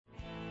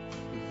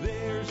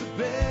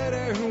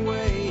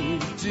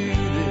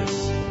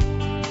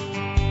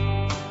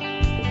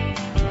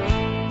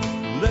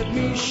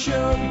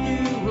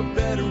a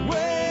better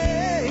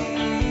way.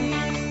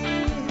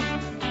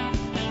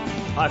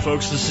 Hi,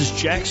 folks. This is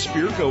Jack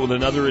Spirko with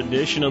another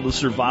edition of the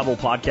Survival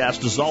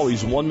Podcast. As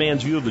always, one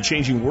man's view of the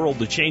changing world,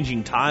 the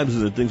changing times,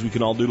 and the things we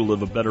can all do to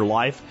live a better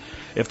life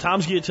if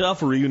times get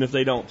tough or even if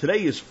they don't.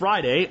 Today is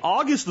Friday,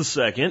 August the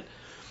 2nd,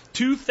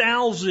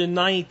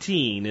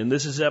 2019, and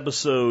this is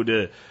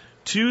episode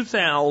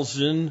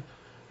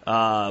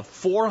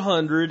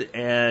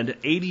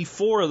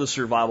 2484 of the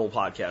Survival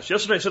Podcast.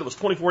 Yesterday I said it was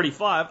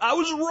 2485. I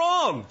was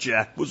wrong.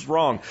 Jack was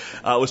wrong.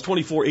 It was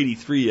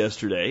 2483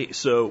 yesterday.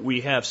 So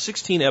we have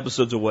 16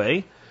 episodes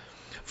away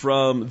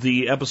from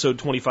the episode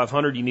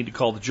 2500. You need to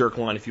call the jerk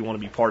line if you want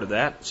to be part of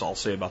that. That's all I'll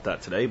say about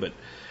that today. But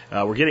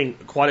we're getting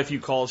quite a few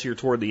calls here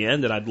toward the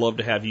end, and I'd love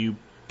to have you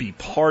be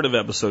part of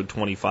episode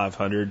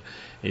 2500.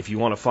 If you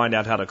want to find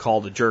out how to call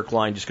the jerk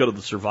line, just go to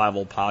the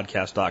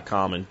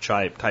survivalpodcast.com and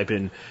type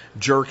in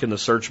jerk in the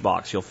search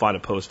box. You'll find a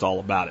post all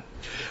about it.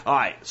 All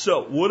right,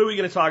 so what are we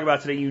going to talk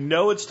about today? You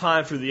know it's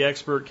time for the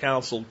Expert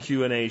Council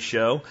Q&A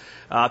show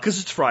because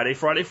it's Friday,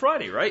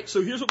 right?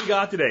 So here's what we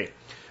got today.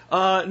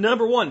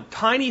 Number one,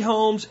 tiny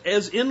homes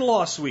as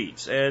in-law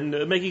suites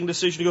and making a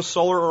decision to go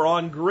solar or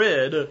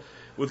on-grid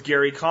with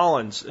Gary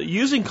Collins.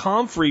 Using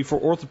Comfrey for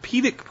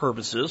orthopedic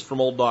purposes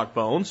from Old Doc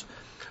Bones.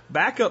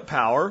 Backup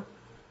power,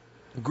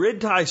 grid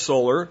tie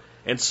solar,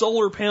 and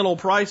solar panel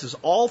prices,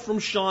 all from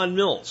Sean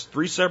Mills.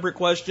 3 separate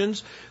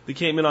questions that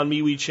came in on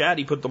MeWe Chat.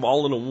 He put them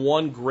all into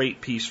one great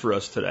piece for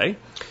us today.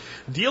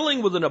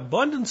 Dealing with an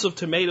abundance of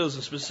tomatoes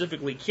and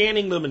specifically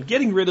canning them and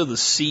getting rid of the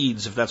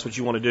seeds, if that's what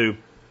you want to do,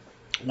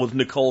 with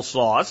Nicole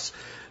Sauce.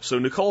 So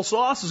Nicole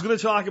Sauce is going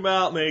to talk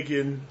about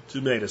making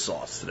tomato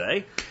sauce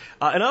today.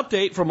 An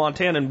update from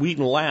Montana and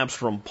Wheaton Labs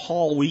from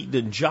Paul Wheaton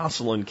and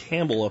Jocelyn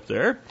Campbell up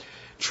there.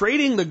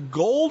 Trading the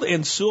gold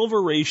and silver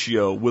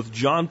ratio with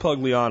John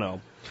Pugliano.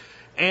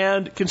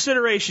 And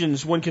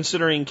considerations when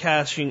considering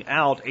cashing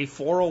out a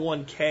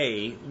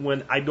 401k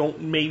when I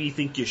don't maybe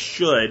think you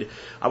should.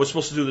 I was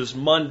supposed to do this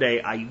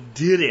Monday. I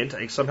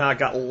didn't. Somehow I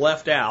got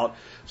left out.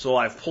 So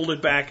I've pulled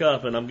it back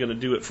up and I'm going to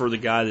do it for the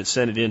guy that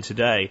sent it in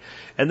today.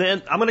 And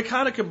then I'm going to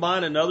kind of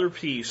combine another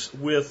piece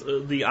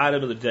with the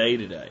item of the day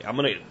today. I'm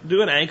going to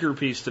do an anchor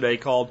piece today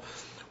called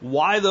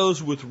Why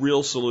Those with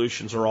Real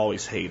Solutions Are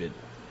Always Hated.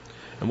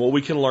 And what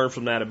we can learn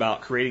from that about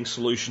creating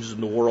solutions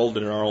in the world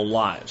and in our own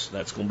lives.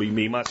 That's going to be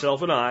me,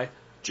 myself, and I,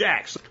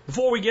 Jax.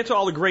 Before we get to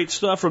all the great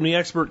stuff from the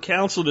Expert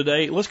Council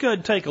today, let's go ahead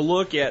and take a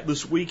look at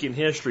this week in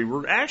history.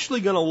 We're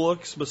actually going to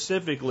look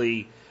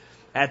specifically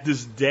at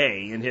this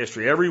day in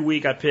history. Every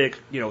week I pick,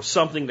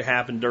 something to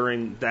happen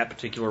during that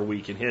particular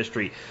week in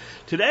history.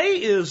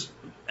 Today is,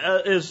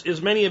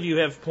 as many of you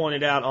have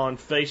pointed out on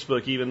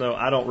Facebook, even though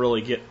I don't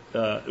really get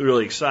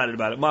really excited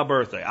about it, my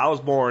birthday. I was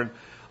born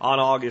on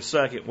August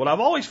 2nd. What I've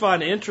always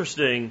found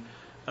interesting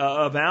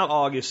about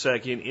August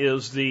 2nd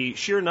is the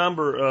sheer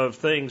number of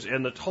things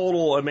and the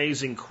total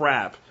amazing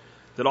crap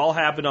that all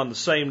happened on the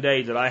same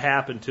day that I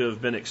happened to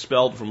have been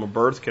expelled from a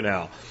birth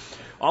canal.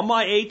 On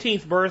my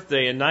 18th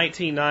birthday in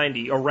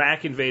 1990,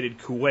 Iraq invaded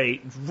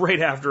Kuwait right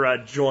after I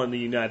joined the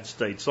United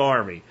States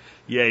Army.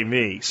 Yay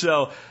me.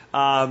 So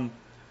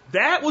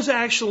that was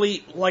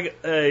actually like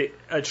a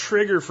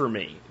trigger for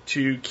me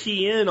to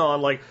key in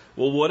on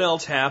what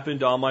else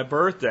happened on my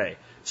birthday?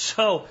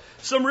 So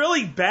some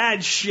really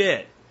bad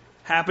shit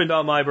happened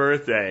on my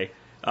birthday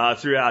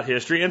throughout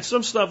history, and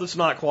some stuff that's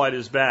not quite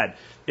as bad.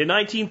 In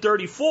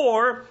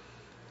 1934,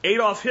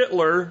 Adolf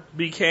Hitler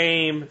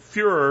became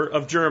Führer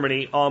of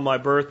Germany on my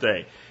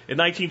birthday. In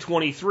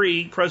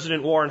 1923,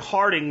 President Warren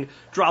Harding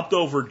dropped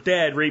over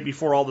dead right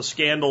before all the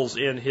scandals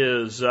in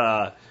his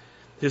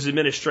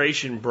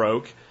administration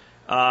broke.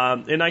 In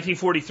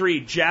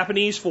 1943,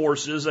 Japanese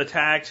forces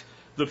attacked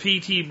the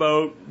PT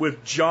boat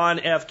with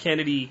John F.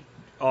 Kennedy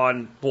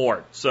on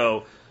board.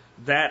 So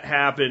that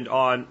happened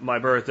on my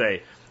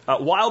birthday.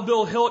 Wild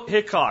Bill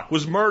Hickok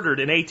was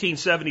murdered in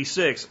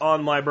 1876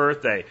 on my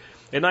birthday.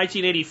 In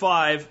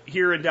 1985,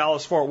 here in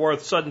Dallas-Fort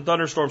Worth, sudden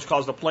thunderstorms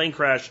caused a plane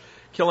crash,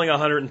 killing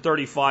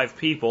 135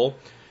 people.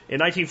 In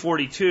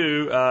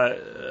 1942,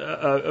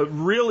 a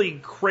really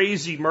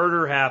crazy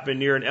murder happened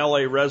near an LA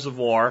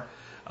reservoir.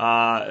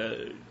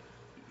 A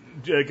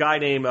guy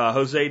named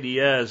Jose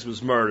Diaz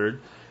was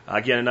murdered.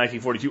 Again, in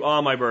 1942,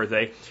 on my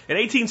birthday. In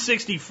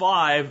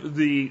 1865,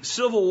 the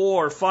Civil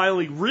War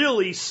finally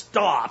really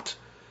stopped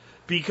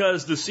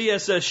because the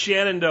CSS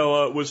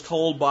Shenandoah was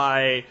told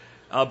by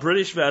a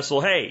British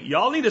vessel, hey,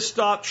 y'all need to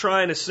stop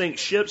trying to sink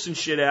ships and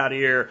shit out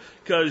here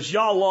because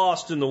y'all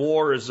lost and the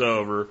war is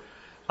over.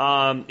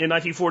 In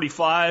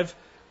 1945,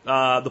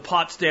 the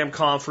Potsdam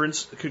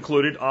Conference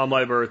concluded on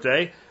my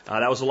birthday.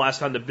 That was the last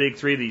time the big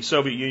three, the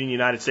Soviet Union,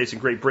 United States, and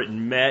Great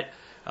Britain met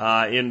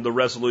in the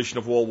resolution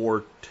of World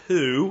War II.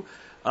 In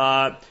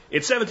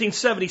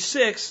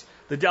 1776,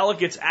 the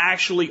delegates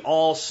actually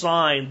all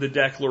signed the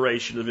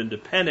Declaration of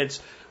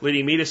Independence,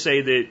 leading me to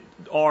say that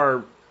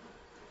our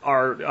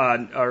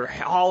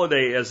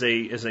holiday as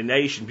a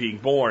nation being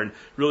born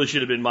really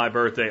should have been my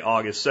birthday,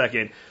 August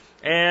 2nd.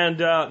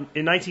 And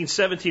in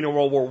 1917, in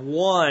World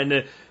War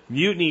I,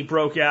 mutiny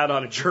broke out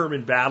on a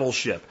German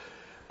battleship.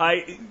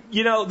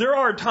 There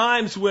are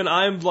times when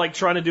I'm like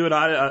trying to do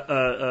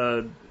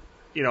a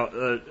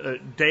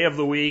day of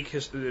the week,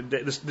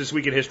 this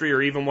week in history, or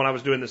even when I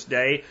was doing this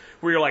day,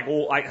 where you're like,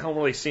 well, I don't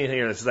really see anything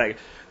in this day.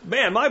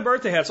 Man, my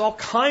birthday has all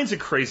kinds of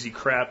crazy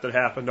crap that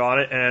happened on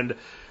it, and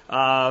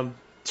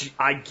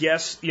I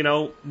guess,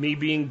 me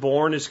being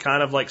born is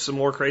kind of like some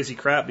more crazy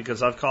crap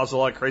because I've caused a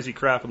lot of crazy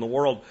crap in the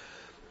world.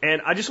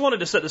 And I just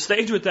wanted to set the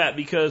stage with that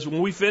because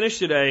when we finish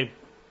today,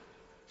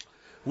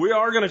 we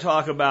are going to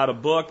talk about a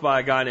book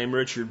by a guy named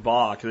Richard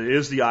Bach. It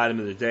is the item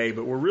of the day,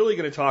 but we're really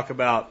going to talk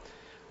about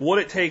what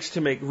it takes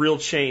to make real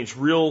change,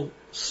 real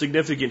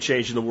significant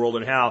change in the world,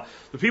 and how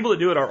the people that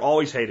do it are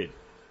always hated.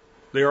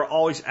 They are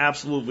always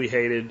absolutely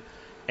hated.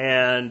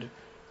 And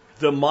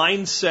the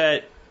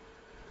mindset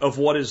of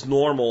what is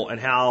normal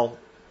and how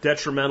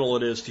detrimental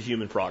it is to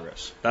human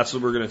progress. That's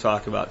what we're going to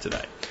talk about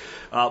today.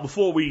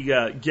 Before we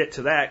get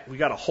to that, we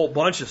got a whole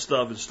bunch of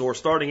stuff in store,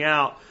 starting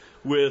out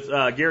with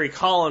Gary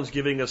Collins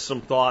giving us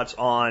some thoughts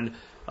on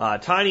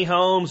tiny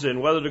homes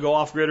and whether to go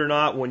off-grid or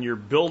not when you're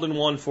building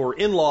one for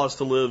in-laws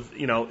to live,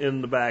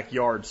 in the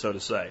backyard, so to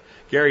say.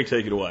 Gary,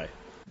 take it away.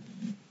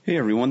 Hey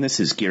everyone,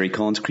 this is Gary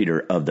Collins,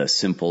 creator of the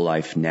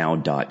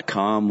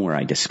SimpleLifeNow.com, where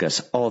I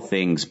discuss all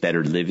things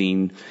better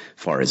living,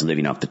 as far as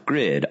living off the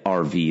grid,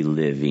 RV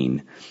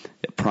living,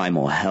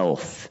 primal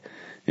health,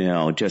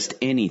 just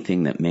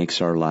anything that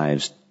makes our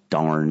lives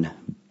darn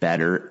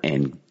better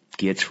and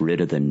gets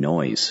rid of the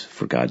noise,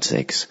 for God's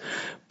sakes.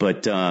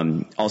 But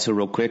also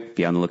real quick,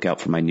 be on the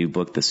lookout for my new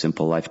book, The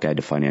Simple Life Guide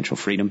to Financial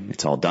Freedom.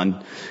 It's all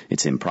done.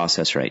 It's in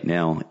process right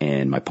now,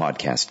 and my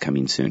podcast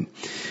coming soon.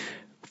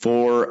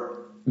 For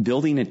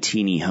building a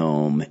teeny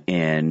home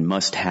and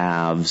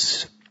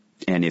must-haves,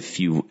 and if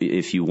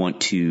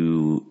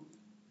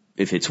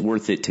it's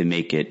worth it to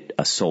make it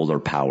a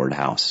solar-powered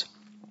house.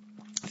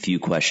 A few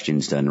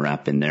questions to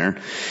unwrap in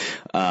there.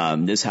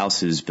 This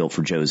house is built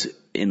for Joe's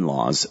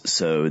in-laws,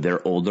 so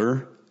they're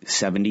older,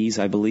 70s,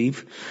 I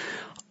believe.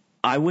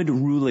 I would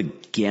rule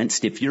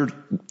against if you're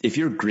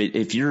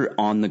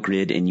on the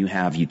grid and you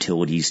have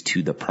utilities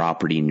to the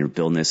property and you're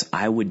building this,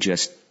 I would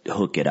just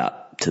hook it up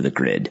to the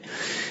grid,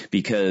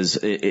 because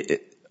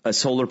a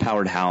solar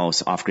powered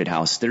house, off grid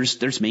house,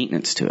 there's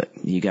maintenance to it.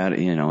 You got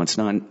it's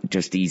not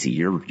just easy.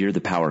 You're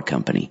the power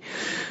company.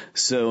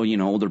 So,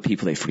 older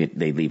people, they forget,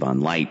 they leave on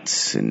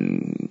lights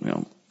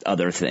and,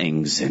 other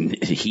things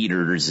and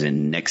heaters,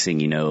 and next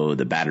thing you know,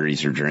 the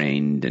batteries are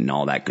drained and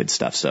all that good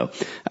stuff. So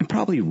I'd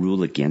probably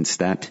rule against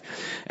that.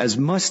 As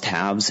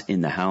must-haves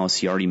in the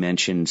house, you already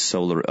mentioned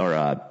solar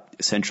or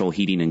central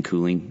heating and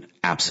cooling.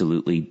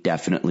 Absolutely,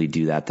 definitely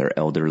do that. They're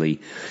elderly.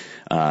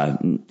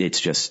 It's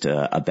just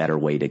a better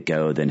way to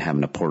go than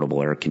having a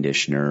portable air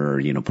conditioner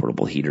or,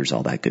 portable heaters,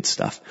 all that good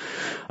stuff.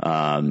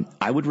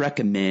 I would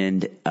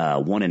recommend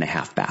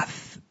 1.5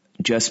 bath.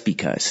 Just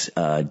because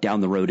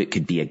down the road it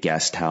could be a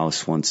guest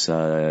house once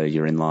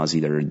your in-laws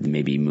either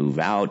maybe move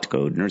out,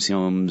 go to nursing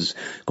homes,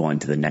 go on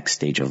to the next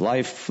stage of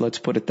life. Let's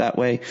put it that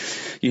way.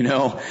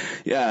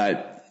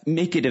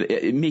 Make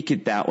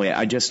it that way.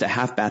 A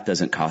half bath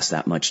doesn't cost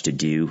that much to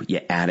do. You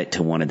add it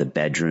to one of the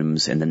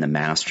bedrooms, and then the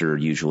master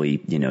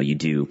usually, you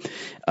do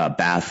a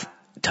bath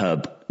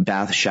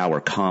shower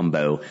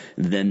combo.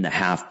 Then the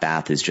half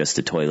bath is just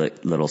a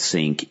toilet, little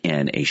sink,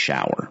 and a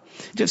shower.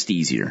 Just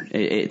easier.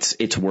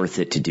 It's worth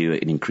it to do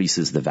it. It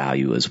increases the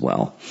value as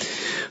well.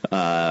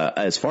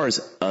 As far as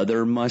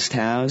other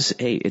must-haves,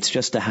 hey, it's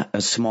just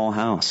a small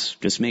house.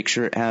 Just make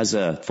sure it has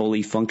a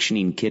fully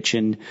functioning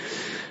kitchen.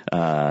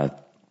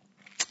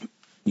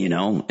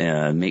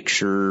 Make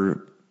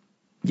sure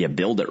you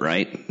build it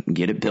right,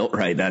 get it built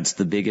right. That's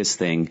the biggest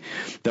thing.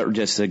 But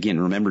just, again,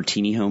 remember,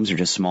 teeny homes are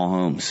just small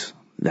homes.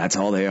 That's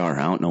all they are.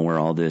 I don't know where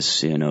all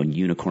this,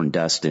 unicorn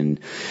dust and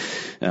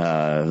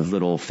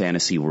little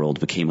fantasy world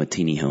became with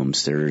teeny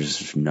homes.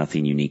 There's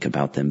nothing unique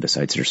about them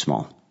besides they're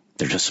small.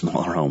 They're just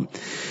smaller home.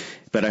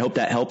 But I hope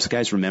that helps,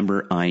 guys.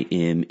 Remember, I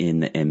am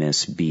in the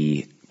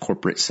MSB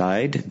corporate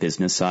side,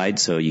 business side,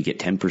 so you get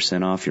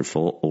 10% off your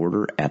full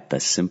order at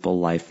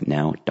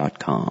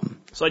thesimplelifenow.com.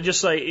 So I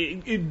just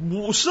say,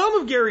 some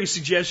of Gary's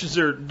suggestions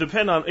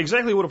depend on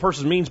exactly what a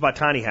person means by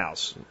tiny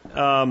house.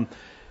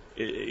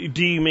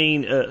 Do you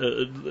mean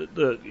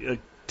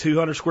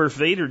 200 square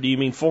feet, or do you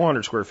mean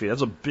 400 square feet?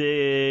 That's a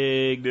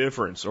big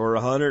difference. Or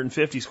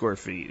 150 square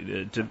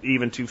feet to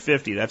even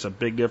 250. That's a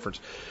big difference.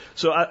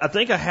 So I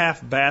think a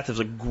half bath is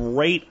a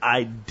great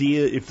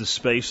idea if the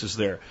space is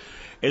there.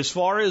 As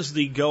far as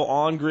the go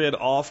on grid,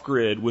 off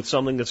grid with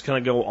something that's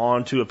going to go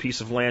on to a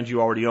piece of land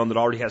you already own that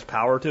already has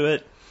power to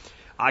it,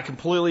 I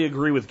completely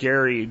agree with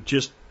Gary.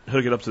 Just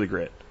hook it up to the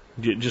grid.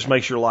 Just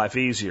makes your life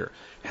easier.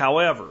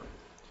 However,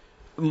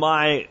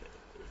 my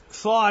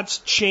thoughts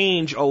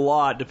change a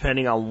lot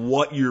depending on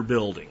what you're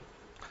building.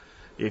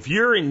 If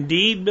you're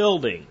indeed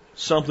building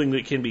something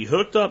that can be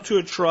hooked up to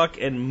a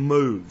truck and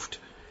moved,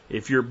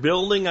 if you're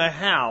building a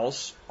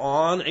house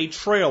on a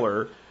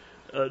trailer,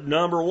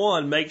 number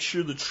one, make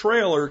sure the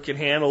trailer can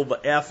handle the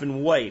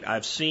effing weight.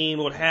 I've seen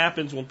what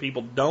happens when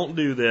people don't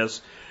do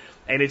this,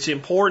 and it's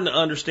important to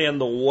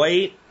understand the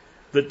weight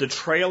that the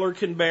trailer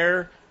can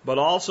bear but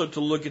also to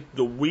look at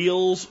the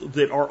wheels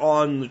that are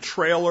on the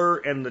trailer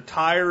and the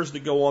tires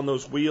that go on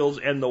those wheels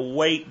and the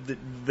weight that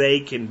they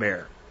can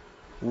bear.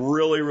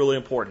 Really, really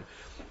important.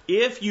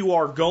 If you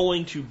are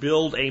going to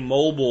build a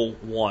mobile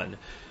one,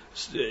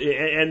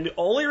 and the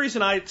only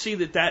reason I see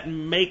that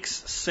makes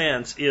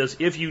sense is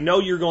if you know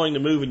you're going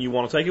to move and you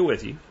want to take it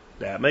with you,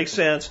 that makes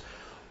sense.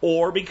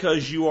 Or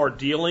because you are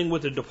dealing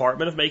with the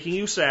Department of Making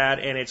You Sad,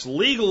 and it's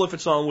legal if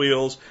it's on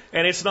wheels,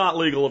 and it's not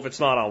legal if it's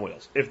not on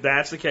wheels. If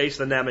that's the case,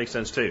 then that makes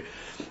sense too.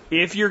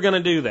 If you're going to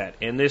do that,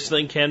 and this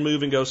thing can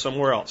move and go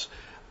somewhere else,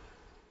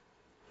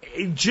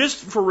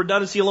 just for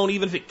redundancy alone,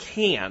 even if it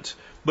can't,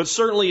 but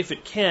certainly if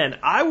it can,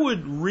 I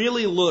would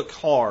really look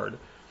hard,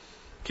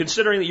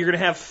 considering that you're going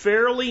to have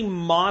fairly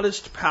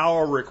modest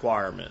power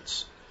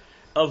requirements,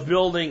 of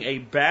building a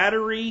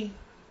battery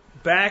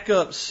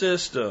backup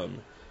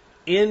system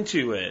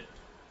into it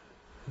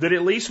that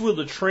at least with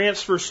the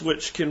transfer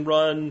switch can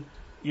run,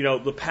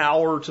 the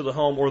power to the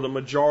home or the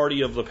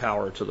majority of the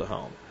power to the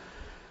home.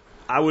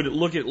 I would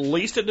look at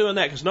least at doing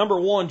that because number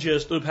one,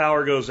 just the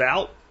power goes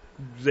out,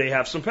 they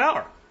have some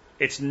power.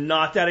 It's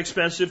not that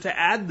expensive to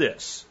add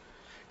this.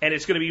 And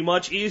it's going to be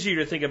much easier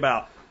to think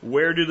about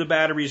where do the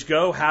batteries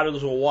go? How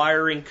does the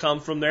wiring come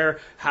from there?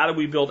 How do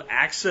we build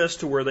access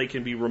to where they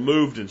can be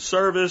removed and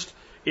serviced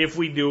if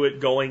we do it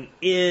going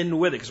in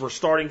with it? Because we're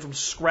starting from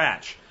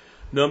scratch.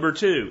 Number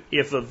two,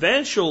 if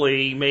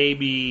eventually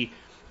maybe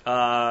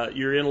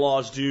your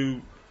in-laws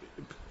do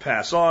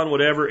pass on,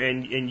 whatever,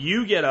 and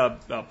you get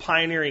a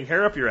pioneering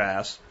hair up your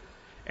ass,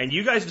 and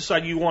you guys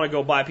decide you want to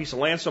go buy a piece of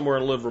land somewhere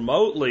and live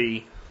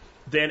remotely,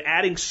 then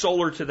adding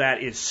solar to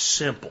that is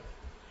simple.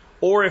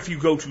 Or if you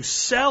go to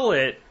sell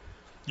it,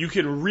 you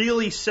can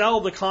really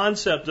sell the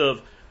concept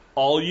of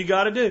all you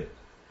got to do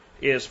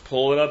is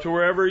pull it up to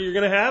wherever you're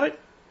going to have it,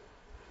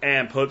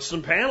 and put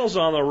some panels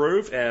on the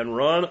roof and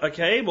run a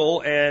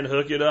cable and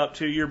hook it up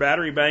to your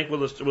battery bank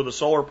with a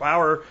solar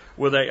power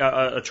with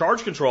a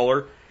charge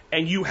controller,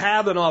 and you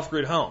have an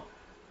off-grid home.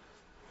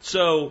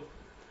 So,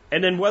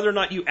 and then whether or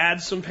not you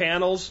add some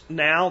panels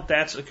now,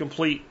 that's a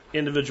complete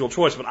individual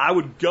choice. But I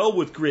would go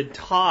with grid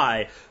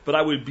tie, but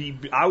I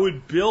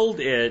would build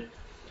it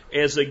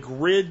as a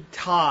grid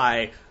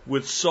tie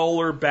with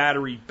solar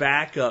battery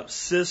backup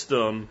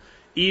system,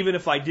 even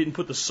if I didn't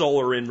put the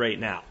solar in right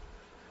now.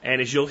 And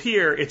as you'll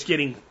hear, it's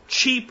getting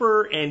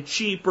cheaper and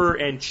cheaper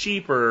and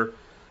cheaper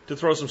to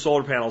throw some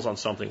solar panels on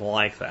something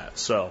like that.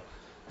 So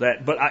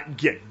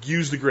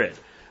use the grid.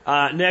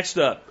 Next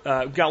up,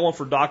 got one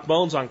for Doc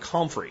Bones on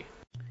comfrey.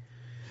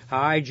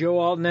 Hi, Joe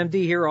Alton,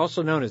 MD here,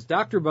 also known as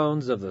Dr.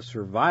 Bones of the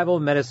survival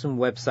medicine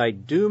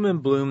website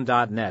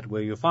doomandbloom.net,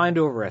 where you'll find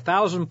over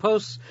 1,000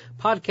 posts,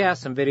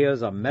 podcasts, and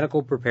videos on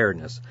medical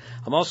preparedness.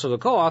 I'm also the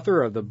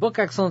co-author of the Book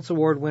Excellence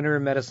Award winner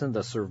in medicine,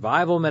 the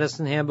Survival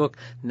Medicine Handbook,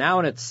 now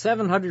in its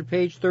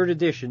 700-page third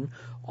edition,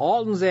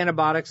 Alton's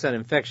Antibiotics and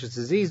Infectious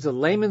Disease, the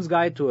layman's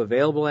guide to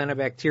available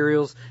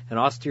antibacterials in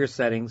austere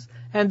settings,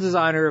 and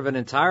designer of an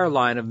entire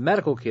line of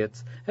medical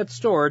kits at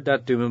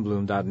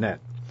store.doomandbloom.net.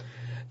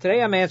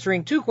 Today I'm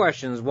answering two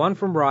questions, one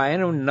from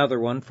Ryan and another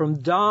one from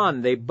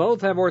Don. They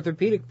both have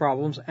orthopedic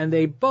problems, and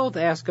they both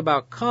ask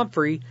about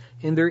comfrey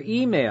in their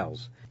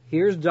emails.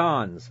 Here's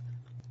Don's.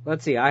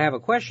 Let's see, I have a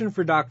question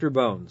for Dr.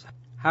 Bones.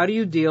 How do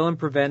you deal and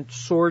prevent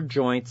sore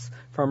joints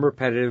from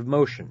repetitive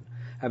motion?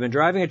 I've been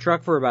driving a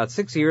truck for about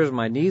 6 years, and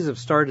my knees have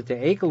started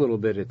to ache a little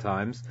bit at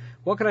times.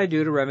 What can I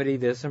do to remedy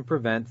this and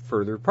prevent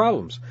further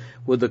problems?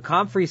 Would the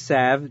comfrey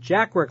salve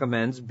Jack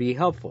recommends be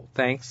helpful?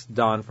 Thanks,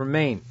 Don from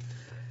Maine.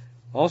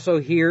 Also,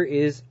 here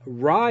is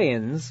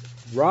Ryan's.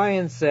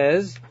 Ryan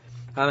says,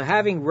 I'm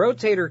having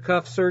rotator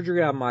cuff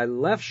surgery on my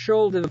left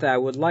shoulder. I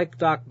would like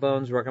Doc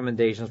Bones'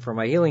 recommendations for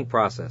my healing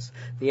process.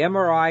 The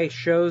MRI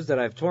shows that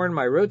I've torn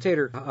my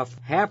rotator cuff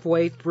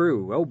halfway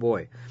through. Oh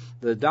boy.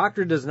 The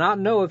doctor does not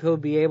know if he'll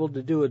be able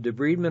to do a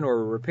debridement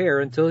or a repair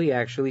until he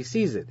actually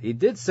sees it. He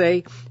did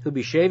say he'll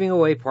be shaving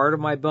away part of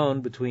my bone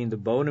between the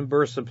bone and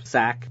bursa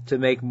sac to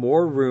make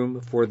more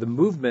room for the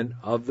movement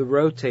of the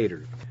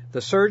rotator. The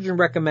surgeon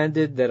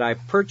recommended that I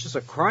purchase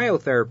a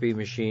cryotherapy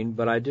machine,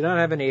 but I do not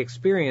have any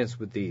experience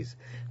with these.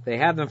 They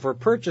have them for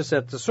purchase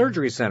at the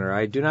surgery center.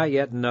 I do not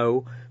yet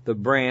know the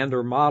brand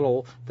or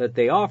model that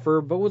they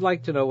offer, but would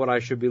like to know what I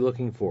should be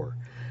looking for.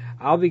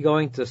 I'll be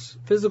going to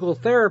physical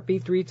therapy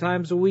 3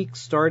 times a week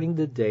starting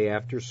the day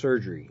after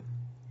surgery.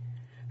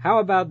 How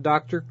about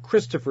Dr.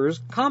 Christopher's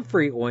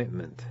comfrey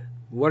ointment?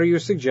 What are your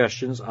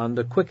suggestions on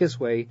the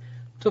quickest way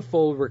to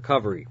full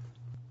recovery?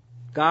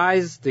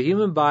 Guys, the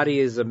human body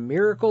is a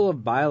miracle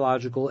of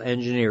biological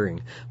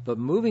engineering, but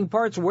moving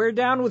parts wear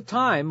down with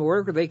time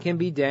or they can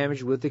be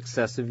damaged with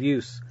excessive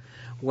use.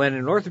 When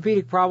an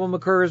orthopedic problem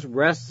occurs,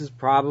 rest is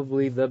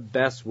probably the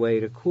best way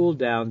to cool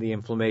down the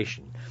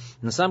inflammation.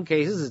 In some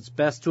cases, it's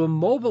best to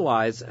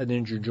immobilize an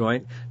injured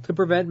joint to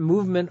prevent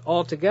movement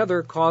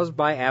altogether caused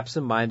by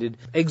absent-minded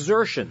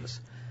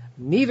exertions.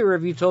 Neither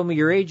of you told me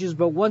your ages,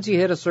 but once you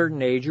hit a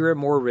certain age, you're at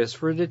more risk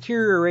for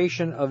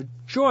deterioration of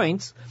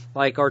joints,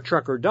 like our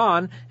trucker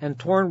Don, and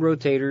torn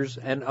rotators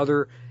and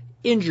other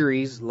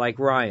injuries like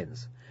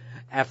Ryan's.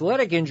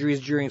 Athletic injuries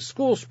during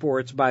school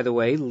sports, by the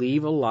way,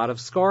 leave a lot of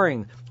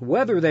scarring,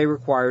 whether they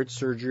required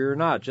surgery or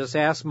not. Just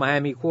ask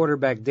Miami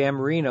quarterback Dan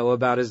Marino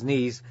about his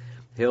knees.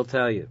 He'll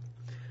tell you.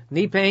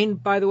 Knee pain,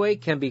 by the way,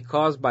 can be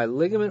caused by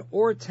ligament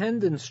or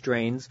tendon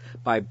strains,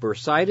 by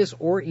bursitis,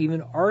 or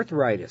even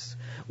arthritis.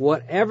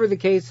 Whatever the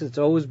case, it's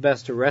always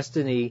best to rest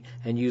the knee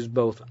and use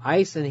both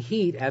ice and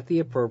heat at the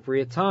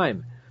appropriate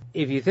time.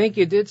 If you think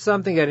you did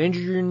something that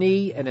injured your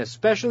knee, and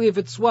especially if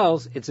it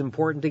swells, it's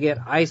important to get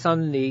ice on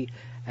the knee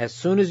as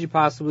soon as you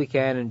possibly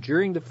can, and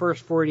during the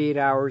first 48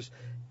 hours,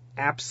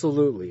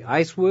 absolutely.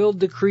 Ice will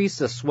decrease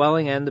the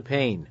swelling and the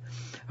pain.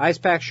 Ice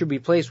packs should be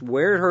placed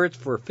where it hurts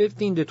for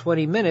 15 to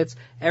 20 minutes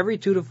every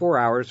 2 to 4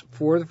 hours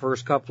for the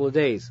first couple of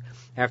days.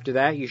 After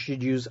that, you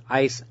should use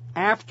ice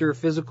after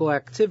physical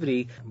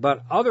activity,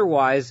 but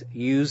otherwise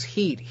use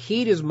heat.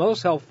 Heat is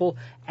most helpful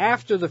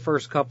after the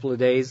first couple of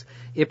days.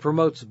 It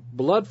promotes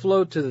blood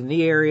flow to the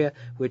knee area,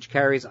 which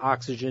carries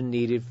oxygen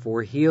needed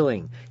for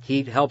healing.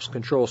 Heat helps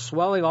control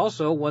swelling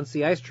also once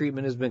the ice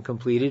treatment has been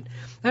completed,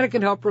 and it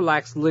can help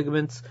relax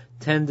ligaments,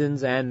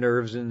 tendons, and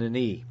nerves in the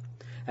knee.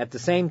 At the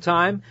same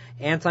time,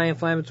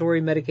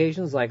 anti-inflammatory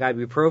medications like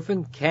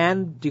ibuprofen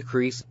can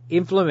decrease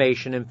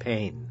inflammation and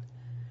pain.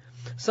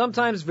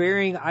 Sometimes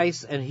varying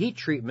ice and heat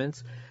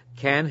treatments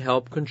can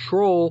help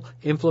control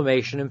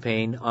inflammation and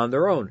pain on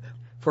their own.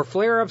 For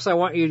flare-ups, I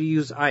want you to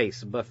use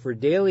ice, but for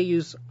daily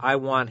use, I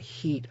want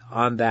heat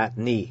on that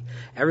knee.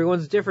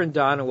 Everyone's different,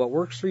 Don, and what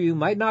works for you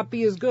might not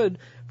be as good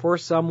for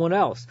someone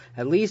else.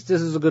 At least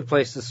this is a good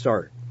place to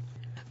start.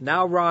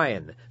 Now,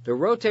 Ryan, the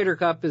rotator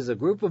cuff is a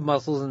group of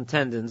muscles and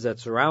tendons that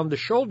surround the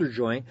shoulder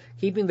joint,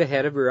 keeping the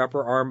head of your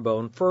upper arm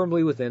bone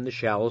firmly within the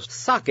shallow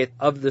socket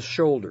of the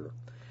shoulder.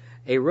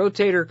 A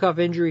rotator cuff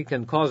injury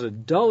can cause a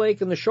dull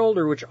ache in the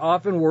shoulder, which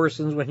often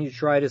worsens when you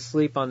try to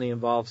sleep on the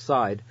involved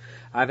side.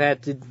 I've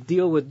had to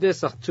deal with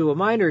this to a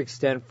minor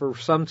extent for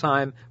some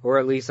time, or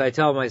at least I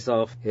tell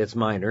myself it's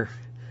minor.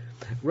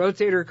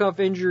 Rotator cuff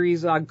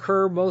injuries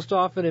occur most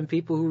often in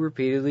people who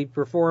repeatedly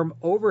perform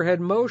overhead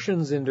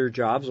motions in their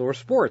jobs or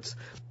sports.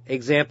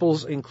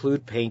 Examples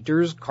include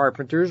painters,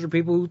 carpenters, or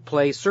people who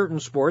play certain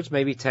sports,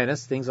 maybe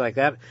tennis, things like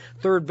that.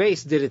 Third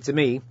base did it to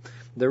me.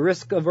 The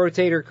risk of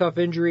rotator cuff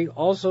injury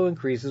also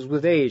increases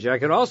with age. I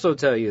can also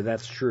tell you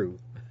that's true.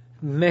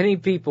 Many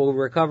people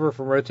recover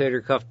from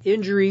rotator cuff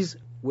injuries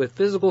with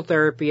physical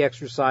therapy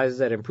exercises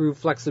that improve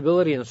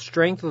flexibility and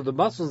strength of the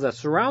muscles that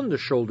surround the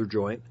shoulder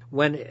joint.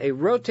 When a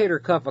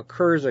rotator cuff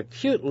occurs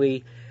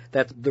acutely,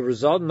 that's the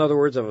result, in other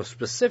words, of a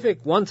specific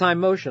one-time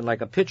motion,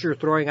 like a pitcher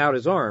throwing out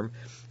his arm,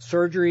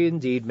 surgery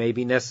indeed may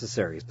be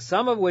necessary,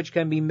 some of which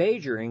can be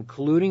major,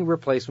 including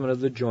replacement of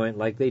the joint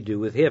like they do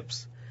with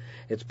hips.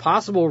 It's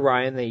possible,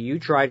 Ryan, that you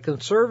tried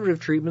conservative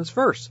treatments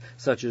first,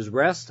 such as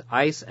rest,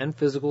 ice, and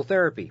physical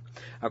therapy.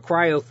 A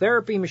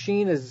cryotherapy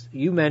machine, as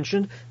you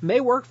mentioned, may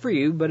work for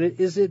you, but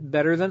is it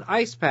better than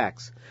ice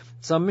packs?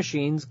 Some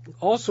machines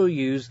also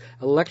use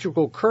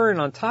electrical current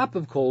on top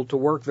of cold to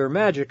work their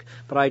magic,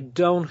 but I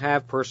don't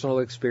have personal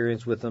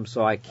experience with them,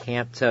 so I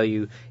can't tell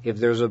you if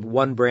there's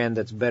one brand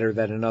that's better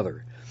than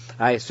another.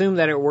 I assume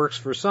that it works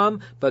for some,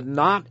 but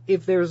not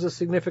if there's a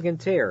significant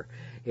tear.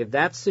 If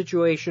that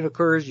situation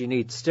occurs, you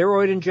need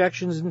steroid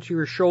injections into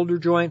your shoulder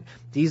joint.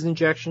 These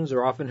injections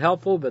are often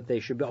helpful, but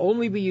they should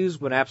only be used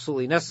when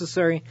absolutely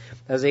necessary,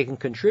 as they can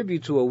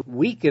contribute to a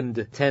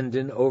weakened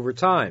tendon over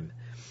time.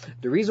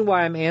 The reason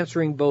why I'm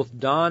answering both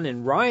Don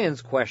and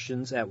Ryan's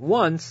questions at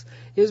once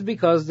is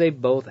because they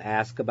both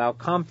ask about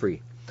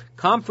comfrey.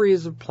 Comfrey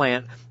is a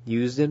plant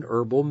used in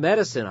herbal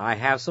medicine. I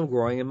have some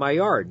growing in my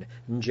yard,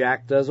 and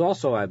Jack does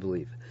also, I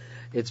believe.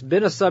 It's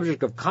been a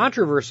subject of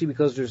controversy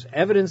because there's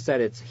evidence that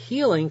it's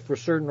healing for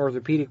certain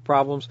orthopedic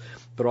problems,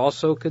 but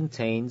also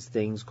contains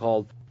things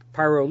called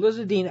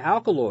pyrrolizidine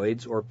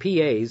alkaloids, or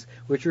PAs,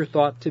 which are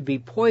thought to be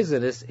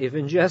poisonous if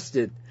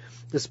ingested.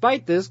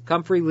 Despite this,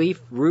 comfrey leaf,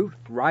 root,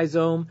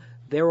 rhizome,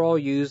 they're all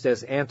used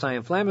as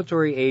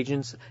anti-inflammatory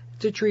agents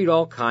to treat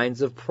all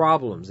kinds of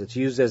problems. It's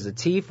used as a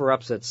tea for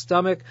upset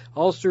stomach,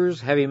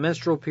 ulcers, heavy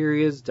menstrual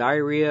periods,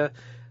 diarrhea,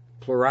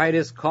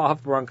 pleuritis,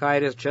 cough,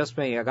 bronchitis, chest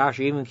pain, gosh,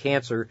 even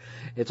cancer.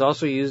 It's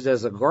also used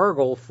as a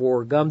gargle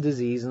for gum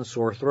disease and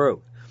sore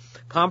throat.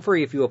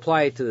 Comfrey, if you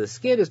apply it to the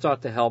skin, is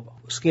thought to help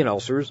skin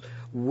ulcers,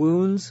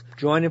 wounds,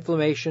 joint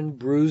inflammation,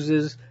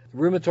 bruises,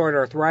 rheumatoid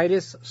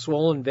arthritis,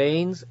 swollen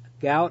veins,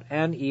 gout,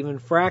 and even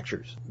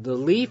fractures. The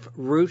leaf,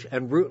 root,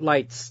 and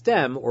root-like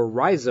stem, or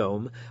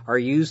rhizome, are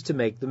used to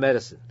make the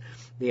medicine.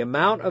 The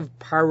amount of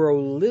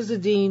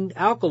pyrrolizidine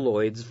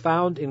alkaloids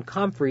found in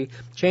comfrey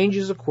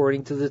changes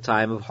according to the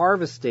time of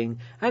harvesting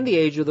and the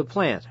age of the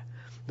plant.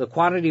 The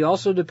quantity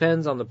also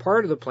depends on the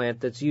part of the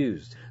plant that's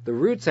used. The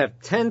roots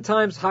have 10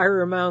 times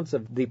higher amounts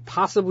of the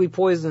possibly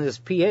poisonous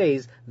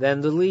PAs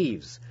than the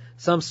leaves.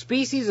 Some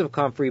species of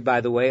comfrey,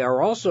 by the way,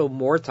 are also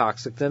more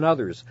toxic than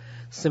others.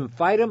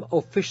 Symphytum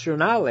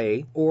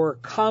officinale, or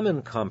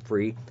common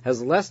comfrey,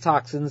 has less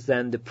toxins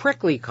than the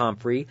prickly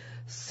comfrey,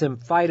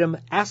 Symphytum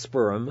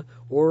asperum,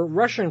 or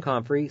Russian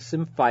comfrey,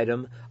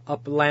 Symphytum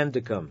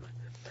uplandicum.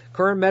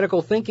 Current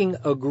medical thinking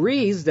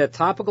agrees that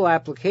topical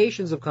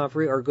applications of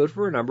comfrey are good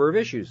for a number of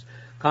issues.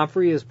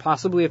 Comfrey is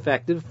possibly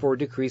effective for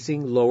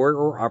decreasing lower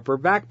or upper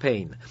back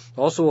pain.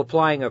 Also,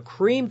 applying a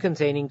cream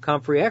containing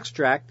comfrey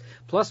extract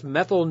plus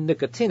methyl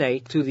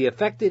nicotinate to the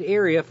affected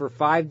area for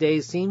 5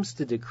 days seems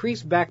to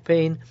decrease back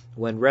pain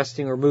when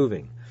resting or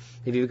moving.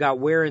 If you've got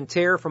wear and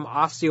tear from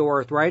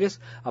osteoarthritis,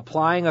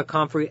 applying a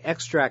comfrey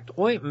extract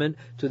ointment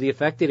to the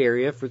affected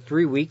area for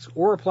 3 weeks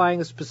or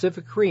applying a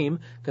specific cream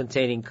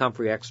containing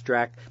comfrey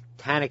extract,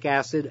 tannic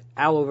acid,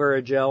 aloe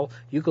vera gel,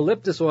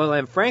 eucalyptus oil,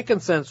 and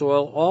frankincense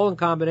oil all in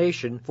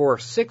combination for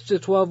 6 to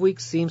 12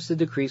 weeks seems to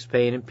decrease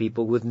pain in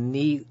people with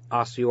knee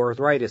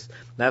osteoarthritis.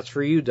 That's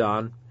for you,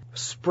 Don.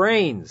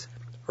 Sprains.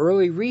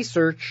 Early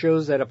research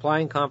shows that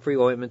applying comfrey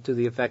ointment to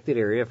the affected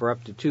area for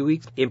up to 2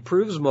 weeks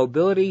improves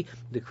mobility,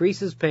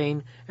 decreases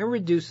pain, and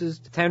reduces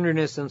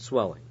tenderness and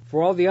swelling.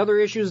 For all the other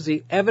issues,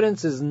 the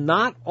evidence is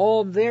not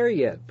all there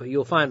yet, but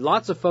you'll find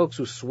lots of folks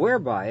who swear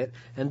by it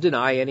and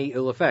deny any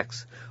ill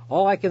effects.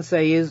 All I can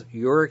say is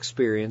your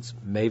experience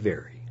may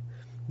vary.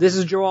 This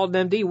is Joe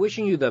Alden, MD,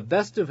 wishing you the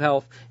best of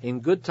health in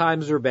good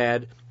times or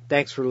bad.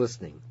 Thanks for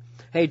listening.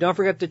 Hey, don't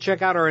forget to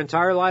check out our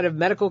entire line of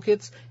medical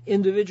kits,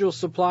 individual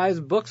supplies,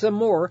 books, and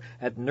more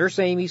at Nurse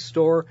Amy's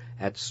store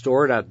at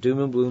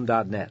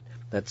store.doomandbloom.net.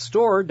 That's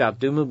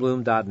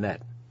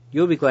store.doomandbloom.net.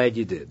 You'll be glad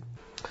you did.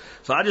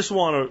 So I just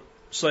want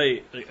to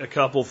say a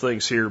couple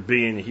things here,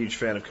 being a huge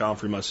fan of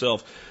comfrey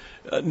myself.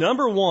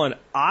 Number one,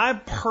 I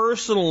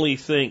personally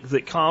think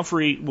that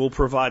comfrey will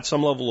provide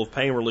some level of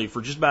pain relief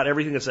for just about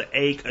everything that's an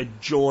ache, a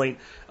joint,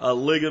 a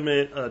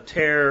ligament, a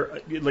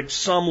tear, like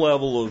some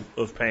level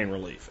of pain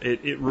relief.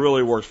 It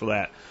really works for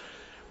that.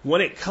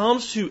 When it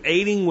comes to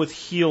aiding with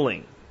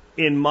healing,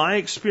 in my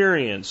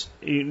experience,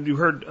 you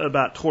heard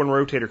about torn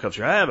rotator cuffs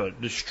here. I have a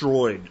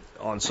destroyed,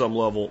 on some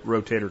level,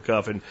 rotator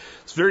cuff, and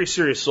it's a very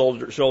serious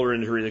shoulder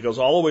injury that goes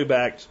all the way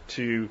back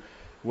to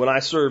when I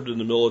served in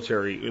the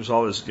military. It was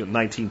always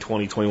 19,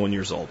 20, 21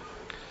 years old.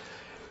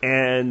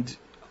 And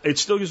it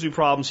still gives me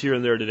problems here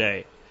and there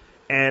today.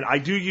 And I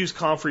do use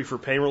comfrey for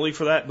pain relief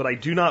for that, but I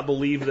do not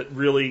believe that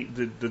really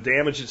the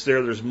damage that's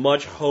there's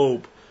much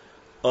hope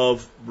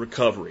of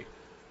recovery.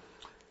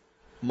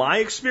 My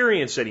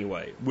experience,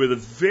 anyway, with a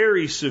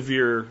very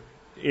severe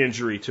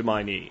injury to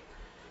my knee,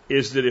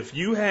 is that if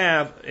you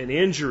have an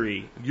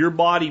injury, your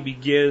body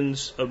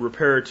begins a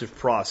reparative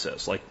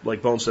process.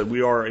 Like Bones said,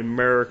 we are a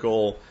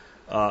miracle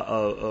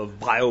of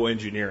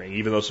bioengineering,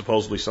 even though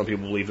supposedly some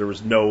people believe there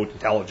was no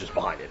intelligence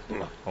behind it.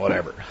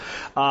 Whatever.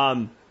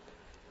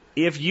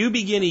 If you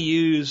begin to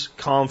use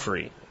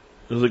comfrey,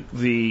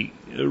 the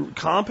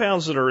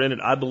compounds that are in it,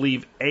 I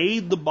believe,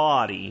 aid the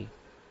body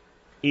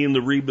in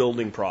the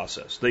rebuilding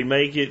process. They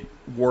make it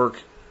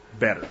work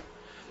better.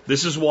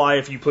 This is why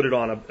if you put it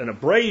on an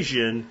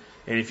abrasion,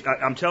 and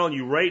I'm telling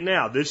you right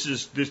now, this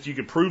you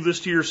can prove this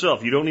to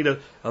yourself. You don't need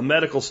a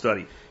medical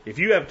study. If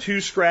you have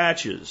two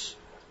scratches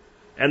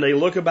and they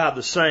look about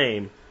the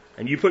same,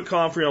 and you put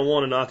comfrey on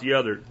one and not the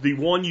other, the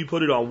one you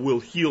put it on will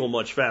heal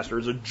much faster.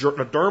 It's a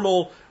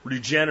dermal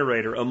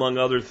regenerator, among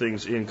other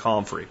things, in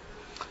comfrey.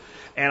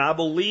 And I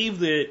believe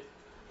that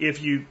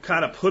if you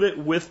kind of put it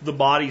with the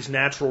body's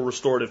natural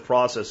restorative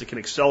process, it can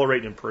accelerate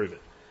and improve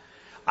it.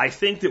 I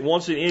think that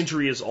once an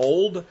injury is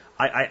old,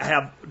 I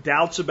have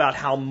doubts about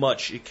how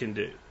much it can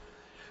do.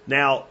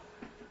 Now,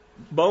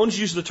 Bones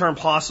used the term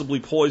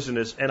possibly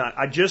poisonous, and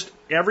I just,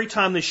 every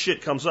time this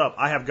shit comes up,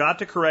 I have got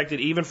to correct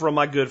it, even from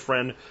my good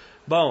friend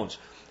Bones.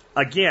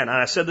 Again, and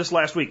I said this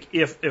last week,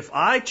 if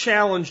I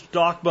challenged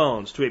Doc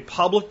Bones to a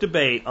public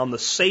debate on the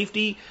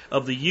safety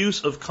of the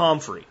use of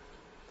comfrey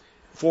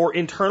for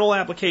internal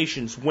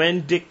applications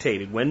when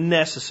dictated, when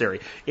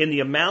necessary, in the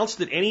amounts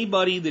that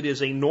anybody that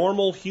is a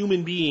normal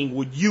human being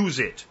would use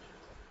it,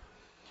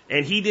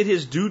 and he did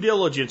his due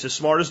diligence, as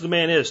smart as the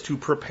man is, to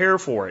prepare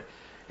for it,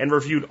 and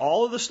reviewed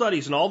all of the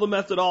studies and all the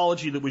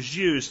methodology that was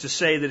used to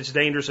say that it's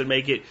dangerous and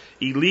make it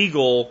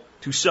illegal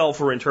to sell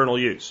for internal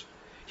use,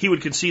 he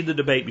would concede the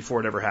debate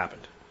before it ever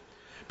happened.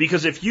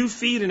 Because if you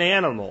feed an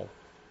animal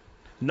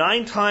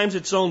 9 times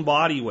its own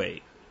body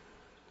weight,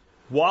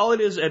 while it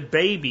is a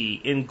baby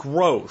in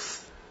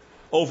growth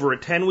over a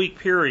 10-week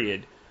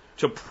period,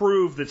 to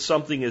prove that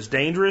something is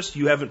dangerous,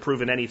 you haven't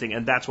proven anything,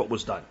 and that's what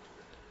was done.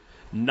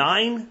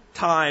 9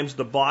 times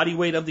the body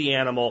weight of the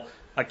animal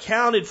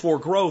accounted for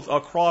growth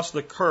across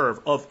the curve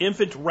of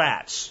infant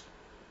rats,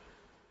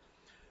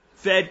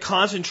 fed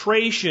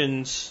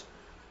concentrations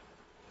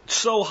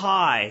so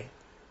high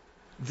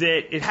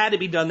that it had to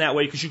be done that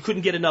way because you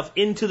couldn't get enough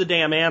into the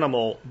damn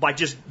animal by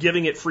just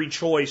giving it free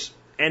choice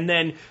and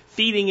then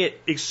feeding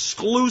it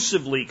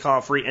exclusively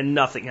comfrey and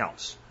nothing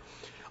else.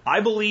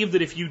 I believe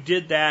that if you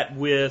did that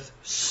with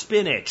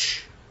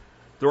spinach,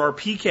 there are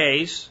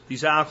PKs,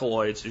 these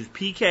alkaloids, there's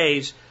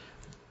PKs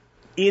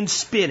in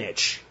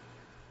spinach.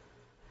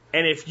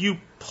 And if you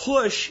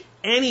push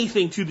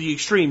anything to the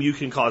extreme, you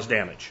can cause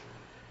damage.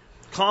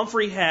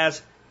 Comfrey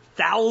has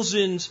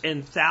thousands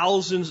and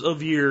thousands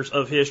of years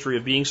of history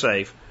of being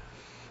safe.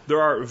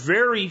 There are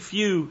very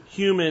few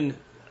human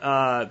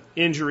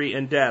injury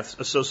and deaths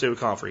associated with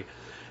comfrey.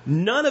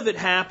 None of it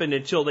happened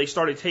until they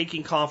started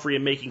taking comfrey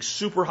and making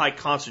super high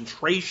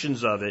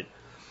concentrations of it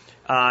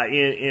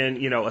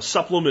in a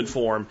supplement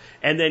form.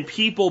 And then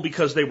people,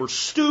 because they were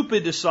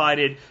stupid,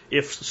 decided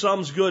if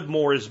some's good,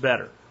 more is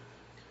better.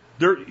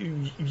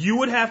 You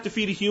would have to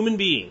feed a human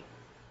being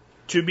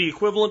to be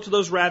equivalent to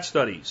those rat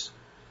studies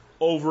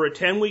over a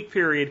 10-week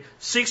period,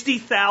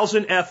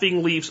 60,000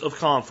 effing leaves of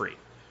comfrey.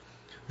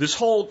 This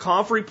whole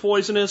comfrey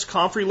poisonous,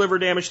 comfrey liver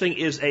damage thing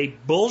is a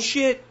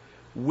bullshit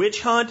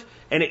witch hunt,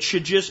 and it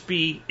should just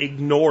be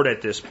ignored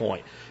at this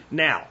point.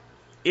 Now,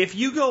 if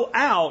you go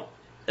out,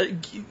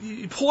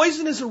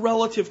 poison is a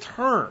relative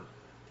term.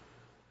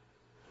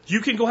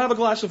 You can go have a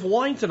glass of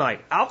wine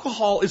tonight.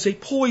 Alcohol is a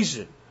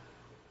poison.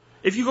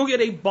 If you go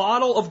get a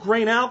bottle of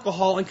grain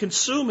alcohol and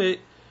consume it,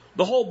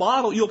 the whole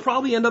bottle, you'll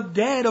probably end up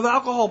dead of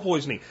alcohol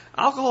poisoning.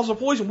 Alcohol is a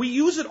poison. We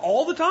use it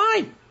all the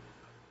time.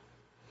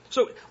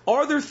 So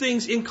are there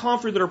things in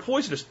comfrey that are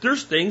poisonous?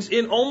 There's things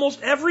in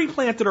almost every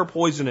plant that are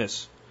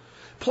poisonous.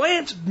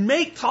 Plants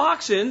make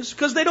toxins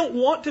because they don't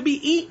want to be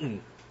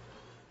eaten.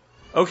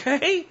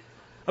 Okay?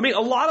 I mean,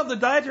 a lot of the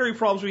dietary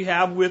problems we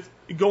have with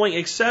going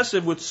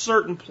excessive with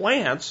certain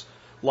plants,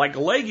 like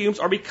legumes,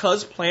 are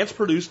because plants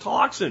produce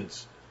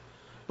toxins.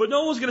 But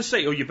no one's going to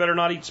say, oh, you better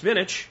not eat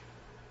spinach.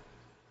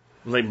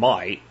 Well, they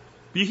might.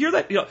 But you hear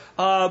that?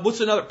 What's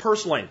another?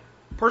 Purslane.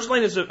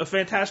 Purslane is a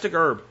fantastic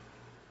herb.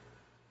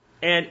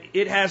 And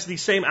it has the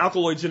same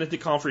alkaloids in it that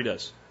comfrey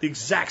does. The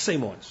exact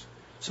same ones.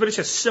 Spinach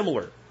has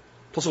similar,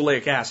 plus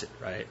oleic acid,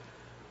 right?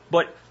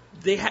 But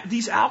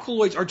these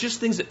alkaloids are just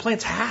things that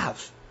plants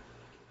have.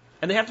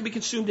 And they have to be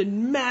consumed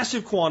in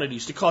massive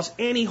quantities to cause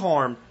any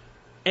harm.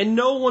 And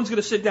no one's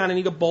going to sit down and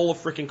eat a bowl of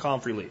frickin'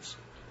 comfrey leaves.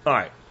 All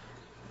right.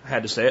 I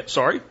had to say it.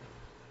 Sorry.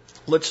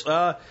 Let's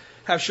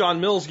have Sean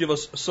Mills give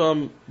us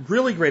some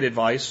really great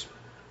advice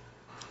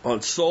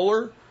on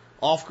solar,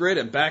 off-grid,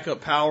 and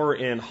backup power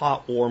in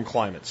hot, warm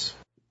climates.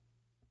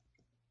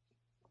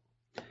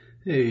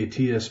 Hey,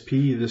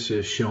 TSP, this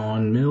is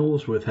Sean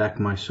Mills with Hack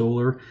My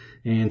Solar,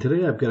 and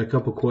today I've got a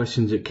couple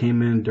questions that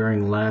came in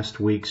during last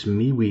week's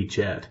MeWe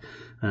chat.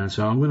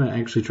 So I'm going to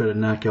actually try to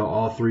knock out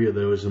all three of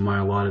those in my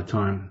allotted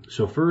time.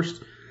 So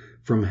first,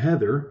 from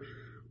Heather.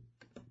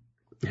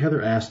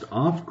 Heather asked,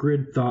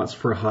 off-grid thoughts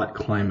for hot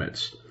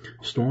climates.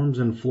 Storms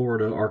in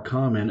Florida are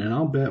common, and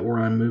I'll bet where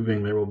I'm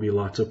moving there will be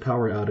lots of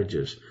power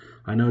outages.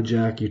 I know,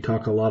 Jack, you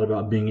talk a lot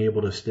about being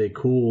able to stay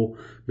cool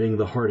being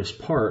the hardest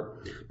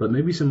part, but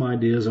maybe some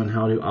ideas on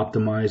how to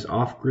optimize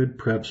off-grid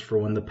preps for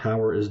when the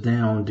power is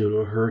down due to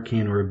a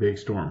hurricane or a big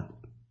storm.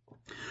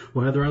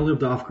 Well, Heather, I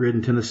lived off-grid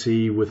in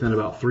Tennessee within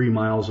about 3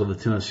 miles of the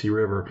Tennessee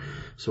River,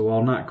 so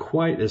while not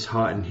quite as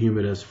hot and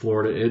humid as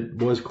Florida,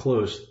 it was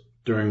close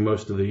during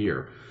most of the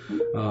year.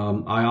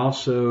 I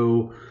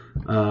also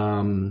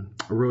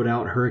rode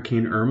out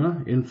Hurricane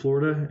Irma in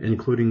Florida,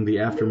 including the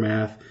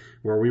aftermath,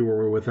 where we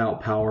were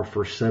without power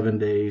for 7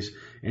 days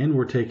and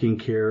were taking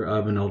care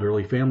of an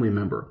elderly family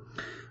member.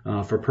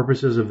 For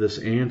purposes of this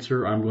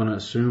answer, I'm going to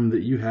assume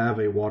that you have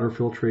a water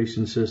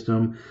filtration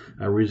system,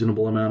 a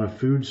reasonable amount of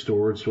food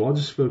stored, so I'll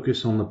just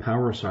focus on the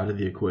power side of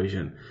the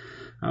equation.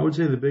 I would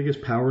say the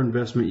biggest power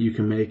investment you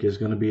can make is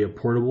going to be a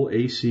portable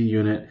AC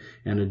unit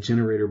and a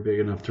generator big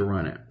enough to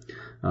run it.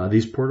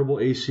 These portable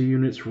AC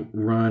units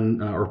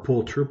run or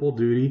pull triple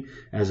duty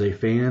as a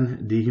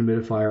fan,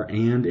 dehumidifier,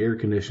 and air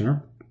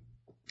conditioner.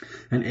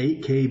 An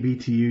 8K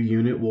BTU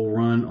unit will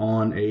run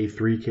on a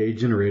 3K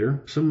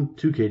generator. Some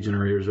 2K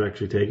generators will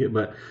actually take it,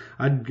 but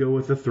I'd go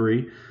with a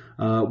 3,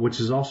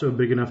 which is also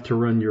big enough to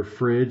run your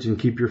fridge and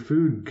keep your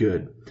food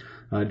good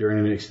during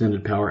an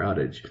extended power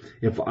outage.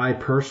 If I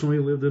personally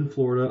lived in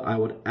Florida, I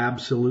would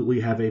absolutely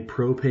have a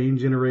propane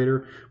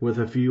generator with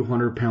a few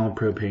 100-pound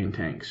propane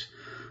tanks.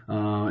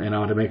 And I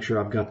want to make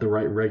sure I've got the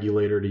right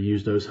regulator to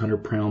use those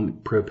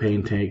 100-pound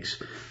propane tanks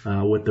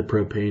with the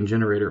propane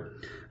generator.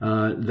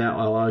 That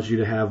allows you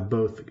to have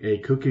both a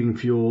cooking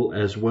fuel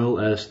as well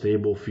as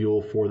stable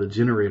fuel for the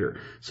generator.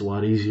 It's a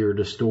lot easier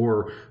to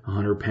store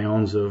 100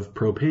 pounds of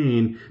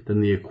propane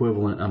than the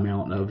equivalent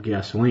amount of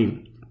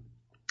gasoline.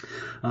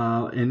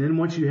 And then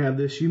once you have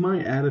this, you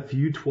might add a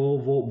few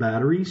 12-volt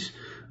batteries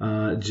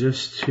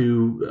just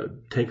to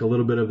take a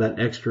little bit of that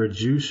extra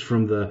juice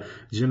from the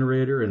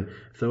generator and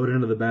throw it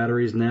into the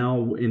batteries.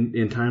 Now,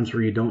 in times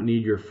where you don't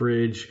need your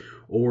fridge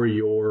or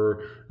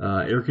your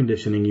air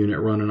conditioning unit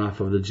running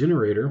off of the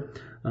generator,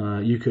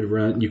 you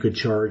could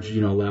charge,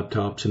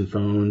 laptops and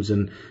phones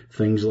and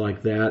things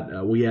like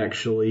that. We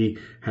actually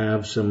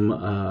have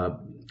some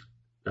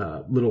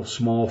little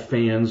small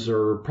fans,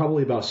 are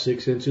probably about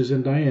 6 inches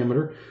in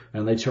diameter,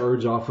 and they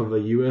charge off of a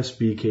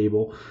USB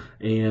cable.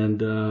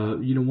 And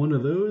one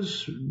of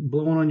those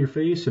blowing on your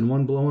face and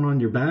one blowing on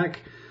your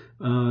back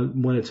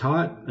when it's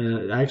hot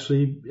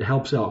actually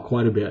helps out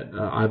quite a bit.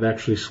 I've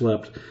actually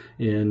slept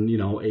in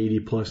 80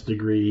 plus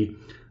degree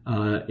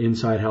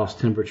inside house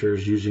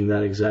temperatures using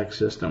that exact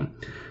system.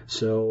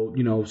 So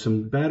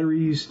some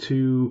batteries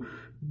to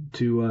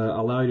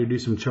allow you to do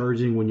some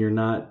charging when you're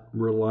not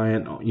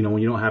reliant, when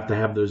you don't have to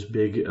have those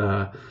big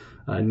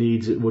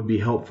needs, it would be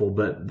helpful.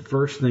 But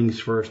first things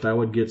first, I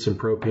would get some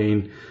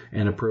propane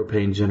and a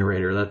propane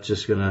generator. That's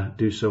just going to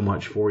do so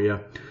much for you.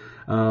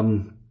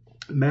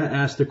 Matt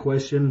asked a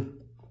question.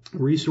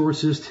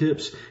 Resources,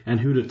 tips, and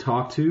who to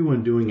talk to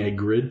when doing a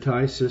grid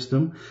tie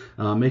system,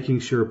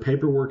 making sure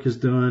paperwork is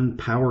done,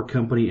 power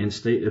company and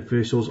state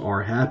officials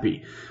are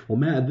happy. Well,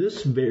 Matt,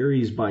 this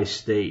varies by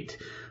state.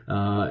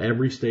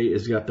 Every state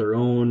has got their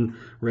own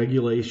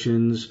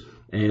regulations,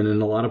 and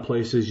in a lot of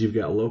places you've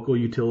got local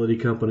utility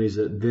companies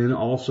that then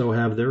also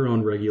have their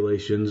own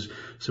regulations.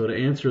 So to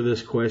answer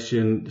this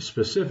question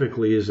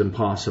specifically is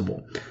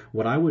impossible.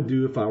 What I would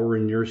do if I were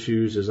in your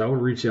shoes is I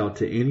would reach out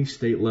to any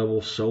state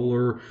level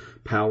solar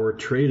power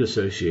trade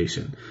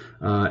association,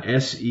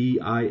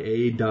 SEIA.org.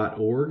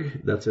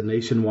 That's a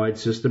nationwide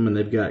system, and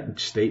they've got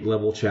state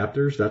level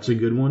chapters. That's a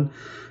good one.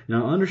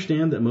 Now,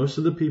 understand that most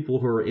of the people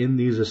who are in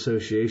these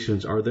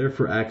associations are there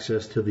for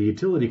access to the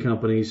utility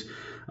companies,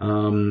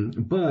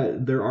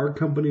 but there are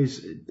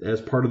companies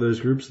as part of those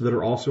groups that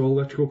are also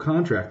electrical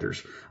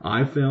contractors.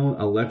 I found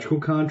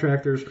electrical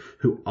contractors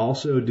who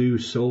also do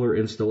solar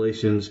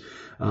installations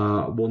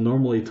will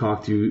normally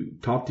talk to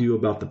you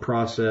about the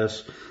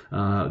process.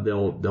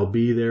 They'll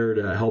be there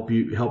to help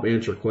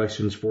answer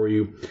questions for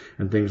you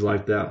and things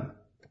like that.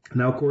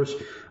 Now, of course,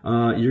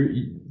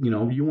 you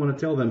want to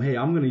tell them, hey,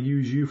 I'm going to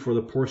use you for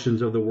the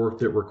portions of the work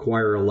that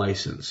require a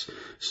license.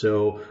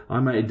 So I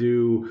might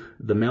do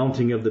the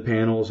mounting of the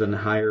panels and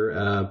hire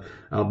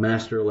a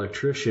master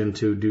electrician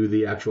to do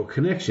the actual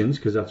connections,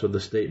 because that's what the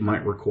state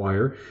might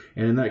require.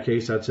 And in that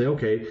case, I'd say,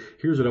 okay,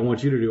 here's what I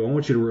want you to do. I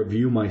want you to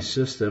review my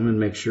system and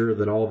make sure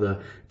that all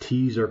the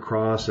T's are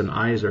crossed and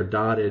I's are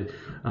dotted.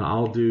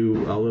 I'll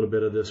do a little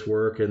bit of this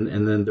work, and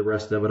then the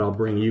rest of it I'll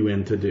bring you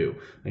in to do.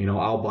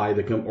 I'll buy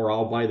the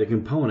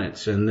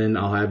components, and then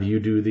I'll have you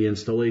do the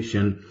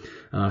installation,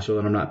 so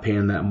that I'm not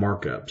paying that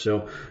markup.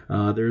 So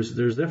there's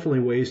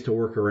definitely ways to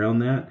work around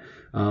that.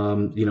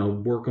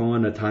 Work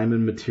on a time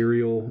and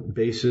material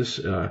basis.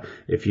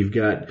 If you've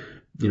got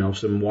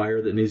some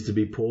wire that needs to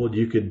be pulled,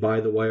 you could buy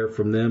the wire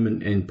from them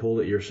and pull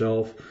it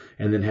yourself,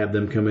 and then have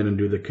them come in and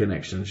do the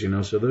connections.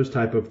 So those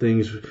type of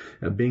things,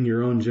 being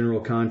your own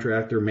general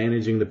contractor,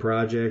 managing the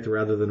project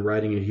rather than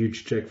writing a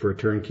huge check for a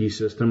turnkey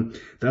system,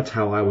 that's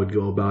how I would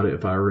go about it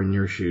if I were in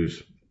your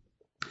shoes.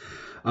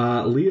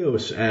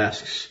 Leos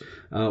asks,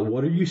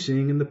 what are you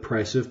seeing in the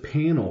price of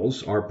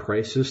panels? Are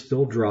prices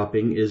still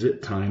dropping? Is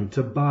it time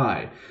to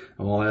buy?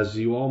 Well, as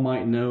you all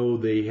might know,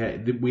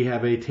 we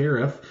have a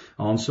tariff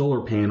on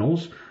solar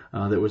panels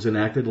that was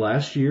enacted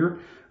last year.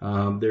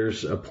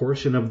 There's a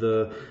portion of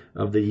the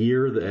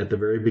year that at the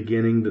very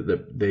beginning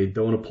that they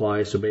don't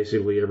apply. So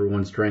basically,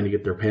 everyone's trying to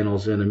get their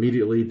panels in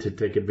immediately to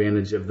take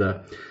advantage of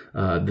the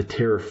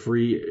tariff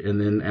free, and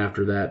then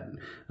after that,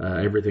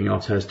 everything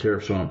else has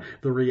tariffs on them.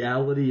 The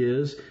reality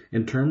is,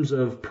 in terms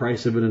of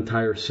price of an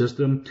entire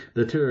system,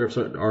 the tariffs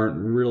aren't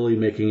really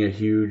making a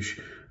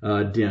huge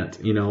dent.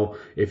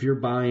 If you're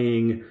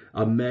buying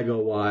a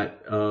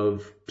megawatt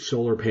of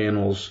solar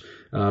panels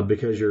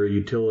because you're a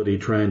utility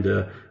trying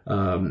to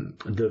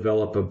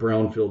develop a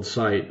brownfield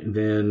site,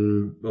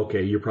 then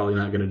okay, you're probably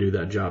not going to do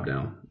that job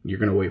now. You're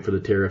going to wait for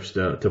the tariffs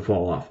to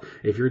fall off.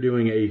 If you're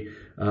doing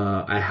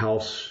a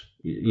house,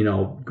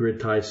 grid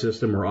tie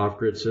system or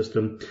off-grid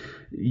system,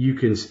 you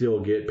can still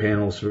get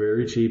panels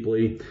very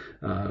cheaply.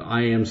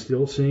 I am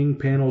still seeing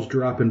panels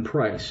drop in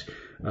price.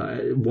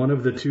 One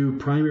of the two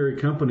primary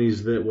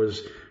companies that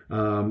was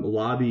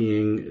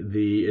lobbying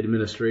the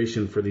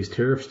administration for these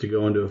tariffs to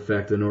go into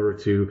effect in order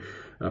to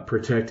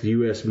protect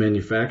U.S.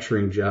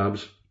 manufacturing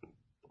jobs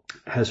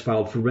has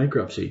filed for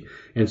bankruptcy.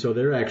 And so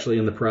they're actually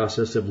in the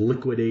process of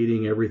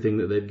liquidating everything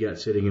that they've got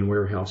sitting in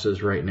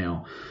warehouses right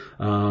now.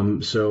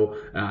 So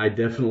I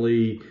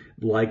definitely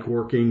like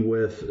working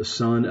with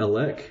Sun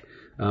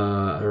Electronics,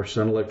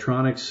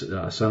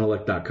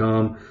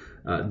 sunelect.com.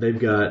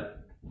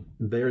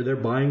 They're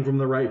buying from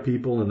the right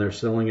people and they're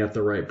selling at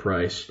the right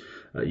price.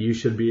 You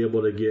should be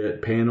able to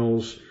get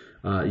panels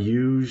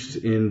used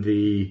in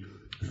the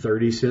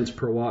 30 cents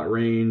per watt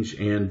range,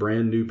 and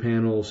brand new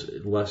panels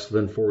less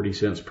than 40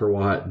 cents per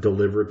watt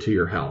delivered to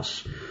your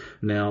house.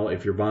 Now,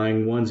 if you're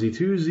buying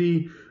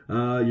onesie-twosie,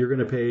 you're going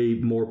to pay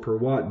more per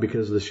watt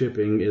because the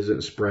shipping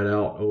isn't spread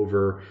out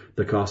over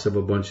the cost of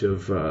a bunch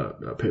of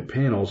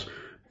panels.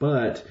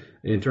 But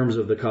in terms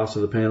of the cost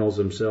of the panels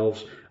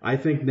themselves, I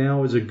think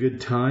now is a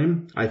good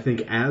time. I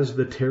think as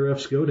the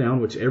tariffs go down,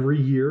 which every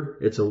year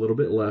it's a little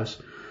bit less,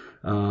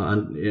 for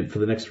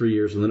the next 3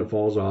 years, and then it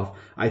falls off.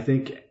 I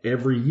think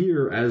every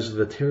year as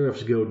the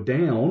tariffs go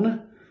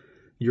down,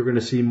 you're going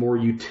to see more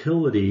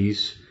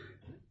utilities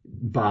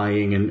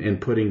buying and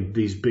putting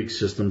these big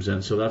systems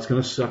in. So that's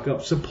going to suck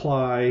up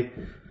supply,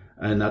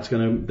 and that's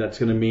going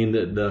to mean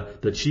that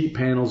the cheap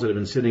panels that have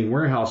been sitting in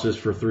warehouses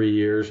for 3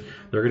 years,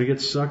 they're going to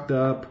get sucked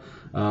up.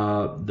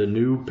 The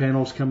new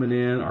panels coming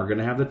in are going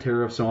to have the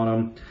tariffs on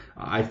them.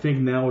 I think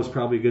now is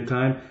probably a good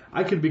time.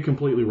 I could be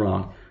completely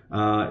wrong.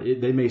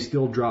 They may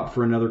still drop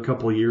for another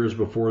couple of years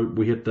before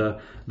we hit the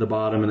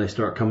bottom and they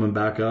start coming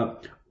back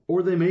up,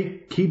 or they may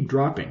keep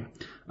dropping.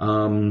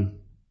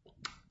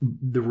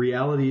 the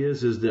reality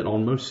is that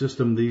on most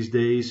systems these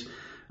days,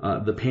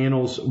 the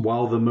panels,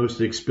 while the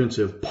most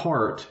expensive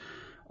part,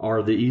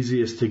 are the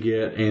easiest to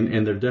get,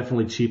 and they're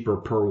definitely cheaper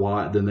per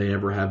watt than they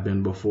ever have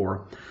been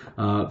before.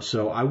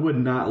 So I would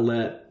not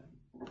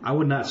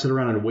sit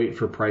around and wait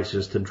for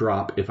prices to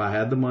drop. If I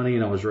had the money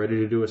and I was ready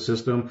to do a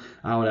system,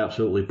 I would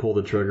absolutely pull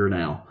the trigger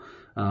now.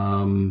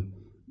 I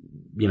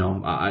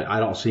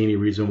don't see any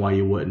reason why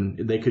you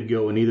wouldn't. They could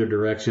go in either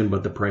direction,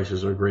 but the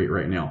prices are great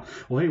right now.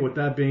 Well, hey, with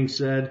that being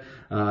said,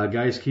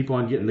 guys, keep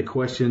on getting the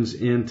questions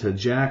into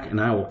Jack, and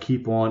I will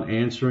keep on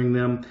answering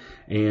them.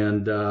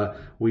 And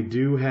we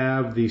do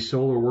have the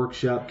solar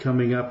workshop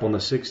coming up on the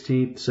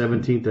 16th,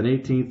 17th, and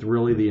 18th.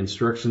 Really, the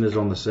instruction is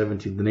on the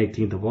 17th and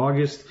 18th of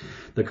August.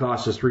 The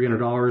cost is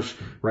 $300.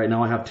 Right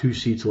now, I have 2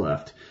 seats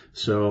left.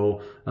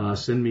 So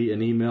send me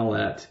an email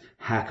at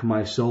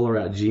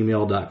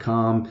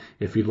hackmysolar@gmail.com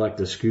if you'd like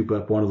to scoop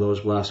up one of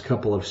those last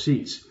couple of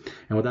seats.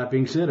 And with that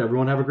being said,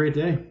 everyone have a great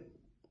day.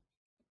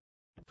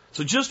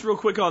 So just real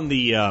quick on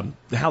the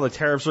how the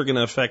tariffs are going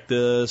to affect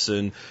this,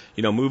 and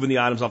moving the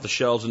items off the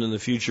shelves, and in the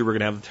future we're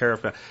going to have the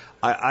tariff.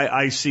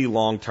 I see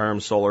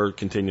long-term solar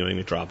continuing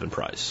to drop in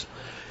price.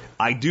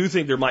 I do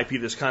think there might be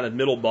this kind of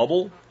middle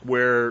bubble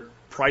where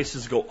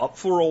prices go up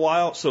for a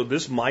while. So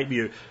this might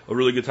be a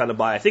really good time to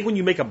buy. I think when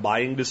you make a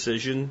buying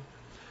decision,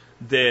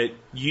 that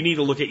you need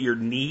to look at your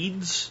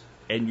needs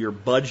and your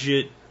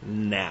budget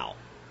now.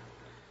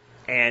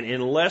 And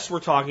unless we're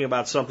talking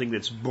about something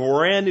that's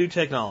brand new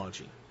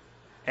technology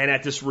and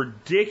at this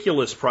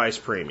ridiculous price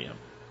premium,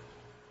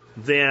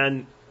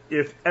 then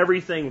if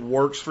everything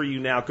works for you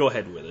now, go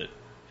ahead with it.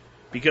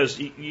 Because,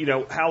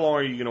 how long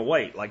are you going to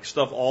wait? Like,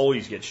 stuff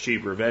always gets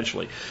cheaper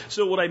eventually.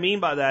 So what I mean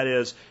by that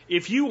is,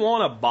 if you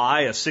want to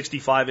buy a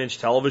 65-inch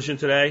television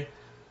today,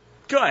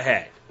 go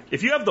ahead.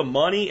 If you have the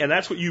money and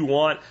that's what you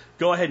want,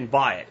 go ahead and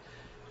buy it.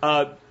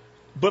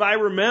 But I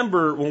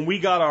remember when we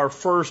got our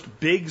first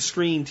big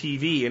screen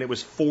TV, and it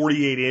was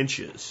 48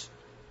 inches,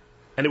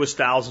 and it was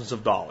thousands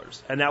of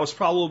dollars. And that was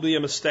probably a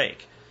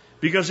mistake,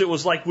 because it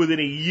was like within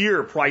a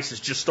year,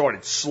 prices just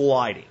started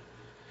sliding.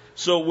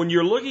 So when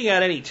you're looking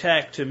at any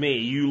tech, to me,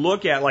 you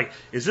look at, like,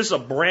 is this a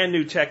brand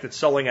new tech that's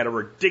selling at a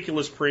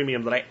ridiculous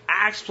premium that I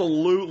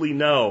absolutely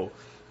know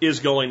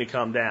is going to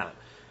come down?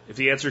 If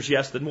the answer is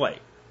yes, then wait.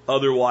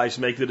 Otherwise,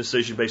 make the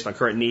decision based on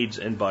current needs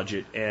and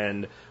budget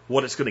and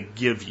what it's going to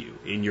give you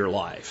in your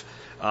life.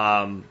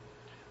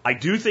 I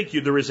do think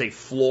there is a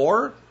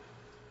floor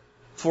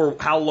for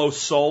how low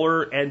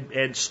solar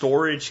and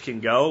storage can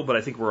go, but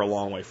I think we're a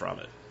long way from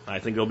it. I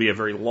think there'll be a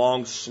very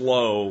long,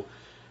 slow,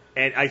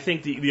 and I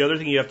think the other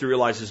thing you have to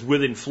realize is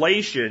with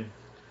inflation,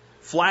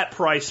 flat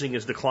pricing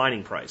is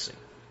declining pricing.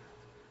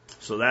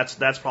 So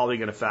that's probably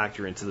going to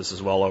factor into this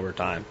as well over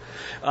time.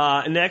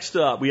 Next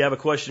up, we have a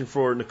question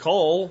for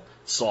Nicole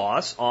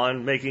Sauce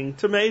on making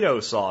tomato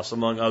sauce,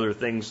 among other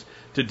things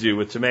to do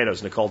with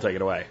tomatoes. Nicole, take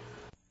it away.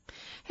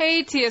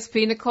 Hey,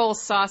 TSP, Nicole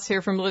Sauce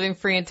here from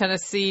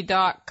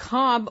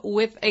livingfreeintennessee.com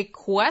with a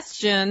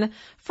question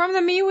from the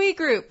MeWe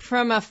group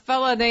from a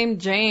fella named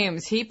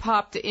James. He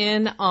popped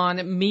in on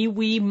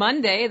MeWe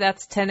Monday,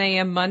 that's 10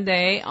 a.m.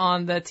 Monday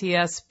on the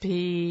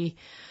TSP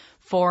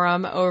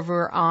forum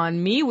over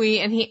on MeWe,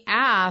 and he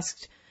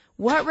asked,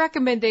 what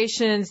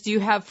recommendations do you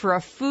have for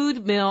a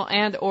food mill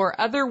and or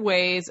other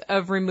ways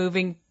of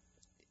removing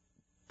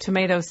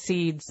tomato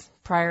seeds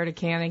prior to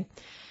canning?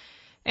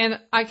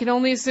 And I can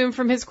only assume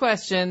from his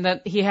question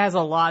that he has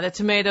a lot of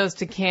tomatoes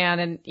to can.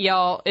 And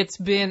y'all, it's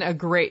been a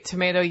great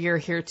tomato year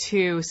here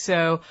too.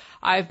 So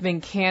I've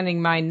been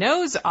canning my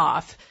nose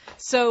off.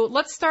 So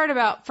let's start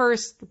about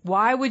first,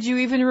 why would you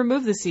even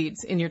remove the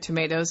seeds in your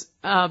tomatoes?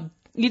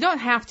 You don't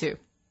have to.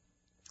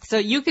 So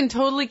you can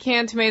totally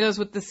can tomatoes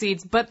with the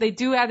seeds, but they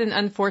do add an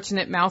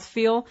unfortunate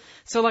mouthfeel.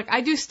 So like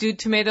I do stewed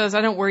tomatoes.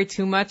 I don't worry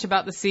too much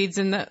about the seeds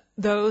in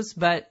those,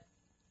 but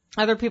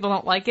other people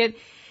don't like it.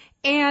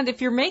 And if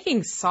you're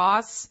making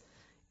sauce,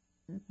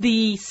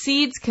 the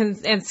seeds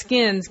and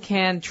skins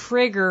can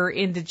trigger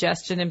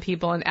indigestion in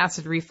people and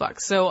acid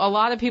reflux. So a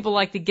lot of people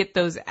like to get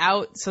those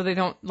out so they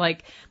don't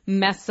like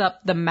mess up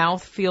the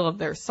mouthfeel of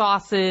their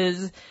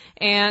sauces.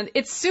 And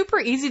it's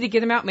super easy to get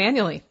them out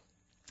manually.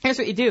 Here's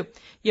what you do.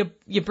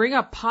 You bring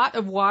a pot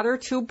of water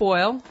to a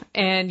boil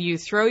and you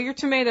throw your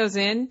tomatoes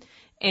in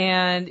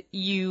and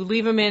you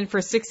leave them in for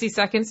 60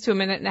 seconds to a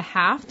minute and a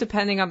half,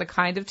 depending on the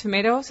kind of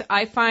tomatoes.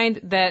 I find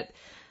that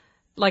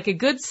like a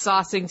good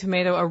saucing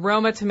tomato,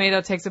 aroma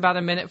tomato takes about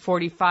a minute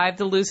 45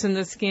 to loosen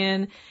the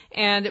skin,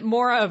 and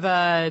more of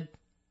a,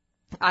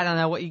 I don't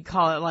know what you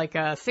call it, like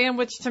a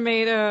sandwich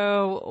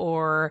tomato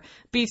or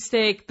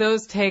beefsteak,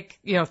 those take,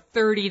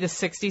 30 to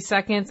 60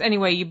 seconds.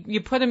 Anyway, you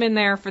put them in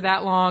there for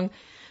that long,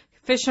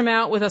 fish them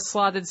out with a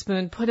slotted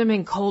spoon, put them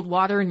in cold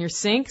water in your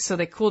sink so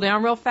they cool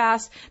down real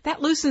fast.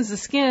 That loosens the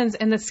skins,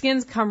 and the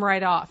skins come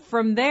right off.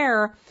 From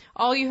there,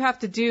 all you have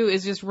to do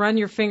is just run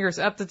your fingers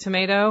up the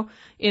tomato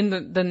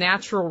in the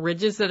natural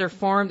ridges that are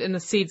formed, and the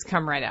seeds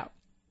come right out.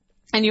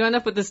 And you end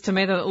up with this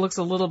tomato that looks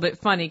a little bit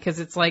funny because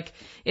it's like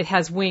it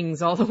has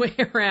wings all the way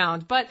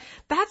around. But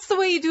that's the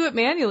way you do it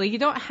manually. You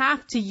don't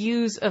have to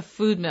use a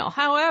food mill.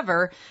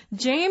 However,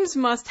 James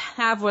must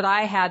have what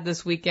I had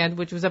this weekend,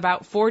 which was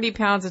about 40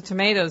 pounds of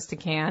tomatoes to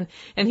can.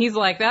 And he's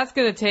like, that's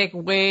going to take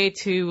way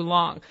too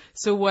long.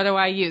 So what do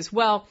I use?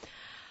 Well,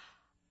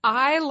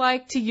 I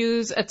like to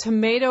use a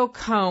tomato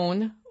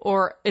cone,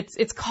 or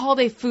it's called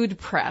a food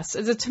press.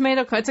 It's a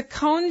tomato cone. It's a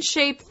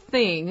cone-shaped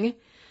thing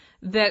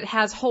that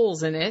has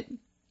holes in it,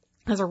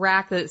 has a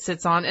rack that it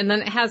sits on, and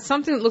then it has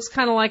something that looks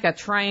kind of like a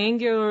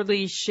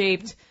triangularly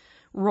shaped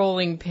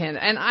rolling pin.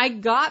 And I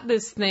got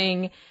this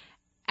thing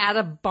at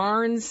a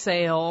barn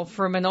sale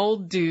from an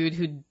old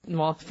dude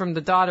from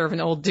the daughter of an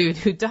old dude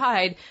who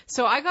died.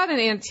 So I got an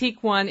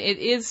antique one. It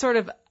is sort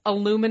of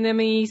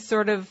aluminum-y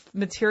sort of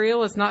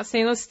material. It's not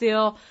stainless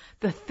steel.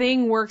 The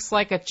thing works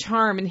like a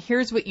charm, and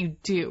here's what you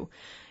do.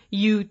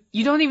 You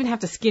don't even have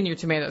to skin your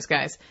tomatoes,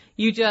 guys.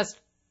 You just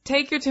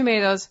take your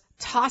tomatoes,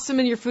 toss them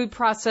in your food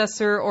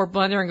processor or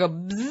blender and go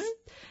bzzz,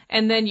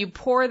 and then you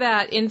pour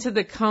that into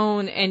the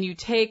cone, and you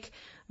take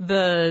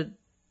the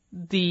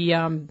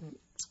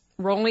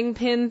rolling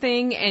pin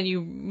thing and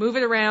you move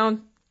it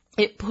around.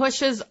 It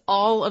pushes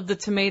all of the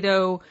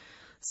tomato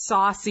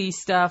saucy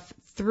stuff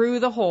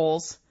through the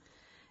holes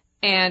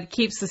and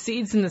keeps the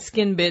seeds and the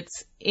skin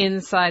bits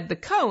inside the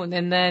cone.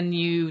 And then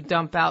you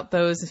dump out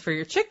those for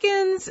your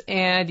chickens,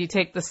 and you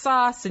take the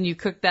sauce and you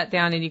cook that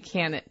down and you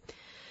can it.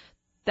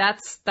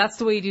 That's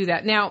the way you do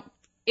that. Now,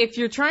 if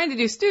you're trying to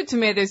do stewed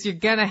tomatoes, you're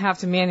going to have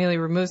to manually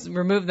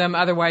remove them.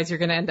 Otherwise, you're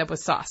going to end up with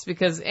sauce,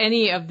 because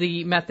any of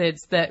the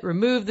methods that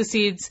remove the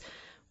seeds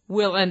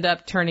will end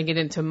up turning it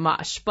into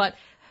mush. But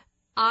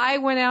I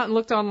went out and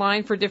looked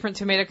online for different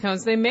tomato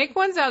cones. They make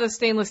ones out of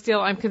stainless steel.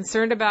 I'm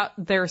concerned about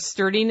their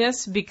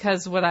sturdiness,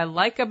 because what I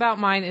like about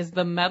mine is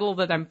the metal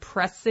that I'm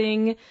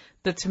pressing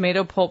the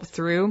tomato pulp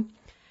through.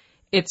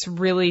 It's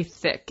really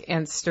thick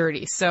and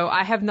sturdy. So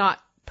I have not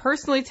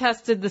personally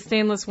tested the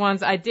stainless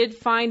ones. I did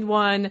find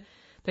one.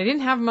 They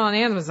didn't have them on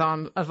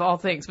Amazon, of all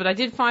things, but I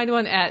did find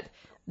one at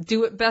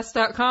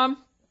doitbest.com,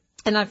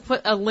 and I've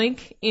put a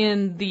link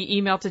in the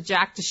email to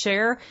Jack to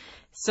share.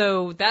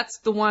 So that's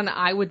the one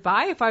I would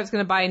buy if I was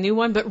going to buy a new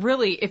one. But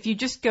really, if you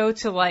just go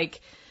to like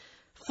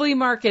flea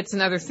markets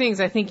and other things,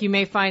 I think you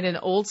may find an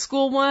old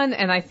school one,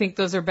 and I think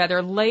those are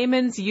better.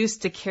 Layman's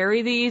used to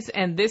carry these,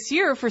 and this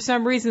year, for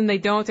some reason, they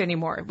don't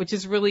anymore, which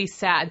is really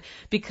sad,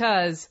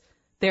 because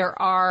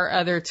there are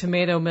other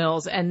tomato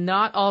mills, and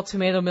not all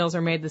tomato mills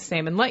are made the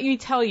same. And let me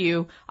tell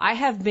you, I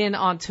have been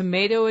on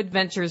tomato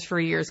adventures for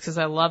years because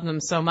I love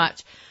them so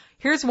much.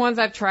 Here's ones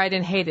I've tried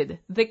and hated.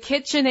 The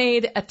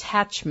KitchenAid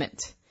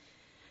attachment.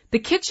 The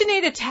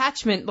KitchenAid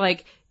attachment,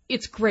 like,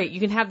 it's great.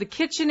 You can have the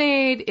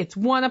KitchenAid. It's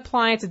one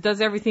appliance. It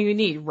does everything you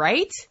need,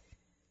 right?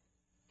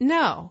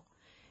 No.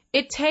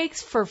 It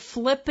takes for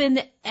flippin'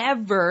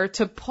 ever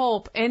to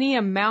pulp any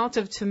amount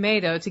of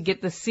tomato to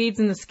get the seeds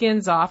and the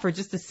skins off, or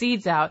just the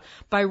seeds out,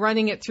 by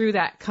running it through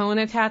that cone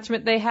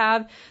attachment they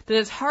have, that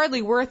it's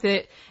hardly worth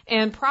it.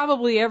 And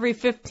probably every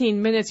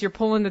 15 minutes you're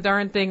pulling the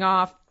darn thing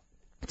off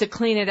to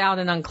clean it out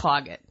and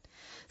unclog it.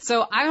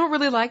 So I don't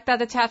really like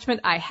that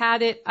attachment. I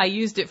had it. I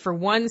used it for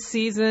one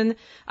season.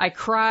 I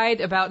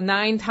cried about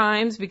 9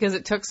 times because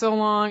it took so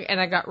long, and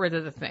I got rid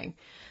of the thing.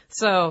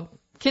 So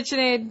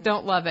KitchenAid,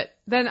 don't love it.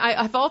 Then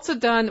I've also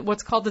done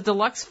what's called the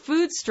deluxe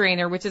food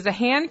strainer, which is a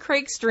hand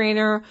crank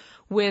strainer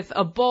with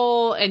a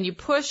bowl, and you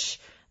push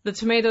the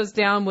tomatoes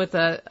down with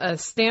a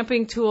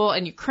stamping tool,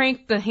 and you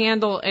crank the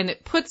handle, and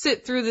it puts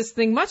it through this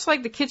thing, much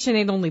like the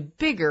KitchenAid, only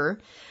bigger,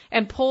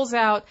 and pulls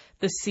out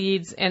the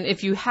seeds. And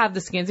if you have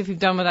the skins, if you've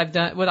done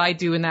what I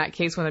do in that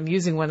case when I'm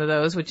using one of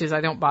those, which is I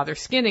don't bother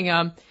skinning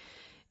them,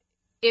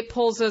 it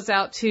pulls those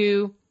out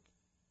too.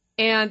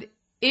 And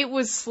it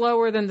was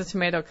slower than the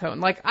tomato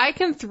cone. Like, I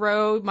can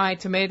throw my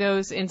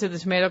tomatoes into the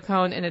tomato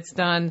cone and it's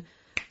done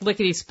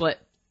lickety-split.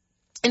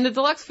 In the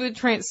deluxe food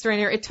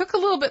strainer, it took a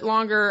little bit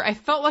longer. I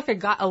felt like I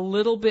got a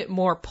little bit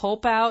more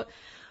pulp out,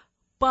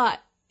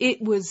 but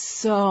it was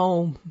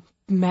so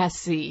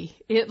messy.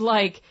 It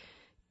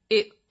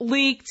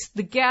leaked,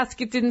 the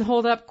gasket didn't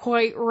hold up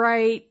quite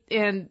right,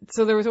 and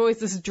so there was always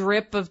this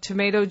drip of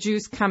tomato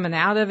juice coming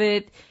out of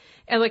it.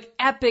 And like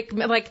epic,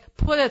 like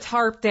put a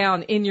tarp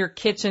down in your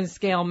kitchen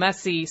scale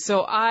messy.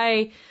 So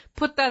I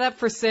put that up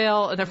for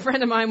sale, and a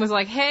friend of mine was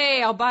like,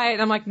 hey, I'll buy it.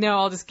 And I'm like, no,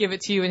 I'll just give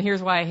it to you, and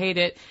here's why I hate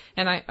it.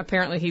 And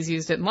apparently he's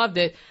used it and loved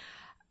it.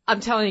 I'm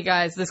telling you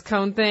guys, this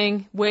cone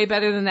thing, way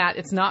better than that.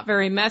 It's not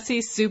very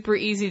messy, super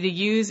easy to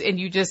use, and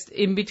you just,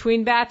 in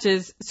between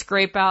batches,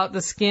 scrape out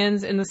the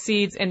skins and the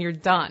seeds, and you're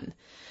done.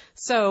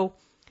 So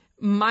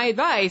my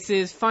advice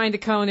is find a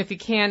cone if you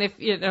can. If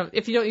you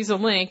don't use a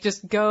link,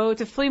 just go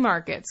to flea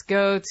markets,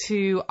 go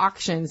to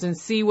auctions, and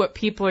see what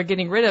people are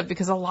getting rid of,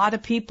 because a lot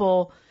of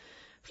people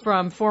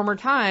from former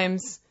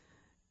times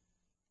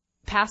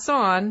pass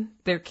on.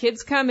 Their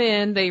kids come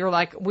in, they are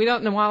like, we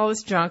don't know all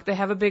this junk. They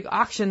have a big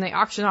auction. They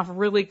auction off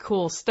really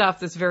cool stuff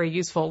that's very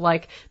useful,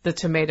 like the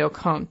tomato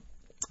cone.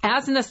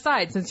 As an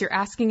aside, since you're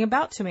asking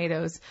about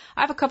tomatoes,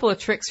 I have a couple of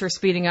tricks for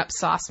speeding up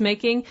sauce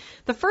making.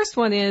 The first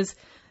one is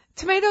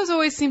tomatoes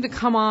always seem to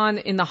come on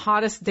in the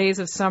hottest days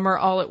of summer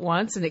all at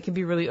once, and it can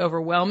be really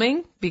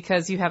overwhelming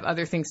because you have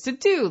other things to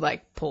do,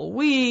 like pull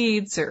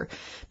weeds or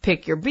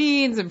pick your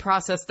beans and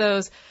process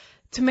those.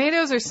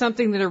 Tomatoes are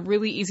something that are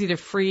really easy to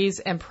freeze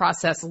and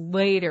process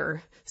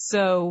later.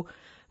 So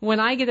when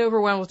I get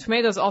overwhelmed with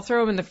tomatoes, I'll throw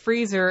them in the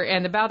freezer,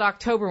 and about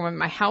October, when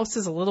my house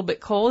is a little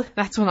bit cold,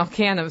 that's when I'll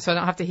can them, so I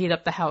don't have to heat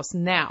up the house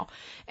now.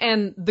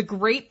 And the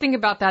great thing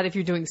about that, if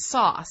you're doing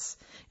sauce,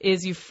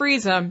 is you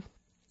freeze them,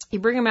 you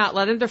bring them out,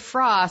 let them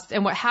defrost,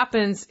 and what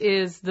happens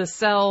is the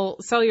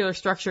cellular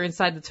structure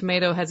inside the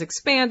tomato has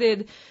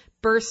expanded,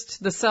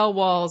 burst the cell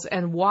walls,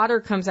 and water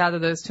comes out of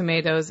those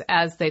tomatoes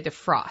as they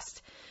defrost.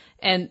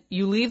 And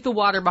you leave the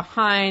water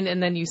behind,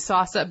 and then you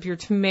sauce up your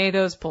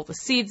tomatoes, pull the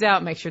seeds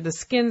out, make sure the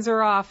skins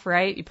are off,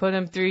 right? You put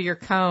them through your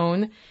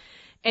cone,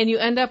 and you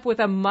end up with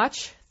a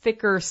much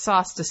thicker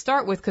sauce to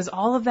start with, because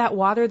all of that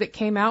water that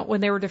came out when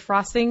they were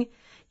defrosting,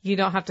 you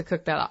don't have to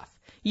cook that off.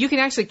 You can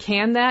actually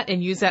can that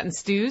and use that in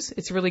stews.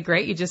 It's really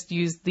great. You just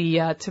use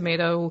the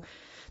tomato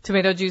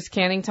juice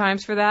canning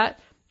times for that.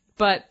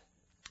 But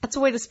that's a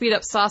way to speed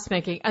up sauce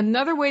making.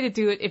 Another way to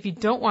do it, if you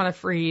don't want to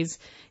freeze,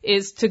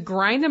 is to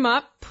grind them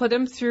up, put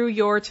them through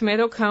your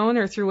tomato cone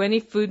or through any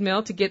food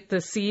mill to get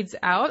the seeds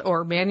out,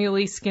 or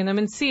manually skin them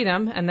and seed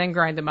them and then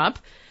grind them up.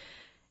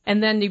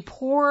 And then you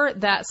pour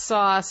that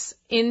sauce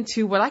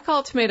into what I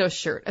call a tomato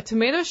shirt. A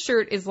tomato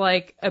shirt is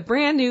like a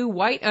brand new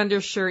white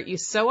undershirt. You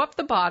sew up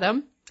the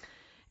bottom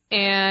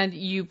and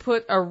you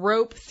put a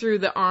rope through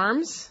the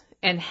arms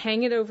and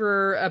hang it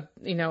over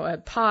a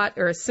pot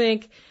or a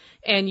sink,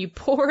 and you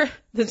pour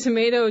the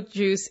tomato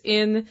juice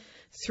in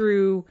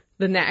through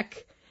the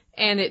neck,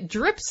 and it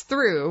drips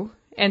through,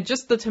 and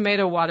just the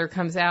tomato water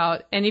comes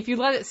out. And if you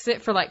let it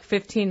sit for like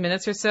 15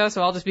 minutes or so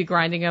I'll just be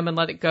grinding them and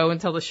let it go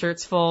until the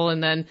shirt's full,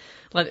 and then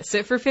let it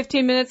sit for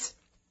 15 minutes,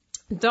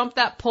 dump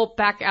that pulp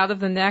back out of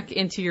the neck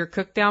into your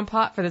cook down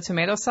pot for the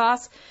tomato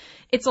sauce.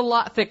 It's a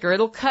lot thicker.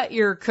 It'll cut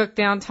your cook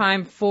down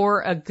time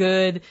for a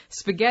good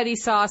spaghetti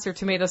sauce or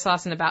tomato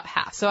sauce in about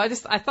half. So I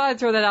thought I'd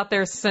throw that out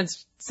there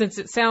since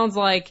it sounds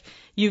like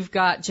you've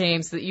got,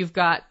 James, that you've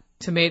got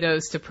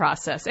tomatoes to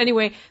process.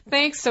 Anyway,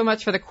 thanks so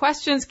much for the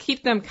questions.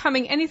 Keep them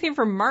coming. Anything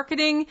from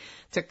marketing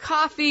to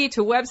coffee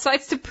to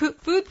websites to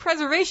food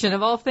preservation,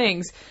 of all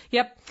things.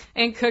 Yep,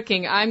 and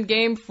cooking. I'm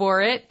game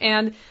for it.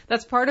 And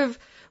that's part of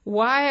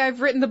why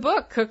I've written the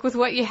book, Cook With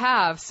What You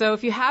Have. So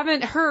if you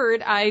haven't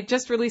heard, I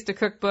just released a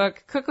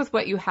cookbook, Cook With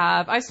What You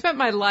Have. I've spent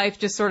my life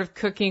just sort of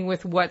cooking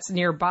with what's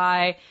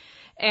nearby.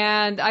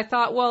 And I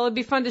thought, well, it'd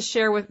be fun to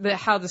share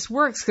how this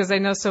works, because I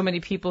know so many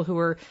people who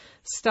are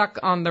stuck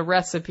on the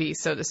recipe,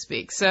 so to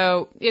speak.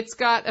 So it's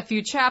got a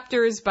few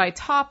chapters by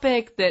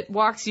topic that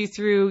walks you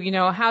through,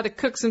 how to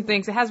cook some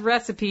things. It has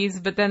recipes,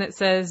 but then it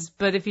says,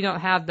 but if you don't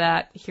have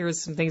that,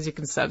 here's some things you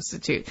can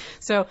substitute.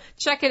 So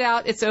check it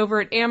out. It's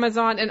over at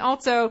Amazon. And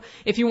also,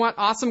 if you want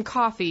awesome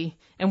coffee,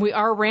 and we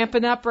are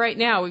ramping up right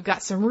now, we've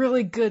got some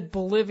really good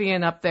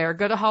Bolivian up there.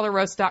 Go to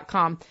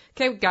hollerroast.com.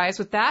 Okay, guys,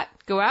 with that,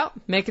 go out,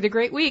 make it a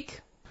great week.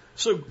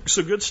 So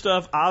good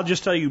stuff. I'll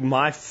just tell you,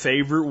 my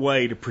favorite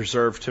way to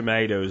preserve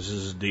tomatoes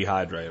is to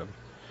dehydrate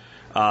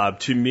them.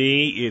 To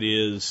me, it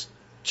is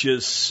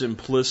just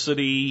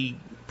simplicity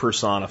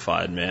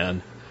personified,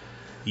 man.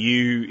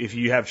 If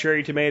you have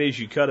cherry tomatoes,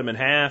 you cut them in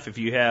half. If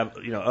you have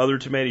other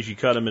tomatoes, you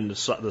cut them in the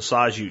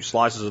size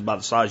slices about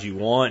the size you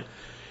want.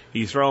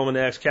 You throw them in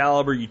the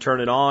Excalibur, you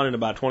turn it on, and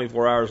about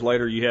 24 hours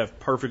later, you have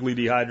perfectly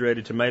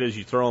dehydrated tomatoes.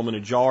 You throw them in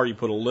a jar, you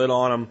put a lid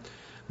on them.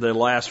 They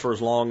last for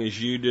as long as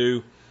you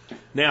do.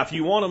 Now, if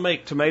you want to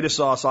make tomato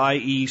sauce,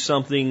 i.e.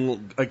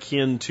 something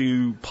akin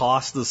to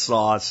pasta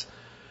sauce,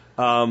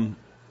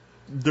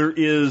 there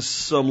is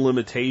some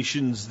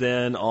limitations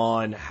then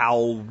on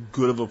how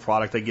good of a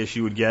product I guess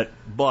you would get.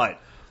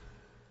 But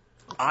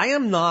I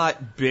am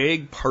not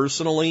big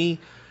personally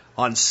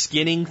on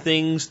skinning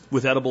things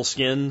with edible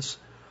skins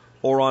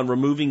or on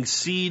removing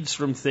seeds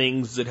from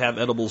things that have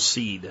edible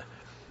seed.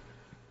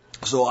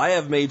 So I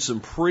have made some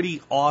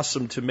pretty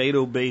awesome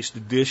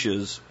tomato-based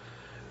dishes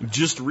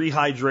just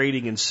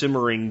rehydrating and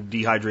simmering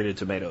dehydrated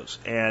tomatoes.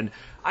 And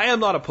I am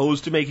not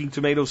opposed to making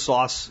tomato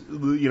sauce,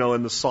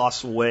 in the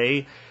sauce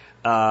way.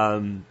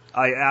 I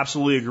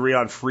absolutely agree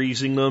on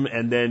freezing them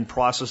and then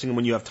processing them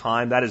when you have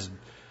time.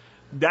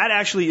 That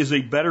actually is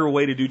a better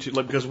way to do,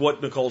 because what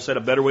Nicole said,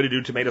 a better way to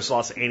do tomato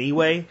sauce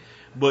anyway.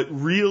 But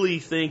really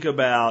think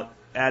about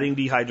adding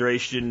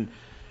dehydration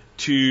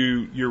to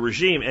your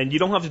regime. And you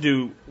don't have to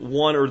do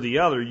one or the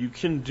other. You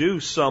can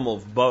do some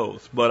of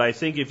both. But I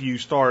think if you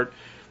start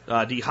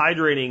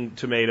dehydrating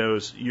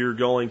tomatoes, you're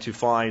going to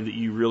find that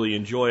you really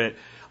enjoy it.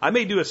 I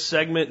may do a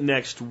segment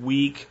next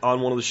week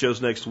on one of the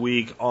shows next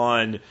week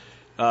on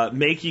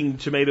making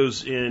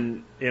tomatoes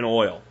in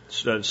oil.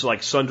 So it's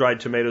like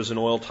sun-dried tomatoes and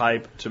oil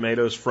type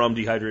tomatoes from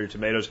dehydrated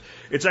tomatoes.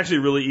 It's actually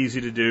really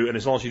easy to do, and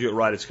as long as you do it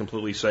right, it's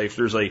completely safe.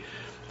 There's a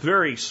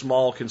very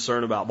small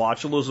concern about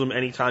botulism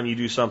anytime you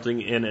do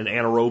something in an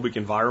anaerobic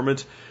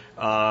environment,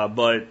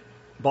 but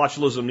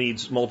botulism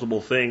needs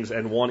multiple things,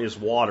 and one is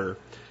water.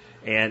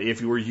 And if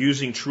you were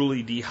using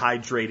truly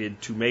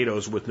dehydrated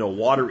tomatoes with no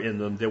water in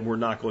them, then we're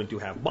not going to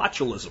have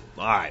botulism.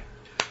 All right.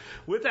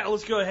 With that,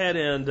 let's go ahead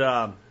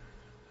and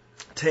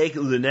take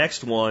the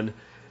next one.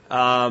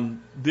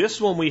 This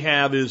one we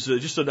have is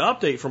just an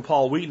update from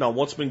Paul Wheaton on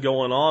what's been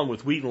going on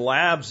with Wheaton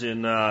Labs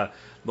in the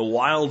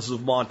wilds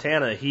of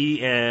Montana.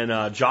 He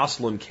and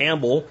Jocelyn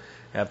Campbell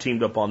have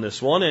teamed up on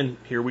this one, and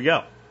here we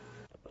go.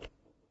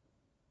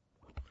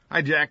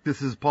 Hi, Jack.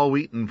 This is Paul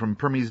Wheaton from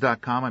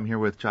Permies.com. I'm here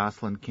with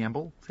Jocelyn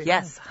Campbell.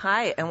 Yes,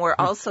 hi. And we're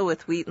also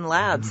with Wheaton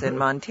Labs in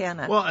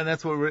Montana. Well, and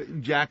that's what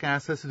Jack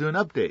asked us to do an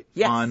update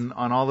on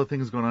all the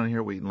things going on here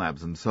at Wheaton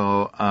Labs. And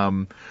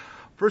so,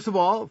 first of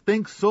all,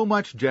 thanks so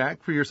much,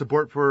 Jack, for your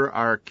support for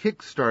our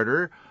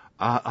Kickstarter,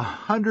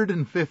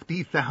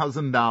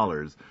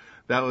 $150,000.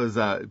 That was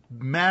a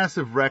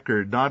massive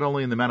record, not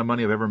only in the amount of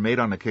money I've ever made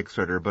on a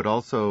Kickstarter, but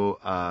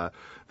also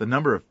the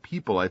number of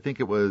people. I think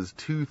it was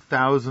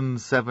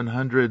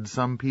 2,700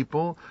 some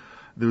people.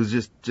 It was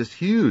just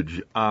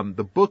huge.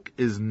 The book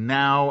is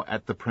now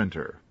at the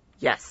printer.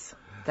 Yes,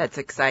 that's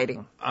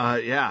exciting.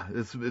 Yeah,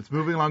 it's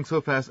moving along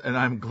so fast, and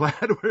I'm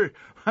glad we're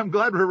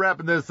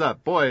wrapping this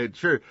up. Boy,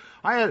 sure.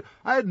 I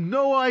had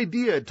no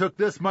idea it took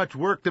this much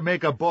work to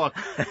make a book.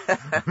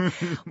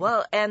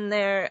 Well, and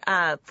there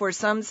for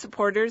some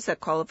supporters that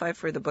qualify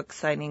for the book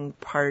signing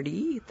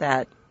party,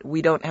 that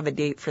we don't have a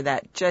date for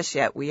that just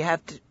yet.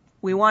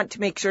 We want to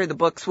make sure the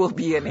books will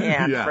be in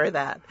hand for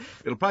that.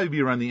 It'll probably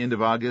be around the end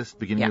of August,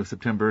 beginning of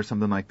September,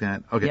 something like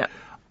that. Okay. Yeah.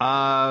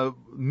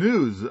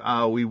 News.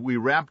 We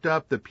wrapped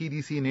up the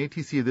PDC and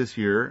ATC this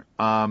year.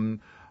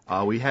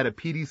 We had a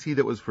PDC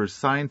that was for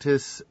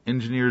scientists,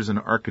 engineers, and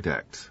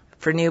architects.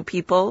 For new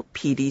people,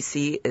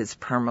 PDC is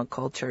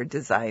Permaculture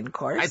Design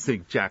Course. I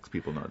think Jack's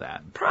people know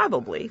that.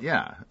 Probably.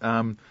 Yeah.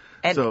 And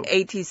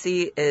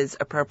ATC is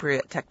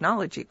Appropriate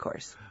Technology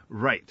Course.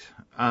 Right.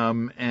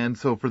 And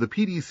so for the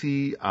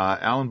PDC,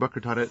 Alan Booker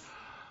taught it.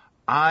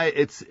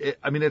 It's at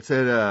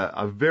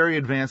a very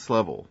advanced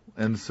level.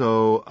 And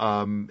so,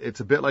 it's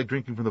a bit like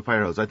drinking from the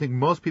fire hose. I think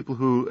most people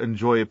who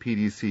enjoy a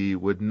PDC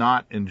would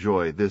not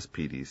enjoy this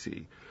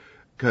PDC.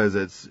 Because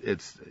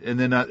and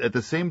then at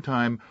the same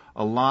time,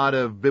 a lot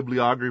of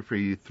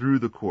bibliography through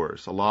the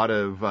course, a lot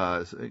of,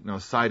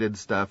 cited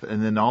stuff,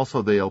 and then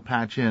also they'll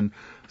patch in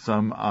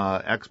some,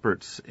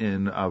 experts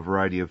in a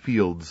variety of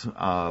fields,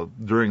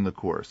 during the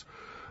course.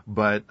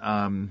 But,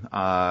 and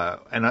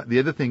the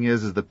other thing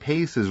is the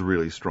pace is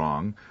really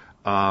strong.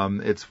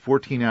 It's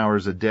 14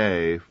 hours a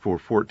day for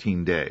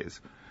 14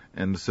 days.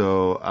 And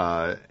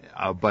so,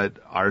 but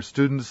our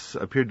students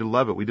appeared to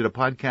love it. We did a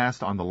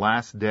podcast on the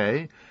last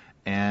day.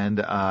 And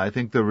I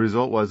think the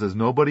result was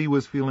nobody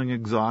was feeling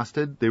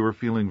exhausted. They were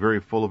feeling very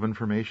full of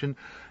information,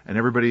 and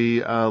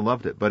everybody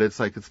loved it. But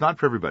it's not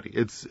for everybody.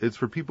 It's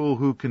for people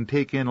who can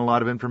take in a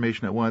lot of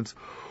information at once,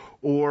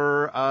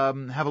 or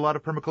have a lot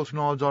of permaculture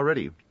knowledge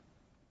already.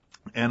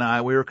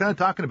 And we were kind of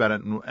talking about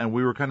it, and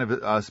we were kind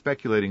of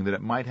speculating that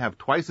it might have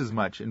twice as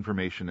much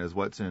information as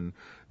what's in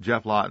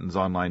Jeff Lawton's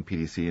online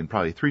PDC, and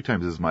probably 3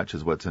 times as much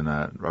as what's in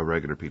a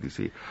regular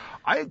PDC.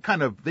 I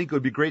kind of think it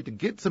would be great to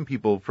get some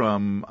people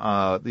from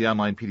the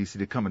online PDC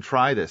to come and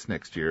try this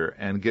next year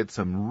and get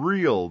some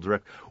real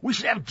direct. We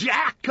should have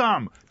Jack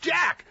come.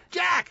 Jack,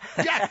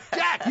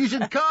 you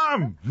should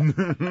come.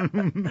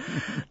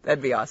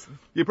 That'd be awesome.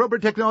 The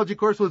Appropriate Technology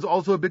course was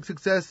also a big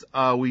success.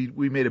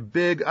 We made a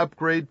big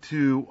upgrade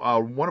to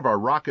one of our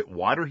rocket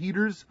water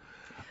heaters.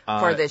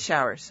 For the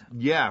showers.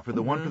 Yeah, for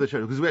the one for the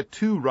showers, because we had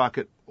 2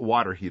 rocket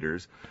water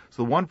heaters.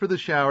 So the one for the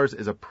showers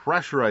is a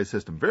pressurized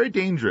system, very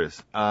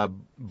dangerous.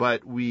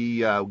 But we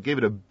gave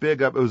it a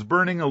big up. It was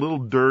burning a little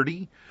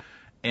dirty,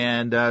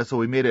 and so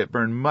we made it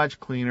burn much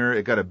cleaner.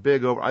 It got a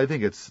big over. I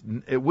think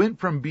it went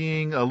from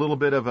being a little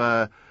bit of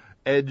a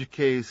edge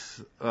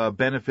case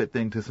benefit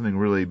thing to something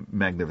really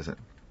magnificent.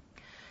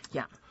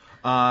 Yeah.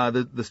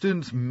 The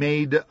students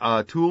made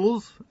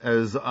tools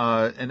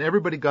and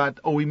everybody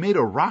we made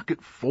a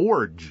rocket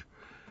forge,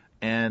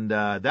 and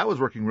that was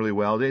working really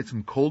well. They had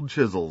some cold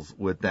chisels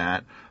with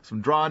that,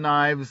 some draw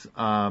knives.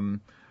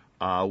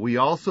 We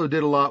also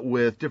did a lot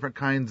with different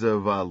kinds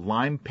of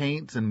lime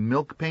paints and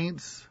milk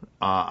paints.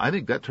 I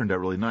think that turned out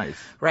really nice.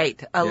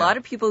 Right. A lot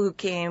of people who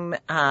came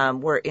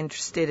were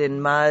interested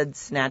in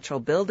MUD's natural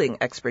building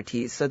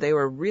expertise, so they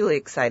were really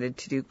excited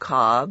to do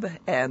cob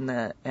and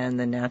the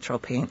natural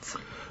paints.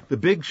 The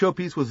big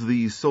showpiece was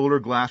the solar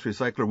glass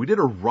recycler. We did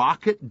a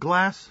rocket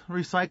glass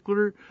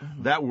recycler.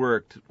 Mm-hmm. That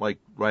worked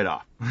right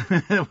off.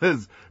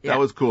 That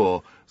was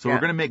cool. So we're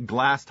going to make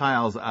glass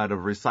tiles out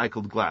of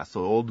recycled glass.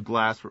 So old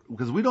glass,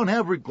 because we don't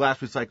have glass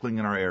recycling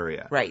in our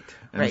area. Right.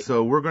 And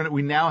so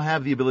we now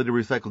have the ability to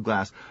recycle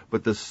glass,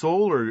 but the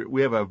solar,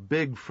 we have a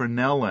big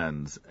Fresnel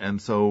lens.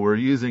 And so we're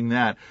using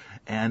that.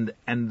 And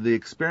the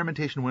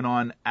experimentation went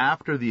on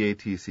after the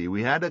ATC.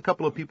 We had a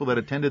couple of people that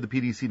attended the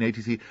PDC and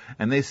ATC,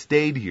 and they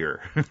stayed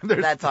here.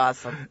 That's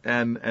awesome.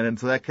 And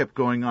so that kept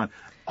going on.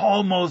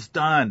 Almost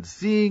done.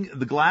 Seeing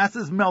the glass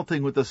is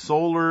melting with the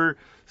solar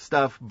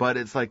stuff, but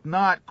it's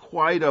not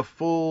quite a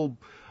full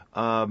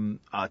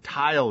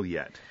tile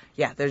yet.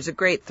 Yeah, there's a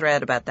great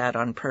thread about that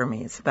on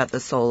Permies, about the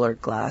solar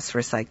glass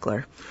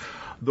recycler.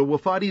 The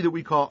Wafati that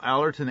we call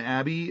Allerton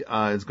Abbey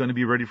is going to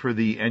be ready for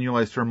the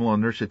annualized thermal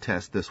inertia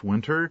test this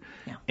winter,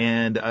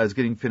 and is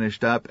getting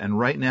finished up. And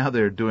right now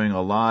they're doing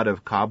a lot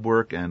of cob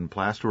work and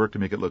plaster work to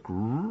make it look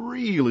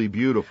really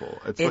beautiful.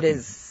 It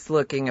is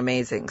looking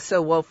amazing.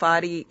 So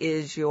Wafati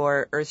is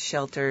your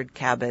earth-sheltered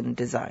cabin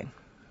design.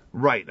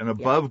 Right, an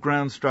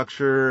above-ground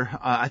structure.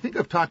 I think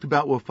I've talked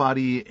about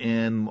Wafati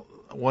in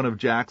one of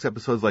Jack's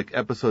episodes, like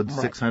episode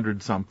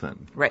 600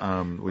 something. Right.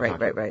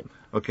 Right.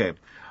 Okay.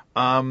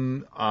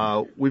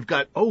 We've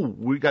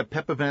got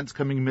PEP events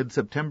coming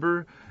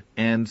mid-September,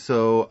 and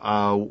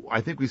so I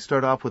think we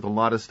start off with a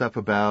lot of stuff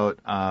about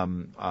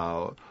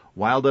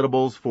wild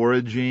edibles,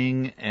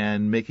 foraging,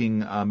 and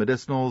making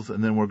medicinals,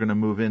 and then we're going to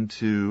move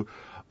into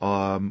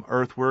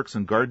earthworks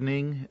and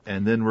gardening,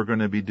 and then we're going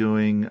to be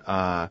doing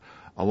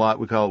a lot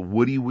we call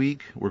Woody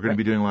Week. We're going to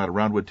be doing a lot of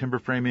roundwood timber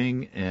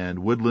framing and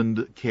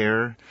woodland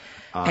care.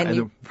 And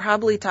you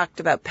probably talked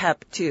about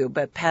PEP too,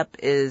 but PEP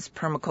is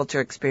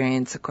Permaculture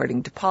Experience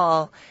according to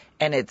Paul,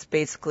 and it's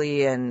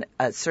basically a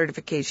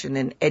certification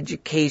and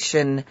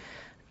education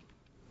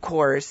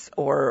course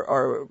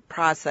or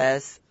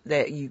process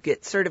that you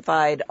get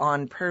certified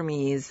on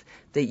Permies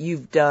that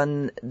you've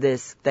done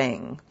this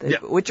thing,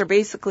 which are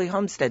basically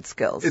homestead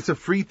skills. It's a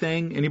free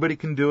thing. Anybody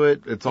can do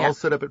it. It's all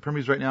set up at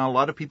Permies right now. A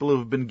lot of people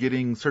have been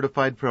getting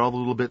certified for all the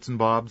little bits and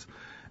bobs,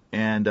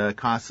 and it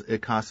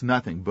costs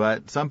nothing.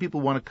 But some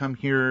people want to come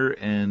here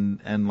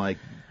and like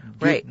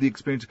get the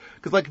experience.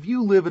 Because like if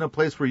you live in a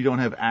place where you don't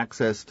have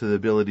access to the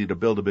ability to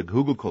build a big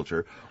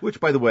hugelkultur, which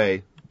by the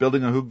way,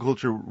 building a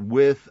hugelkultur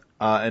with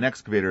an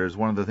excavator is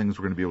one of the things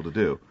we're going to be able to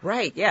do.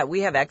 Right, yeah.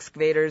 We have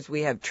excavators,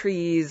 we have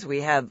trees, we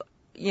have,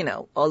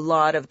 a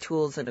lot of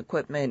tools and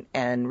equipment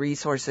and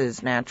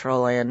resources,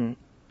 natural and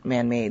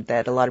man-made,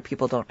 that a lot of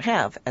people don't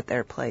have at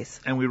their place.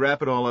 And we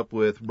wrap it all up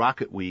with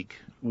Rocket Week,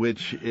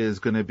 which is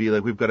going to be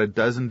like we've got a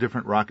dozen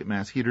different rocket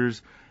mass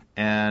heaters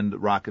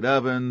and rocket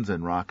ovens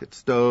and rocket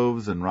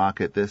stoves and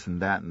rocket this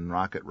and that and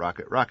rocket.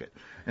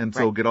 And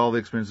so get all the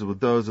experiences with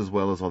those as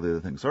well as all the other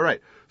things. All right.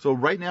 So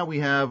right now we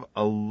have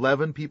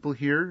 11 people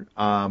here.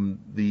 We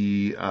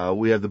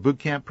have the boot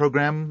camp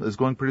program is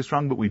going pretty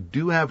strong, but we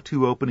do have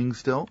 2 openings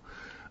still.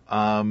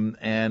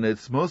 And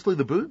it's mostly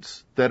the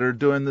boots that are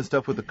doing the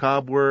stuff with the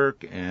cob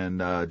work and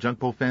junk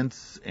pole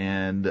fence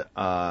and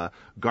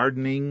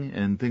gardening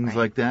and things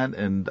like that.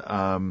 And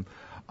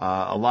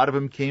a lot of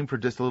them came for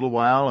just a little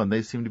while, and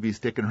they seem to be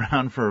sticking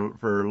around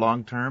for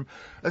long term.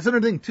 That's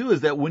another thing, too,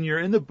 is that when you're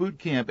in the boot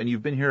camp and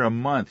you've been here a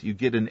month, you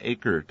get an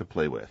acre to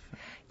play with.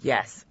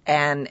 Yes,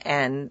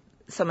 and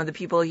some of the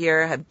people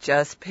here have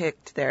just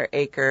picked their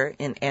acre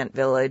in Ant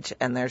Village,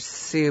 and they're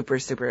super,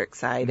 super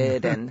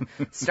excited and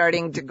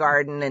starting to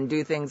garden and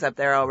do things up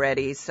there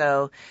already.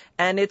 So,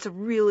 and it's a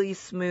really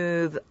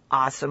smooth,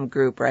 awesome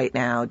group right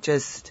now.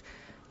 Just,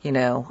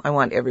 I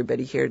want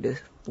everybody here to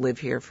live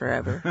here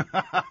forever.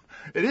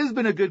 It has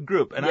been a good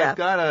group, and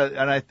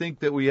I think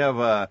that we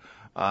have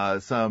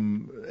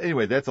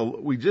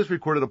we just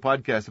recorded a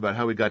podcast about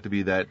how we got to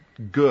be that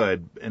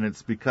good, and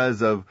it's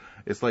because of,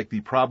 it's like the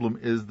problem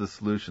is the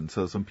solution.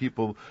 So some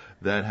people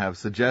that have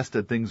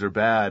suggested things are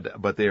bad,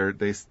 but they're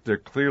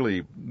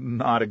clearly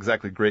not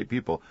exactly great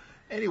people.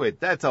 Anyway,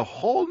 that's a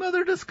whole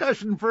nother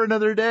discussion for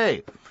another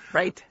day.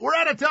 Right. We're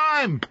out of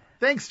time.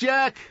 Thanks,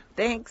 Jack.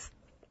 Thanks.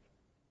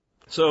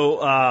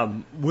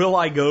 So, will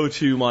I go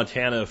to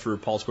Montana for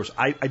Paul's course?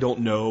 I don't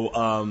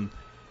know.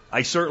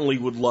 I certainly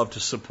would love to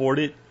support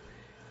it.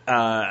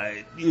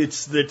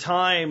 It's the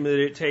time that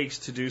it takes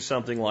to do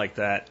something like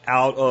that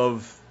out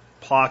of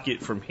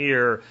pocket from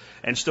here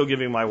and still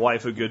giving my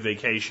wife a good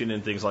vacation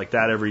and things like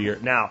that every year.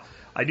 Now,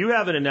 I do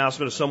have an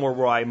announcement of somewhere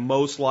where I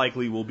most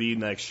likely will be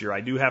next year.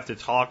 I do have to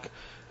talk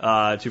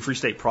to Free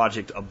State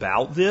Project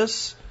about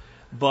this,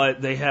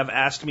 but they have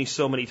asked me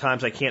so many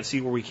times I can't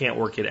see where we can't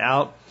work it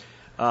out.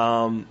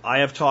 I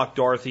have talked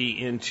Dorothy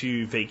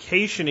into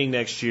vacationing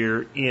next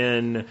year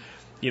in,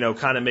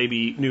 kind of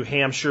maybe New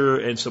Hampshire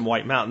and some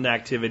White Mountain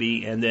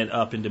activity, and then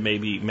up into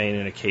maybe Maine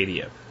and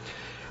Acadia.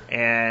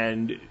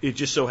 And it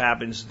just so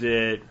happens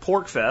that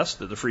Pork Fest,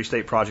 that the Free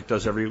State Project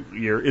does every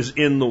year, is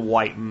in the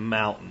White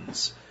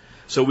Mountains.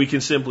 So we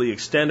can simply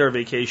extend our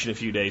vacation a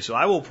few days. So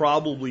I will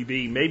probably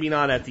be, maybe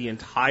not at the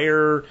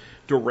entire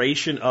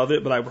duration of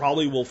it, but I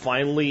probably will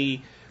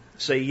finally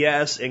say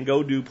yes and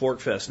go do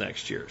Pork Fest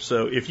next year.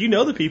 So if you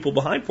know the people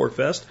behind Pork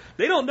Fest,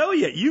 they don't know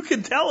yet. You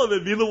can tell them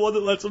and be the one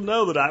that lets them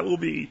know that I will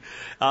be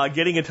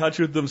getting in touch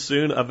with them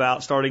soon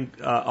about starting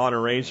on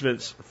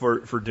arrangements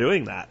for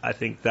doing that. I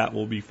think that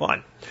will be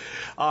fun.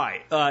 All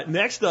right.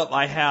 Next up,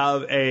 I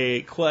have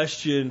a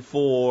question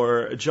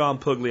for John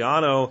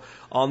Pugliano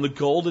on the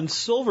gold and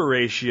silver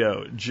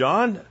ratio.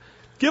 John,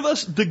 give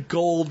us the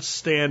gold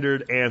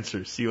standard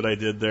answer. See what I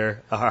did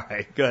there? All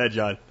right. Go ahead,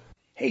 John.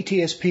 Hey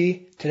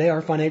TSP, today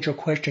our financial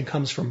question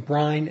comes from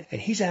Brian, and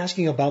he's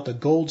asking about the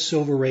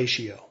gold-silver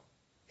ratio.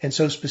 And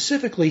so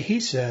specifically he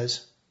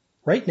says,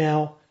 right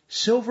now,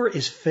 silver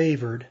is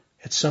favored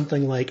It's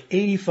something like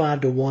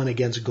 85 to 1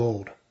 against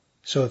gold.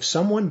 So if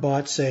someone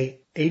bought, say,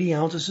 80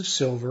 ounces of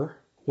silver,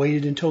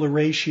 waited until the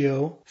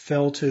ratio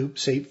fell to,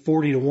 say,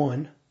 40 to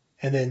 1,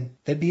 and then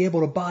they'd be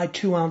able to buy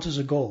 2 ounces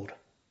of gold.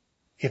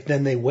 If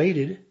then they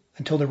waited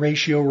until the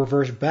ratio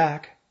reversed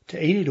back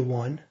to 80 to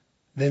 1,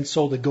 then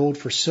sold the gold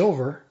for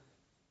silver.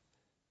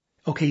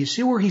 Okay, you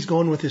see where he's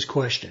going with this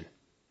question.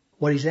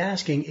 What he's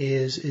asking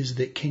is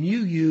that can you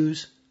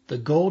use the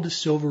gold to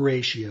silver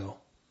ratio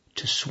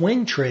to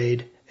swing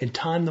trade and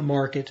time the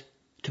market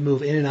to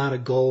move in and out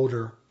of gold,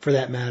 or for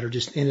that matter,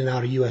 just in and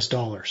out of US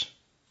dollars?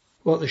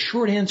 Well, the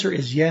short answer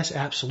is yes,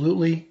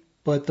 absolutely.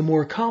 But the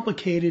more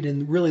complicated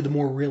and really the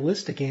more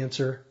realistic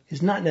answer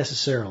is not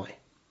necessarily.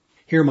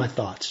 Here are my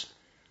thoughts.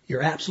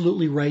 You're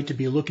absolutely right to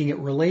be looking at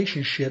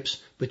relationships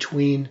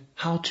between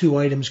how two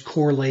items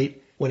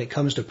correlate when it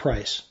comes to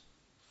price.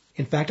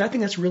 In fact, I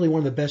think that's really one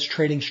of the best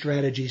trading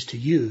strategies to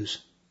use,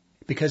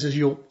 because as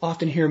you'll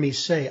often hear me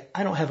say,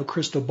 I don't have a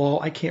crystal ball,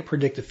 I can't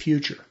predict the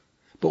future.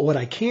 But what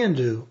I can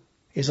do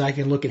is I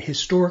can look at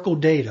historical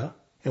data,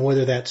 and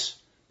whether that's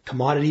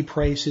commodity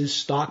prices,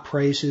 stock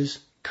prices,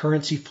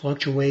 currency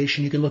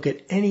fluctuation, you can look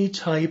at any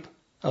type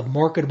of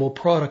marketable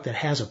product that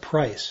has a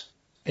price,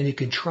 and you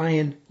can try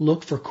and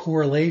look for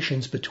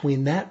correlations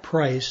between that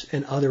price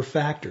and other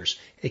factors.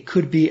 It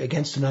could be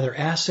against another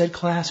asset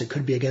class, it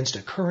could be against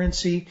a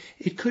currency,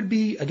 it could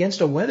be against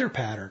a weather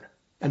pattern.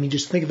 I mean,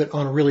 just think of it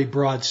on a really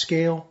broad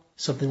scale,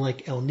 something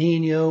like El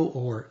Nino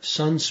or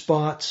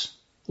sunspots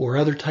or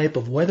other type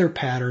of weather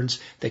patterns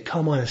that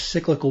come on a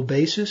cyclical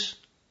basis.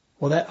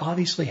 Well, that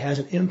obviously has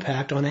an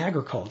impact on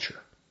agriculture.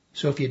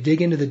 So if you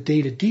dig into the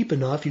data deep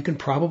enough, you can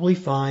probably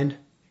find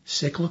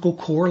cyclical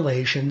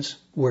correlations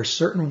where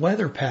certain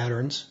weather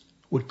patterns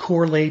would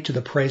correlate to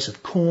the price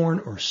of corn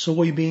or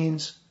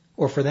soybeans,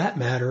 or for that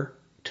matter,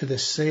 to the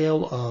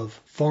sale of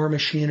farm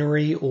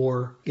machinery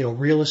or,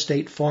 real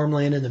estate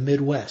farmland in the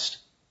Midwest.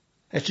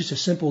 That's just a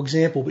simple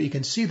example, but you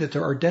can see that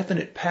there are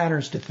definite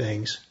patterns to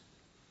things.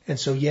 And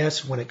so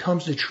yes, when it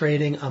comes to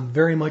trading, I'm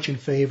very much in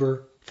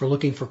favor for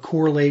looking for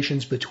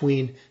correlations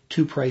between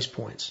two price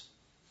points.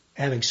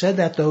 Having said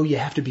that, though, you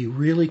have to be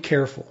really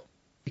careful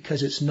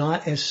because it's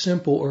not as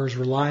simple or as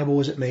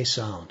reliable as it may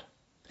sound.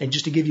 And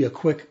just to give you a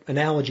quick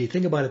analogy,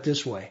 think about it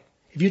this way.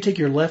 If you take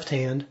your left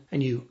hand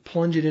and you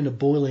plunge it into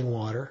boiling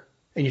water,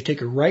 and you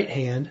take your right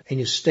hand and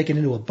you stick it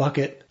into a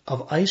bucket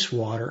of ice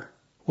water,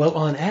 well,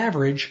 on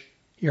average,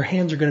 your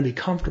hands are going to be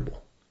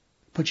comfortable.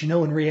 But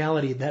in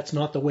reality, that's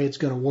not the way it's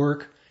going to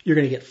work. You're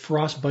going to get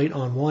frostbite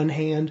on one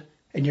hand,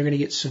 and you're going to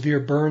get severe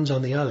burns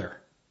on the other.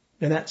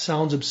 Now that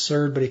sounds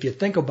absurd, but if you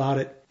think about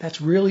it, that's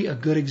really a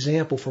good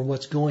example for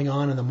what's going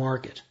on in the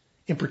market.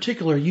 In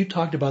particular, you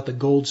talked about the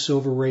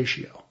gold-silver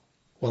ratio.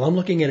 Well, I'm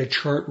looking at a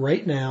chart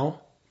right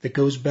now that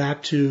goes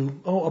back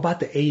to, about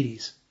the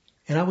 80s.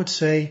 And I would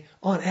say,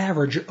 on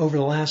average, over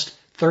the last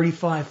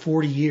 35,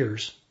 40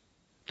 years,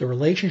 the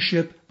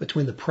relationship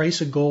between the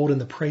price of gold and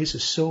the price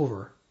of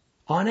silver,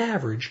 on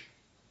average,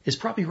 is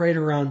probably right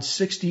around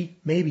 60,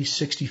 maybe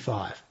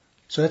 65.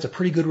 So that's a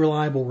pretty good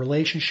reliable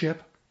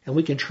relationship, and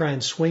we can try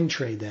and swing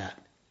trade that.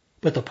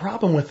 But the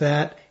problem with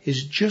that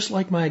is just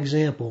like my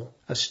example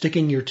of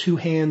sticking your two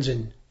hands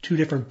in two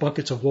different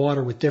buckets of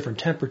water with different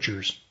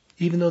temperatures.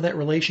 Even though that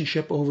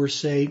relationship over,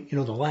 say,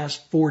 the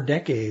last 4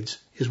 decades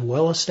is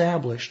well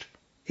established,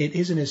 it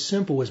isn't as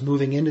simple as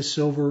moving into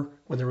silver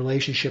when the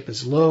relationship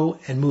is low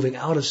and moving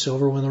out of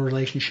silver when the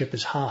relationship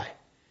is high.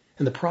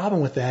 And the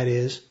problem with that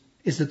is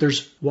that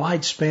there's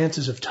wide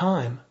spanses of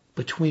time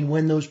between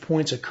when those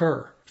points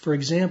occur. For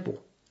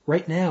example,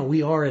 right now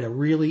we are at a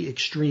really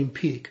extreme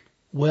peak,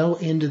 well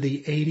into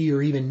the 80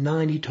 or even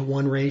 90 to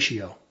 1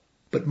 ratio.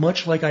 But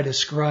much like I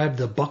described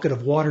the bucket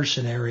of water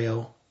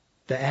scenario,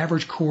 the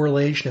average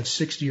correlation of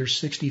 60 or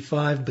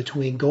 65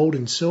 between gold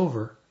and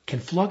silver can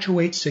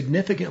fluctuate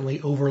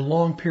significantly over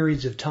long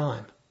periods of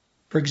time.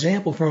 For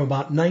example, from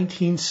about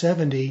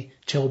 1970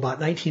 till about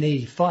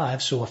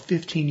 1985, so a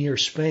 15-year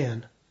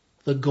span,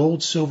 the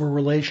gold-silver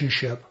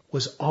relationship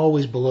was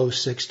always below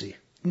 60.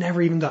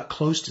 Never even got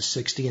close to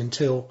 60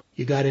 until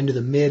you got into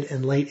the mid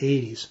and late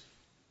 80s.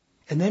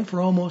 And then for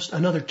almost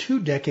another 2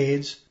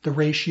 decades, the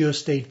ratio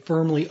stayed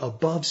firmly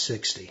above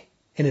 60.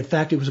 And in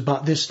fact, it was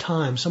about this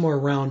time, somewhere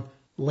around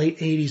late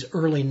 80s,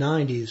 early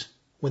 90s,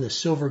 when the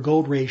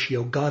silver-gold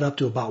ratio got up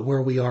to about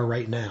where we are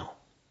right now.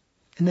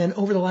 And then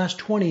over the last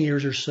 20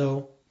 years or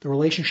so, the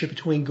relationship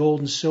between gold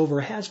and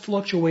silver has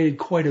fluctuated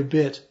quite a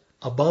bit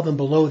above and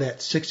below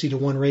that 60 to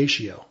 1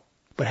 ratio.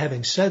 But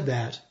having said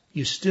that,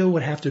 you still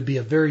would have to be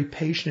a very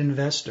patient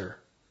investor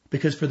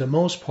because for the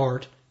most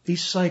part,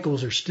 these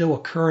cycles are still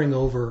occurring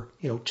over,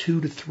 2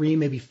 to 3,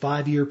 maybe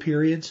 5-year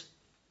periods.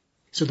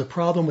 So the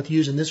problem with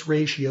using this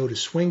ratio to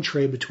swing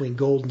trade between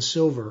gold and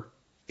silver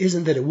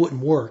isn't that it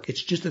wouldn't work.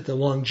 It's just that the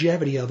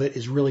longevity of it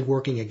is really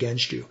working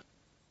against you.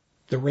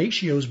 The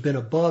ratio's been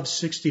above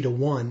 60 to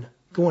 1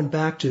 going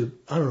back to,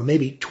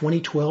 maybe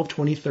 2012,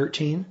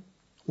 2013.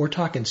 We're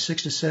talking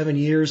 6 to 7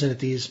 years, and at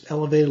these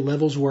elevated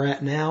levels we're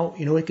at now,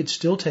 it could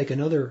still take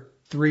another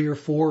 3 or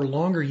 4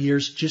 longer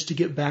years just to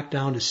get back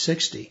down to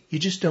 60. You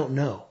just don't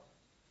know.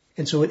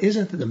 And so it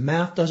isn't that the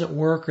math doesn't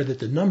work or that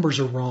the numbers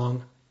are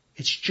wrong.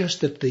 It's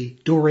just that the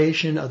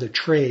duration of the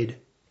trade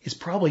is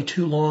probably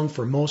too long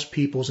for most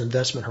people's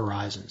investment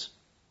horizons.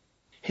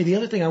 Hey, the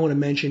other thing I want to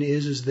mention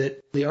is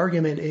that the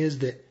argument is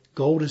that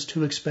gold is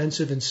too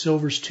expensive and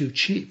silver's too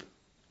cheap.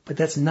 But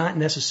that's not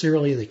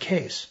necessarily the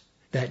case.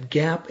 That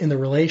gap in the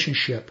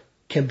relationship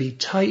can be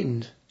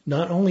tightened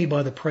not only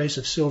by the price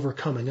of silver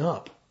coming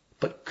up,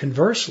 but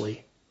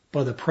conversely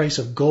by the price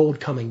of gold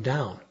coming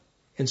down.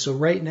 And so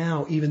right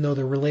now, even though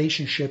the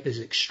relationship is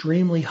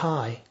extremely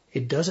high,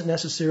 it doesn't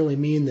necessarily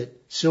mean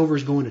that silver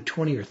is going to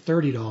 $20 or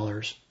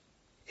 $30.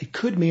 It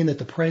could mean that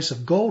the price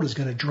of gold is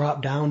going to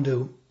drop down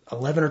to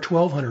 $1,100 or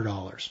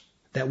 $1,200.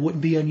 That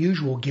wouldn't be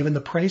unusual given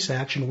the price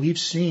action we've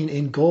seen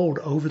in gold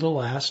over the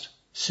last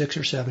 6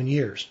 or 7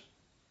 years.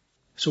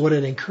 So what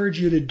I'd encourage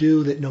you to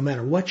do, that no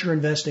matter what you're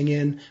investing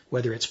in,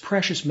 whether it's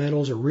precious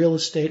metals or real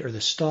estate or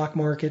the stock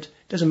market,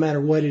 doesn't matter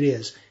what it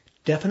is,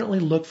 definitely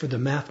look for the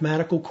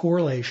mathematical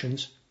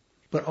correlations,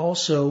 but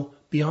also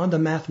beyond the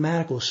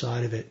mathematical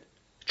side of it,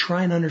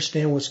 try and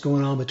understand what's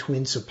going on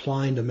between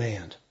supply and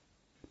demand.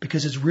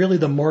 Because it's really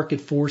the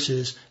market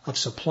forces of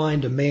supply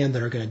and demand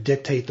that are going to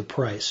dictate the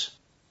price.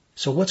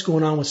 So what's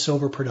going on with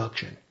silver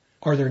production?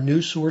 Are there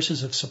new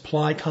sources of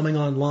supply coming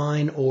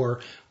online,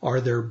 or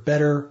are there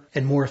better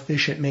and more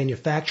efficient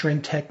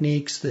manufacturing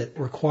techniques that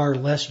require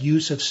less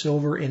use of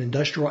silver in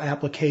industrial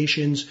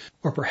applications,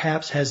 or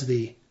perhaps has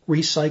the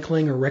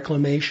recycling or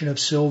reclamation of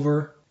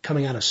silver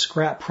coming out of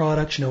scrap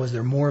products, is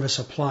there more of a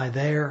supply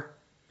there?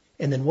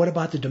 And then what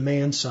about the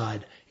demand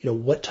side?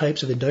 What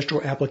types of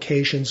industrial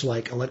applications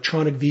like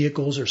electronic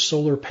vehicles or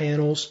solar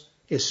panels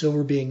is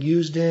silver being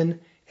used in?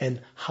 And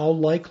how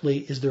likely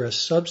is there a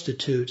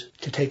substitute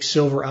to take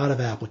silver out of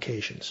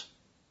applications?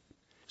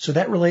 So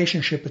that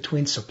relationship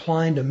between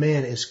supply and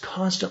demand is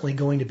constantly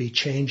going to be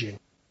changing.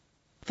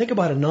 Think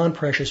about a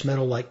non-precious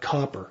metal like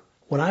copper.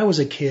 When I was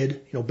a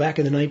kid, back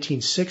in the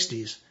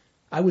 1960s,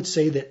 I would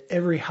say that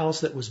every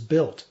house that was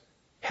built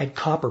had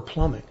copper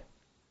plumbing.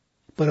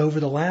 But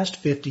over the last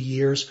 50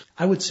 years,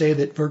 I would say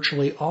that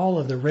virtually all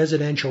of the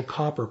residential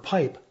copper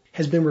pipe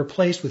has been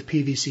replaced with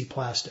PVC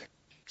plastic.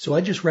 So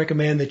I just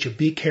recommend that you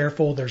be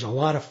careful. There's a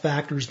lot of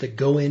factors that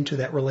go into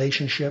that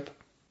relationship.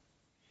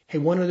 Hey,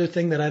 one other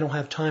thing that I don't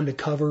have time to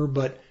cover,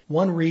 but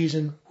one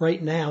reason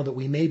right now that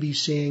we may be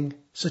seeing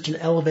such an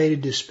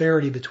elevated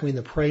disparity between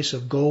the price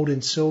of gold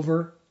and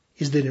silver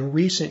is that in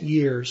recent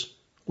years,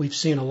 we've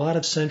seen a lot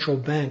of central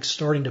banks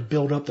starting to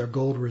build up their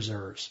gold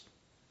reserves.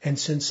 And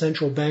since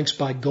central banks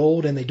buy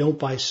gold and they don't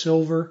buy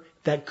silver,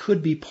 that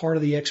could be part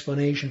of the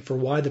explanation for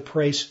why the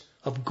price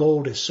of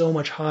gold is so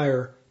much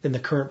higher than the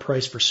current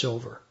price for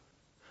silver.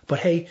 But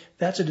hey,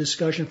 that's a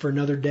discussion for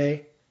another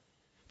day.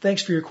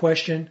 Thanks for your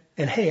question.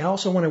 And hey, I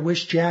also want to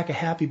wish Jack a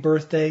happy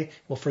birthday.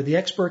 Well, for the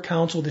Expert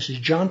Council, this is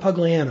John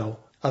Pugliano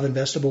of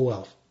Investable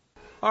Wealth.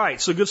 All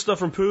right, so good stuff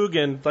from Poog,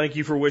 and thank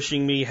you for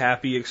wishing me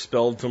happy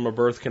expelled from a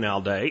birth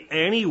canal day.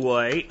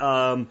 Anyway,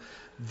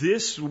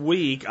 this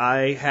week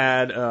I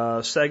had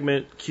a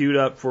segment queued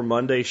up for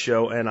Monday's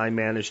show, and I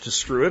managed to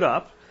screw it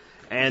up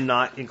and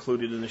not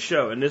include it in the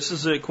show. And this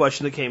is a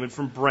question that came in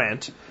from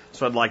Brent,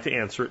 so I'd like to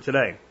answer it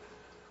today.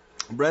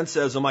 Brent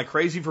says, am I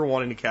crazy for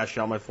wanting to cash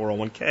out my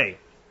 401k?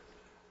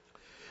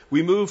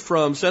 We moved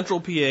from central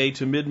PA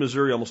to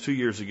mid-Missouri almost 2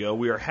 years ago.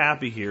 We are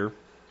happy here,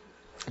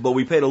 but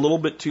we paid a little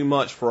bit too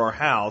much for our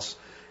house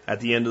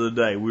at the end of the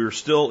day. We are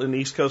still in the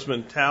East Coast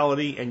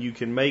mentality, and you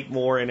can make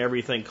more and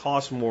everything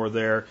costs more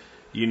there.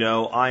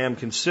 I am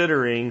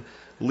considering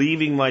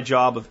leaving my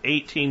job of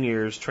 18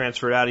 years,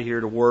 transferred out of here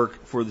to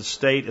work for the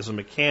state as a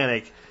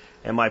mechanic,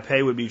 and my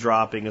pay would be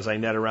dropping as I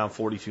net around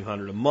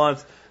 $4,200 a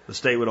month. The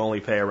state would only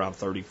pay around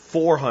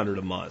 $3,400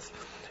 a month.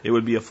 It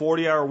would be a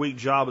 40-hour week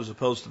job as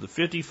opposed to the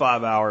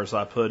 55 hours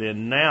I put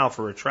in now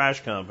for a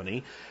trash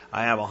company.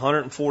 I have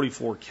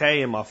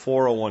 $144K in my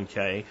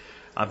 401k.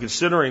 I'm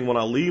considering when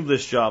I leave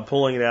this job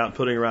pulling it out and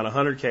putting around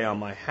 $100K on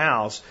my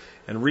house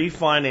and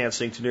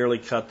refinancing to nearly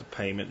cut the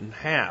payment in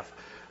half.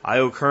 I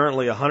owe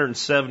currently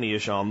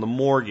 $170-ish on the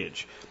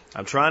mortgage.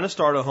 I'm trying to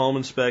start a home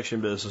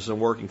inspection business and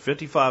working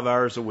 55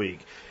 hours a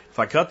week. If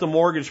I cut the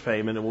mortgage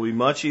payment, it will be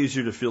much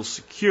easier to feel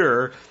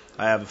secure.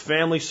 I have a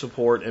family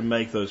support and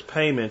make those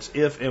payments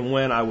if and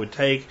when I would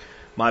take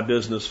my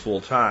business full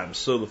time.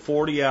 So the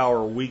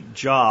 40-hour week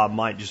job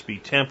might just be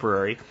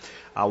temporary.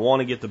 I want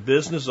to get the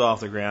business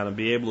off the ground and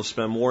be able to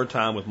spend more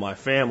time with my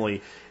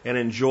family and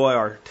enjoy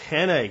our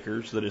 10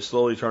 acres that is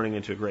slowly turning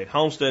into a great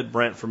homestead.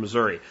 Brent from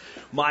Missouri.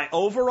 My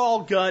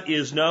overall gut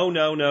is no,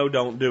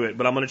 don't do it.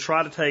 But I'm going to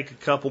try to take a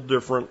couple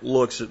different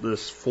looks at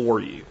this for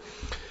you.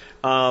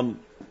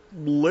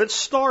 Let's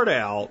start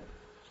out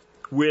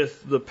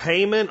with the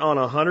payment on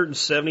a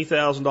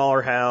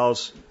 $170,000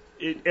 house.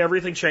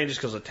 Everything changes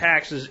because of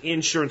taxes,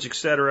 insurance,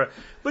 etc.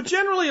 But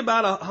generally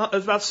about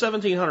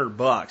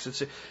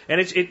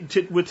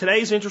 $1,700. With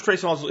today's interest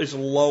rates, it's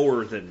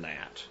lower than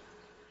that.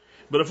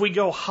 But if we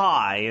go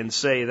high and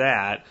say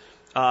that,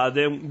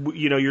 then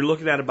you're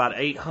looking at about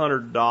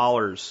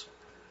 $800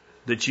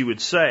 that you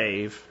would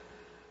save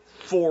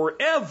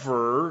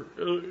forever,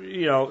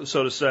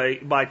 so to say,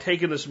 by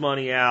taking this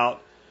money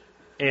out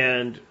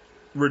and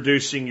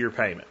reducing your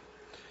payment.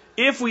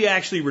 If we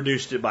actually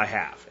reduced it by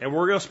half, and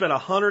we're going to spend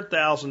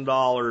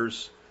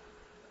 $100,000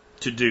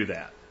 to do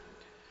that.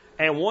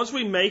 And once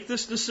we make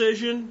this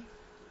decision,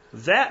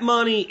 that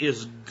money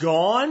is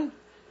gone,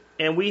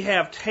 and we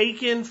have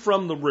taken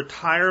from the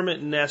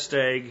retirement nest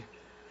egg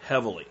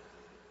heavily.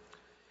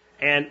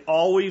 And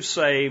all we've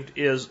saved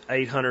is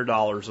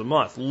 $800 a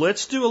month.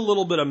 Let's do a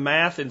little bit of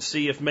math and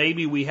see if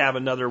maybe we have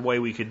another way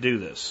we could do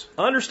this.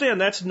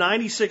 Understand, that's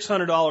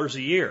 $9,600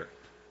 a year.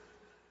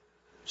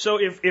 So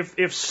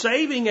if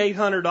saving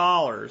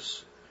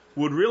 $800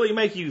 would really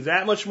make you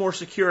that much more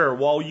secure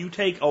while you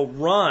take a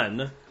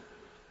run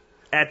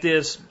at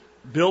this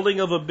building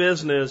of a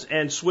business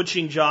and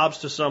switching jobs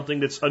to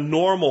something that's a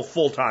normal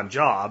full-time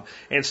job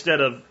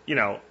instead of,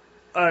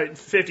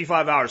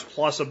 55 hours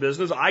plus a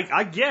business,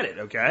 I get it,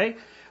 okay?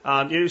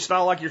 It's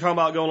not like you're talking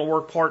about going to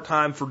work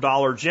part-time for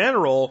Dollar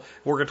General,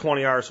 working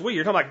 20 hours a week.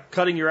 You're talking about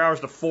cutting your hours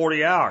to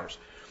 40 hours.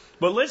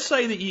 But let's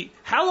say that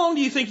how long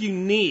do you think you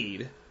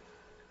need,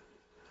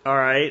 all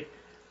right,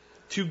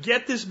 to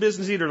get this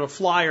business either to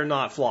fly or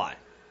not fly?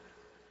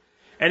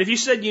 And if you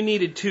said you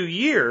needed 2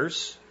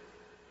 years,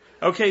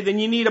 okay, then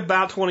you need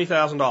about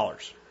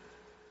 $20,000.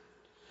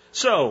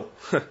 So,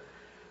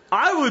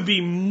 I would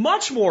be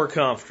much more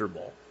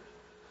comfortable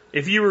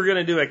if you were going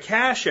to do a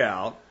cash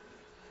out,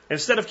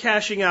 instead of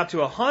cashing out to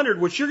 100,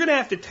 which you're going to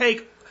have to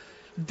take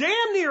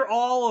damn near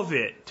all of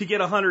it to get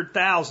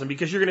 100,000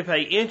 because you're going to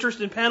pay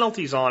interest and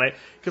penalties on it,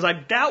 because I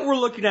doubt we're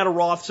looking at a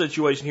Roth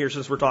situation here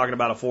since we're talking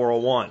about a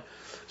 401.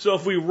 So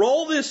if we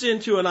roll this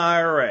into an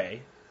IRA,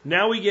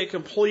 now we get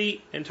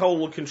complete and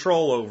total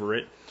control over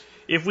it.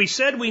 If we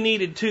said we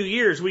needed 2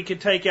 years, we could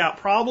take out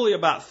probably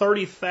about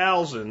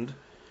 30,000,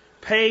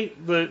 pay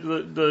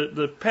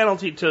the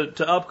penalty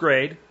to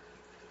upgrade,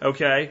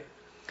 okay,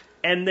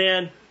 and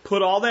then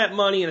put all that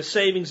money in a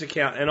savings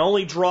account and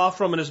only draw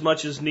from it as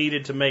much as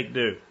needed to make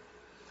do.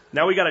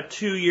 Now we got a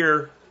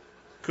 2-year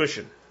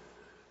cushion.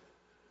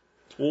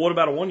 Well, what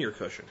about a 1-year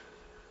cushion?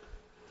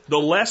 The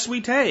less we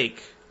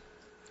take,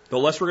 the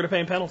less we're going to pay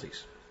in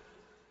penalties.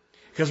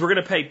 Because we're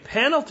going to pay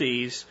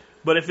penalties,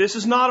 but if this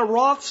is not a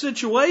Roth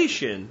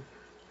situation,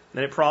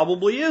 and it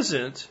probably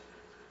isn't,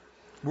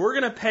 we're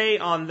going to pay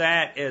on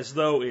that as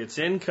though it's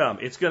income.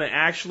 It's going to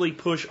actually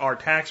push our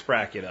tax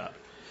bracket up.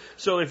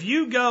 So if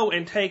you go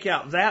and take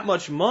out that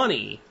much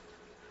money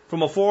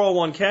from a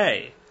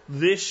 401k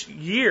this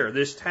year,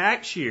 this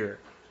tax year,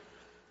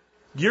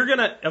 you're going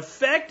to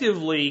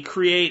effectively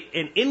create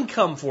an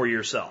income for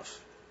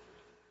yourself.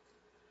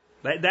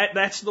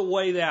 That's the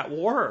way that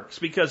works,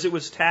 because it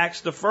was tax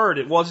deferred.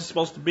 It wasn't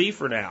supposed to be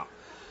for now.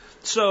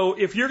 So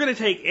if you're going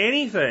to take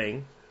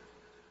anything,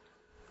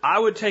 I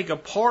would take a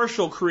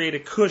partial, create a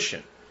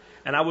cushion.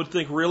 And I would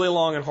think really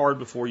long and hard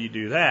before you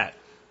do that.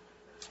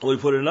 Let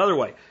me put it another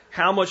way.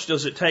 How much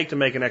does it take to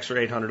make an extra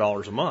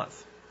 $800 a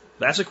month?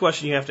 That's a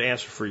question you have to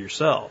answer for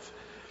yourself.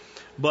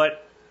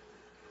 But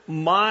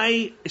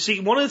one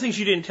of the things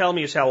you didn't tell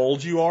me is how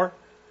old you are.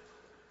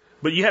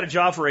 But you had a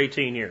job for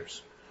 18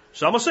 years.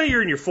 So I'm going to say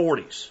you're in your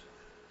 40s.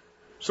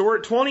 So we're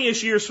at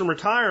 20-ish years from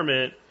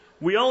retirement.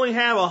 We only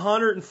have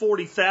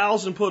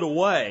 140,000 put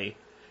away.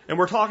 And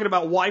we're talking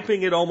about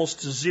wiping it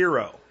almost to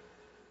zero.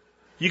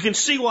 You can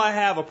see why I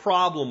have a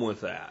problem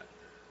with that.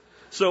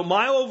 So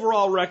my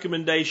overall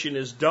recommendation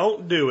is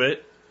don't do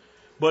it,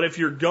 but if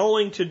you're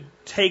going to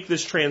take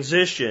this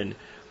transition,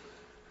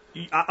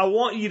 I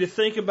want you to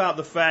think about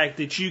the fact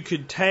that you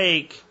could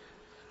take,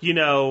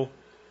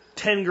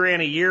 10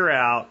 grand a year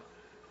out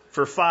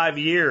for 5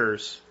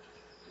 years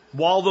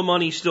while the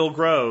money still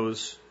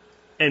grows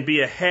and be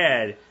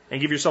ahead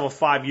and give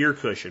yourself a 5-year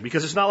cushion.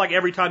 Because it's not like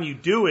every time you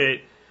do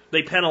it,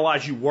 they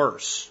penalize you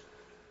worse.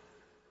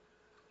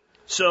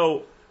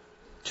 So,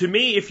 to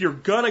me, if you're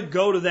going to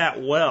go to that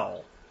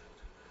well,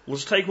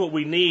 let's take what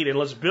we need and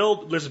let's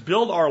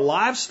build our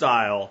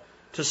lifestyle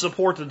to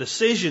support the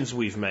decisions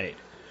we've made.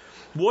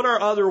 What are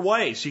other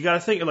ways? You got to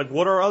think,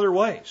 what are other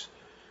ways?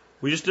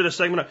 We just did a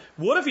segment.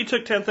 What if you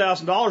took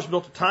 $10,000,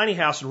 built a tiny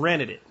house, and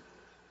rented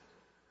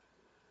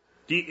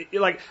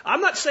it? I'm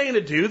not saying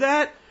to do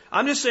that.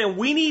 I'm just saying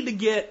we need to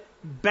get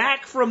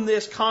back from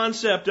this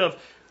concept of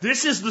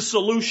this is the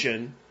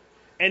solution,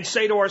 and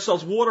say to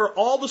ourselves, what are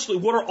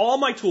all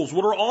my tools?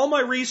 What are all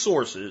my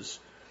resources?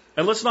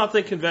 And let's not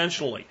think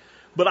conventionally.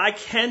 But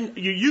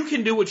you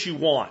can do what you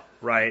want,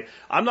 right?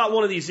 I'm not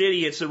one of these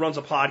idiots that runs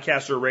a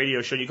podcast or a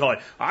radio show and you call it,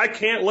 I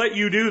can't let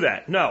you do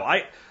that. No,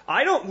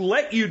 I don't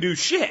let you do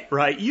shit,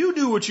 right? You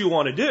do what you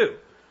want to do.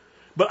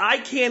 But I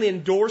can't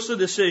endorse a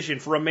decision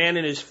for a man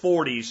in his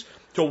 40s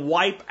to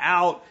wipe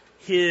out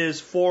his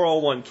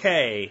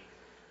 401k.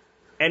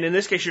 And in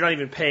this case, you're not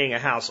even paying a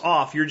house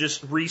off. You're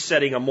just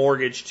resetting a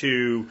mortgage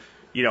to,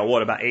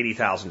 about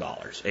 $80,000,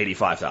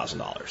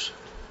 $85,000.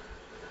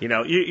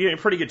 You're in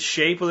pretty good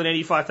shape with an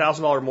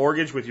 $85,000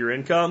 mortgage with your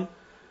income,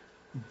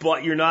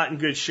 but you're not in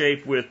good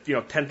shape with,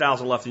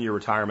 $10,000 left in your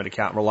retirement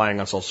account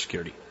relying on Social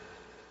Security.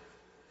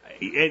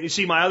 And you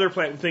see, my other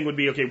thing would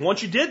be, okay,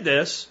 once you did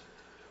this,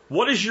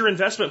 What does your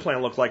investment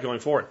plan look like going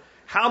forward?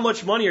 How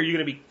much money are you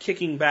going to be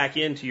kicking back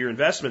into your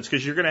investments?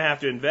 Because you're going to have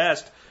to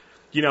invest,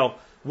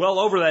 well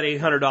over that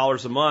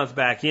 $800 a month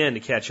back in to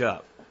catch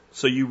up.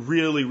 So you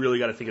really, really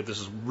got to think if this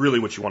is really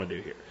what you want to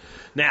do here.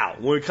 Now,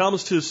 when it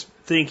comes to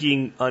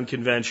thinking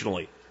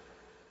unconventionally,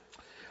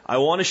 I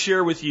want to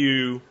share with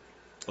you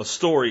a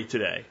story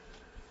today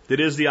that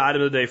is the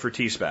item of the day for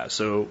T-Spaz.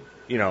 So,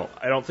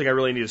 I don't think I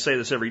really need to say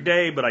this every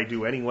day, but I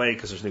do anyway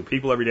because there's new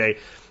people every day.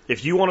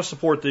 If you want to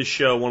support this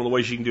show, one of the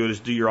ways you can do it is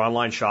do your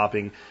online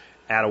shopping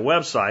at a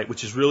website,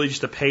 which is really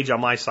just a page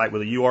on my site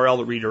with a URL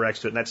that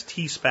redirects to it, and that's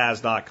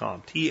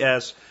tspaz.com.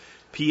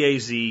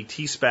 T-S-P-A-Z,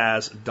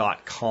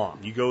 tspaz.com.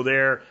 You go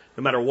there,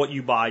 no matter what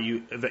you buy,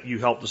 you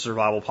help the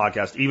Survival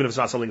Podcast, even if it's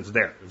not something that's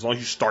there, as long as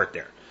you start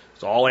there.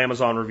 It's all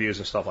Amazon reviews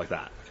and stuff like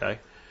that, okay?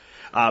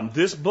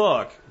 This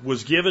book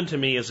was given to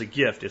me as a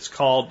gift. It's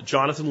called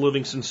Jonathan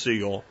Livingston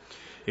Seagull.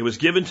 It was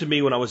given to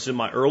me when I was in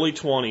my early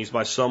 20s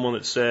by someone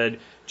that said,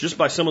 just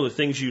by some of the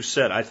things you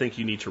said, I think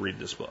you need to read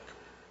this book.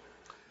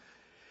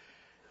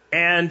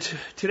 And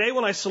today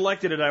when I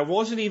selected it, I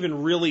wasn't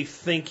even really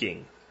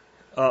thinking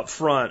up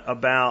front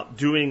about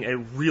doing a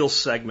real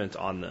segment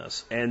on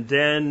this. And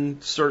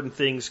then certain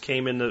things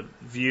came into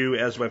view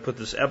as I put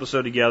this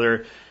episode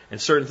together,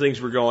 and certain things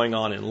were going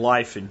on in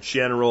life in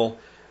general.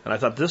 And I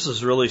thought this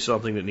is really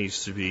something that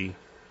needs to be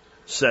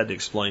said to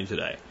explain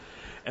today.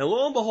 And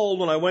lo and behold,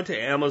 when I went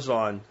to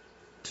Amazon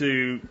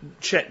to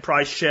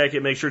price check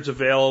it, make sure it's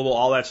available,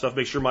 all that stuff,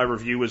 make sure my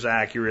review was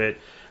accurate,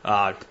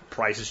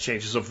 prices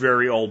changed. It's a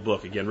very old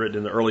book, again, written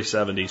in the early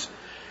 70s.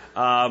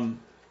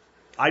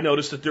 I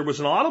noticed that there was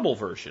an Audible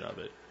version of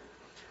it,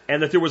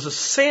 and that there was a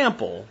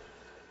sample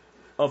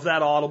of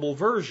that Audible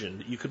version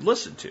that you could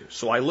listen to.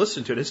 So I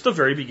listened to it. It's the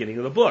very beginning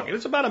of the book, and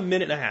it's about a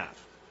minute and a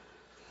half.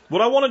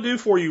 What I want to do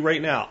for you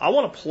right now, I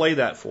want to play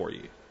that for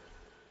you.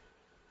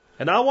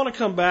 And I want to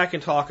come back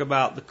and talk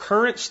about the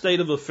current state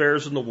of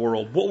affairs in the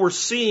world, what we're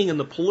seeing in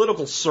the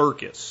political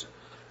circus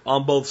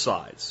on both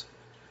sides,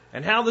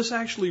 and how this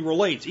actually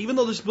relates, even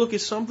though this book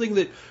is something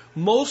that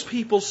most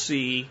people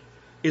see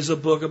is a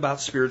book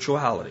about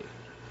spirituality.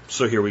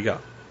 So here we go.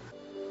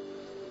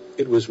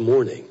 It was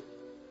morning,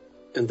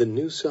 and the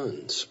new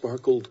sun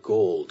sparkled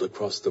gold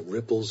across the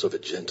ripples of a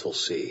gentle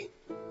sea.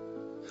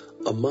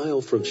 A mile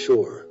from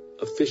shore,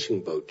 a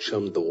fishing boat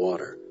chummed the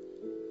water,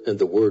 and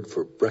the word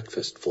for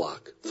breakfast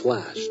flock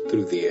flashed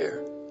through the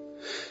air,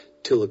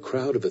 till a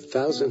crowd of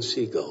 1,000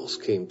 seagulls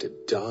came to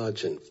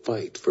dodge and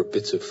fight for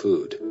bits of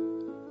food.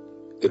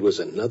 It was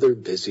another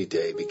busy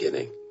day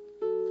beginning.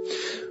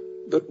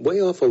 But way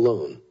off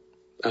alone,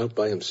 out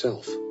by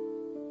himself,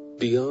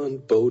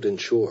 beyond boat and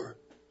shore,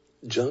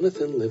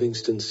 Jonathan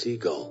Livingston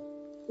Seagull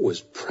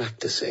was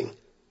practicing.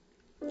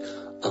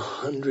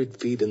 100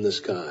 feet in the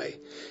sky,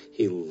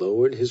 he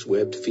lowered his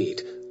webbed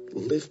feet,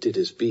 lifted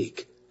his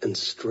beak, and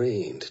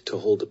strained to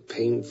hold a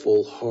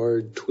painful,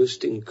 hard,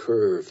 twisting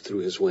curve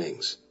through his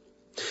wings.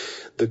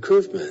 The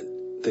curve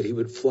meant that he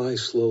would fly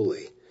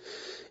slowly,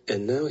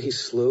 and now he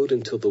slowed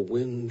until the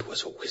wind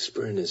was a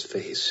whisper in his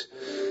face,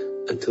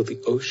 until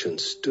the ocean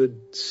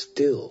stood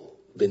still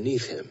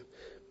beneath him.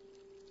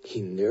 He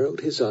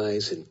narrowed his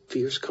eyes in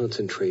fierce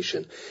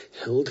concentration,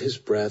 held his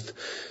breath,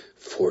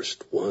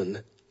 forced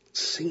one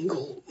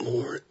single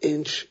more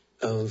inch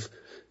of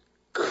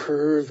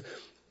curve.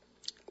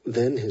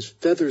 Then his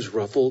feathers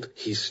ruffled,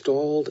 he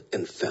stalled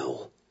and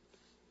fell.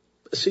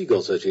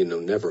 Seagulls, as you know,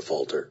 never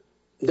falter,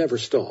 never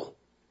stall.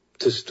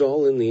 To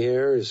stall in the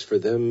air is for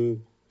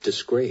them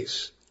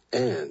disgrace,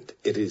 and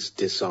it is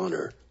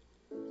dishonor.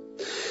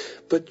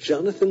 But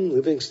Jonathan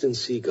Livingston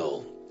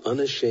Seagull,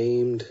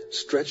 unashamed,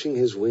 stretching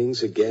his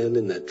wings again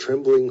in that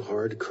trembling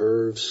hard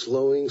curve,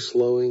 slowing,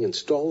 and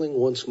stalling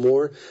once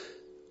more,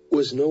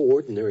 was no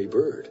ordinary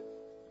bird.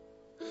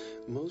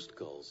 Most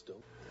gulls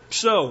don't.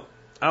 So,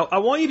 I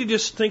want you to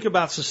just think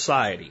about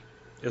society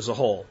as a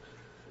whole.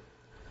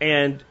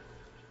 And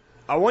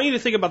I want you to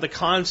think about the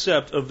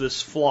concept of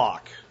this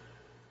flock.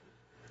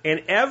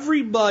 And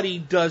everybody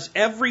does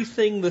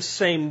everything the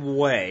same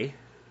way.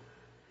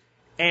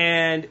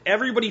 And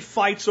everybody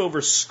fights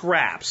over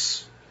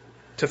scraps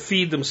to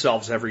feed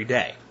themselves every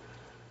day.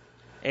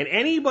 And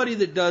anybody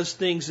that does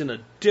things in a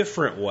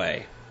different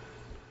way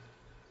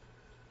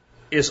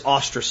is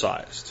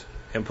ostracized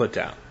and put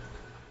down.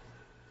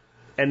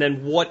 And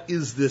then what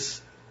is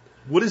this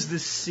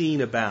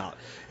scene about?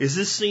 Is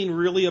this scene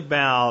really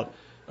about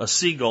a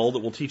seagull that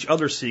will teach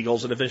other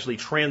seagulls and eventually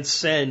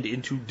transcend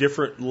into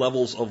different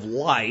levels of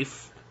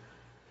life,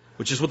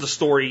 which is what the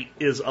story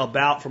is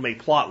about from a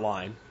plot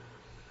line?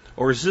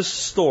 Or is this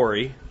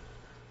story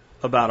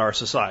about our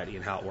society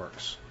and how it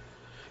works?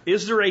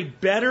 Is there a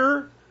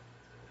better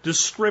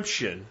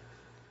description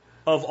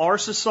of our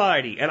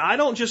society? And I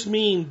don't just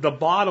mean the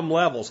bottom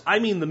levels. I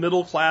mean the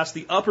middle class,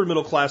 the upper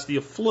middle class, the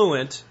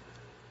affluent,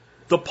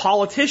 the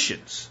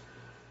politicians.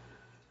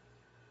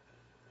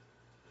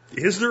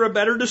 Is there a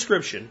better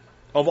description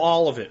of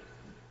all of it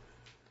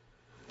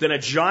than a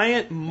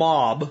giant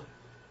mob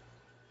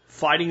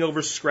fighting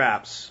over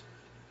scraps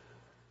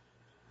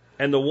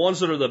and the ones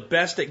that are the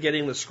best at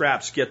getting the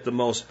scraps get the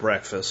most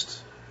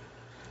breakfast.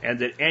 And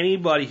that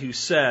anybody who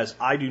says,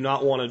 I do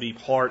not want to be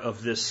part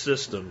of this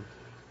system,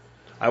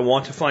 I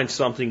want to find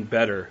something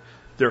better,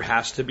 there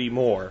has to be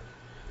more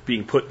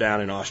being put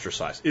down and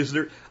ostracized. Is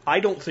there?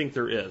 I don't think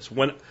there is.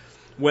 When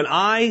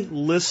I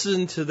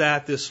listened to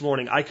that this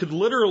morning, I could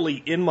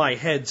literally in my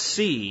head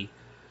see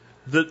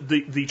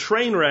the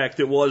train wreck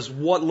that was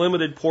what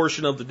limited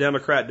portion of the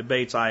Democrat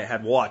debates I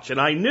had watched. And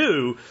I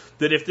knew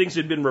that if things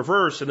had been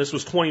reversed and this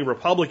was 20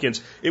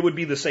 Republicans, it would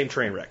be the same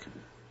train wreck.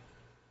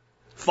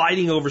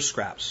 Fighting over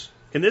scraps.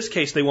 In this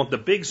case, they want the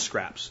big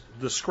scraps,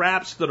 the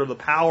scraps that are the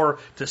power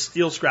to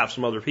steal scraps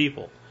from other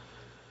people.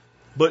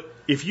 But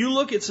if you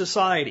look at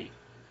society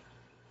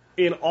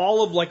in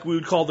all of like we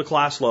would call the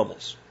class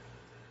levels,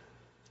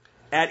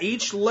 at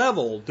each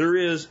level there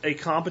is a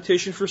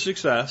competition for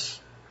success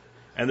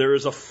and there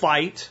is a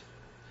fight,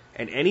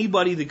 and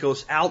anybody that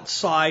goes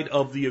outside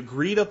of the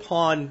agreed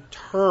upon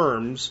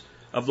terms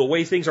of the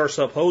way things are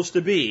supposed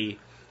to be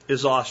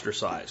is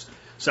ostracized.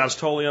 Sounds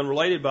totally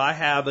unrelated, but I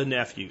have a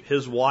nephew.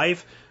 His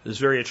wife is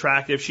very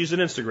attractive. She's an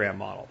Instagram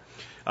model.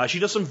 She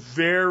does some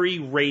very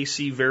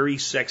racy, very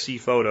sexy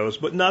photos,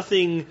 but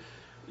nothing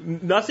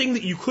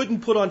that you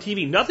couldn't put on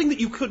TV, nothing that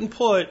you couldn't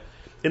put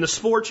in the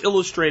Sports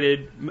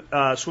Illustrated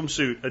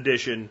swimsuit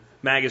edition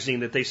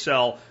magazine that they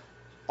sell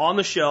on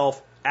the shelf,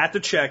 at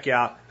the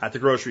checkout, at the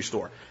grocery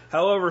store.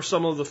 However,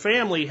 some of the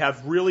family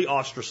have really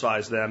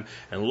ostracized them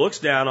and looks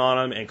down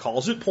on them and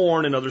calls it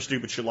porn and other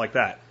stupid shit like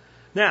that.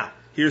 Now,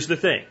 here's the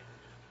thing.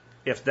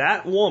 If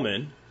that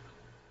woman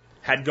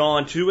had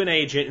gone to an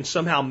agent and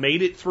somehow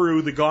made it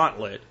through the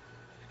gauntlet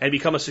and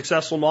become a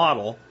successful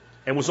model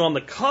and was on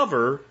the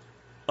cover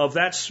of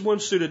that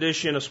swimsuit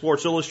edition of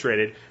Sports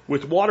Illustrated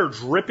with water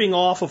dripping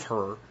off of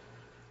her,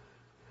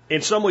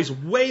 in some ways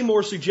way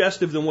more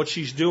suggestive than what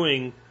she's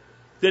doing,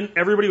 then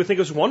everybody would think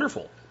it was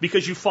wonderful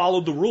because you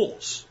followed the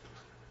rules.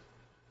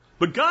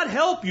 But God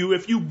help you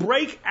if you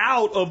break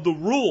out of the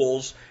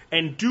rules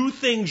and do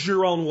things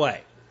your own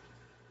way.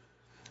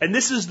 And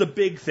this is the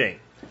big thing.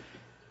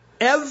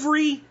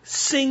 Every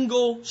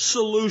single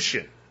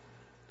solution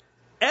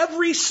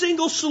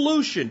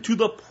to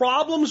the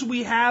problems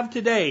we have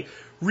today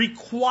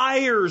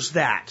requires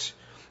that.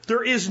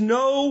 There is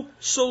no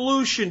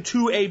solution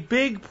to a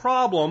big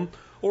problem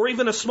or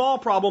even a small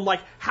problem like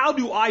how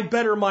do I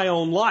better my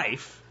own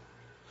life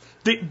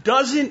that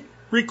doesn't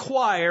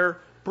require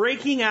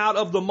breaking out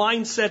of the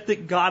mindset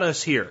that got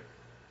us here.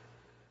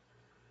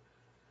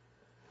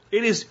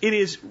 It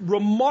is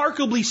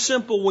remarkably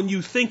simple when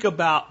you think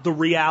about the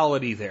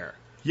reality there.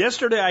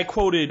 Yesterday I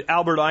quoted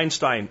Albert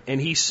Einstein,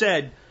 and he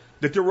said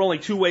that there were only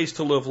two ways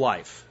to live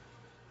life.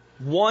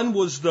 One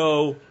was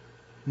though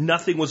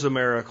nothing was a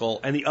miracle,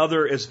 and the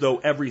other as though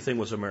everything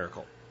was a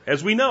miracle.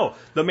 As we know,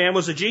 the man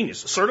was a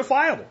genius,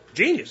 certifiable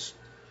genius.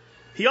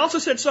 He also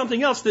said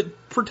something else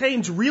that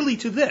pertains really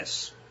to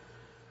this.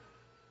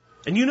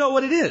 And you know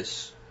what it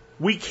is.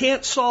 We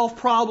can't solve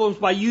problems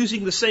by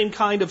using the same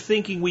kind of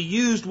thinking we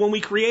used when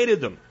we created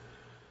them.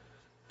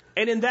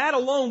 And in that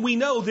alone, we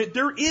know that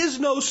there is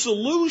no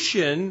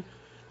solution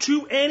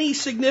to any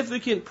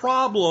significant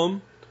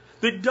problem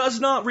that does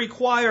not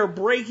require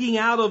breaking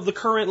out of the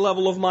current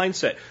level of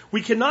mindset.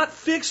 We cannot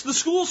fix the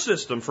school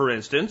system, for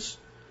instance,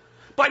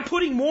 by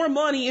putting more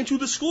money into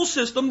the school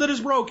system that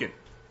is broken.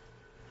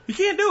 You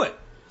can't do it.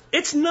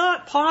 It's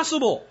not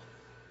possible.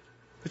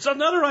 It's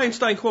another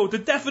Einstein quote, the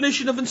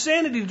definition of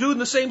insanity, doing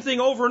the same thing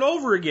over and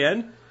over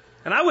again,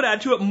 and I would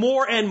add to it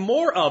more and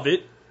more of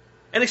it,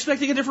 and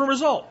expecting a different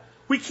result.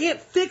 We can't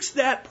fix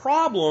that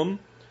problem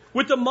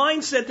with the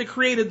mindset that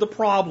created the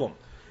problem.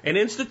 An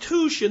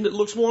institution that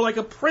looks more like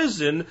a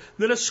prison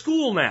than a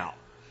school now.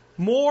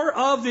 More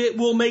of it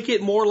will make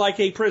it more like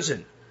a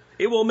prison.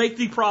 It will make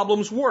the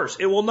problems worse.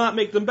 It will not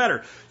make them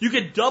better. You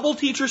could double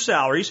teacher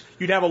salaries.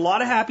 You'd have a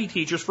lot of happy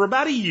teachers for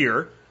about a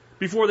year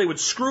before they would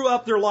screw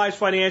up their lives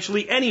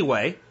financially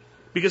anyway,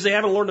 because they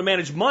haven't learned to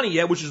manage money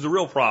yet, which is the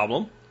real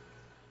problem.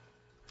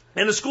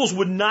 And the schools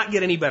would not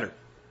get any better.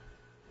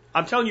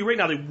 I'm telling you right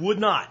now, they would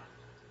not.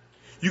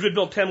 You could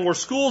build 10 more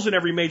schools in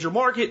every major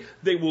market.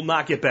 They will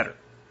not get better.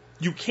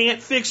 You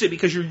can't fix it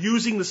because you're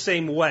using the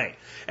same way.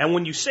 And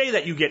when you say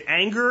that, you get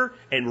anger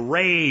and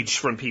rage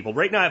from people.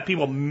 Right now I have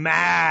people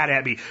mad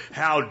at me.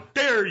 How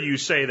dare you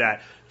say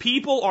that?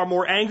 People are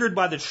more angered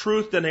by the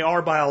truth than they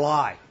are by a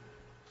lie.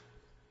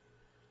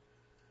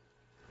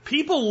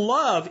 People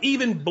love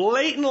even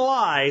blatant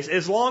lies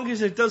as long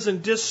as it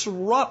doesn't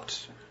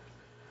disrupt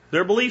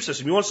their belief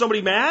system. You want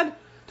somebody mad?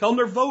 Tell them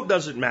their vote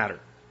doesn't matter.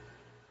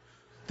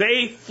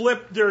 They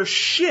flip their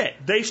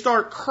shit. They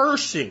start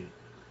cursing.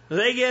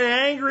 They get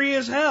angry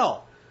as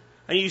hell.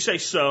 And you say,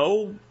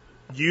 so,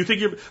 do you think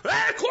you're...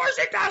 of course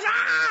it does!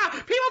 Ah!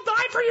 People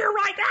die for your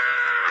right!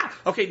 Ah!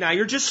 Okay, now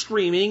you're just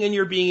screaming and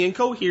you're being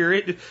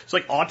incoherent. It's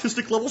like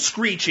autistic level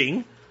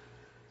screeching.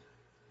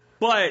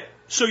 But,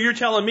 so you're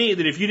telling me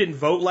that if you didn't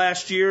vote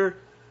last year,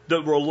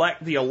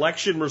 the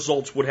election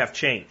results would have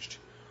changed.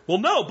 Well,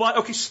 no, but,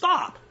 okay,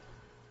 stop.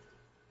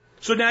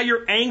 So now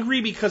you're angry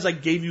because I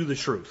gave you the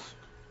truth.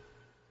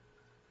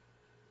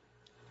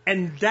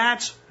 And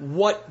that's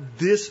what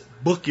this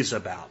book is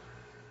about.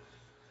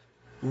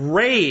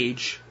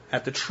 Rage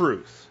at the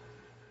truth.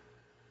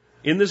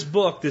 In this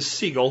book, this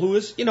seagull, who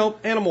is,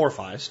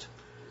 anamorphized,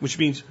 which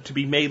means to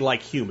be made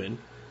like human,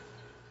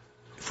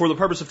 for the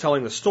purpose of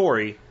telling the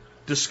story,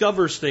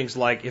 discovers things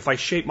like, if I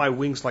shape my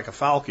wings like a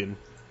falcon,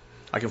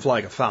 I can fly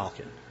like a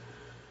falcon.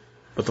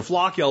 But the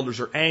flock elders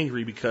are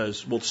angry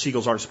because,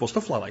 seagulls aren't supposed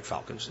to fly like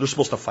falcons. They're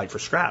supposed to fight for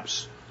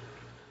scraps,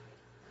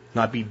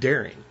 not be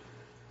daring,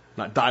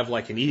 not dive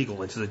like an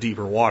eagle into the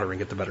deeper water and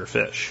get the better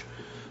fish.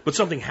 But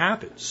something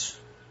happens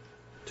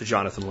to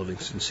Jonathan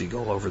Livingston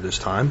Seagull over this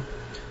time.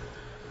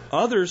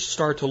 Others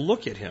start to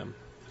look at him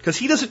because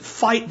he doesn't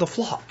fight the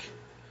flock.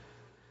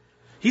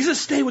 He doesn't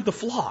stay with the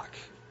flock.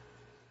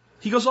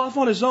 He goes off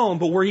on his own,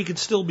 but where he can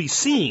still be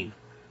seen.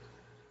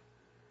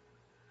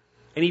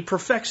 And he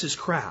perfects his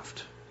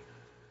craft.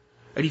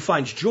 And he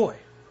finds joy,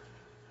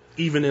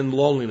 even in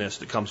loneliness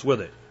that comes with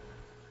it.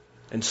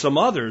 And some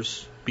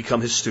others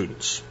become his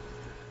students.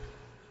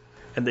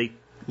 And they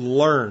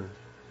learn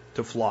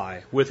to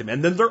fly with him.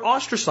 And then they're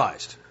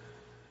ostracized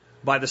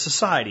by the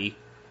society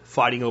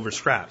fighting over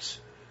scraps,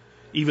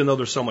 even though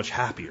they're so much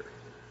happier.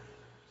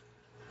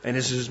 And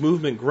as his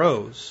movement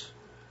grows,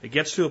 it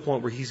gets to a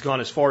point where he's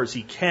gone as far as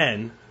he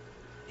can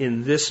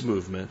in this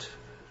movement.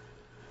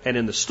 And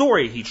in the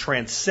story, he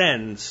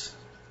transcends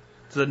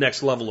to the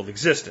next level of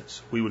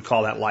existence. We would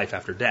call that life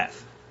after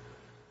death.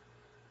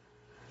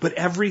 But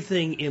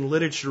everything in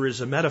literature is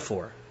a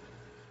metaphor.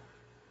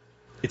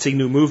 It's a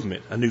new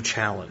movement, a new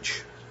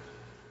challenge.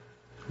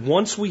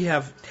 Once we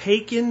have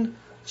taken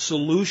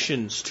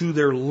solutions to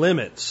their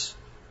limits,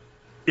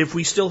 if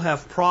we still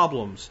have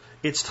problems,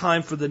 it's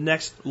time for the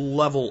next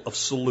level of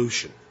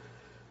solution.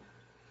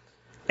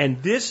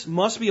 And this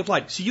must be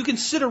applied. So you can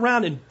sit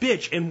around and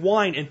bitch and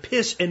whine and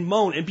piss and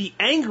moan and be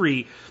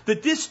angry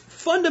that this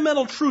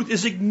fundamental truth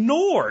is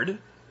ignored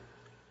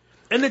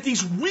and that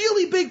these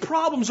really big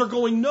problems are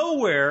going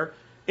nowhere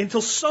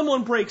until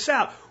someone breaks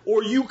out.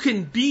 Or you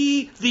can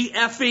be the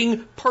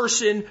effing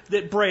person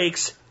that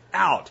breaks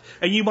out.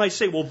 And you might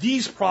say, well,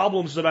 these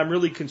problems that I'm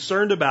really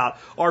concerned about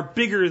are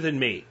bigger than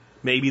me.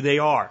 Maybe they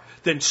are.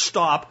 Then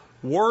stop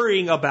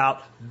worrying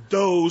about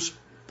those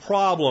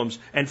problems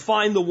and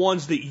find the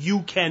ones that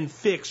you can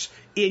fix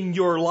in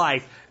your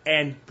life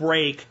and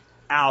break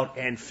out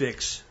and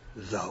fix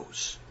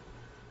those.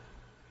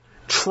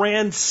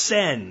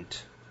 Transcend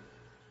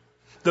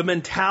the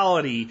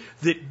mentality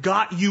that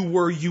got you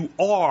where you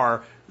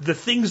are, the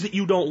things that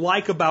you don't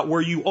like about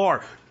where you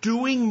are.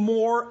 Doing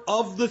more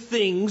of the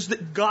things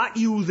that got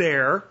you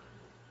there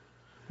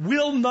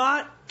will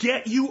not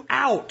get you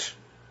out.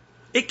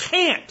 It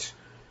can't.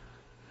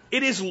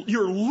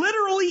 You're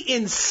literally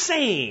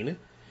insane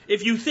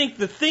if you think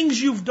the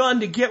things you've done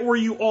to get where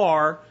you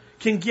are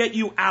can get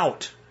you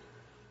out.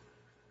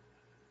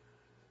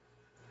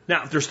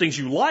 Now, if there's things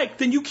you like,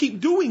 then you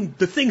keep doing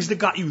the things that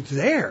got you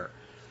there.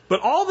 But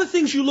all the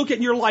things you look at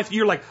in your life,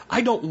 you're like,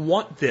 I don't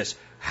want this.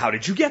 How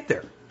did you get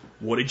there?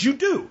 What did you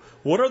do?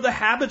 What are the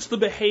habits, the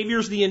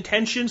behaviors, the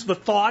intentions, the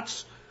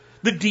thoughts,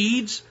 the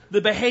deeds,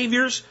 the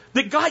behaviors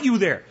that got you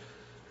there?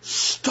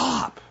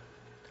 Stop.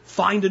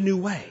 Find a new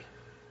way.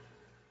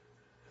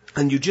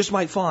 And you just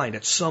might find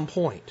at some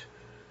point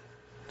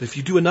that if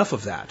you do enough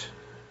of that,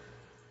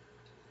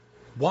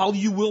 while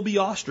you will be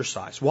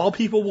ostracized, while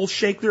people will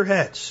shake their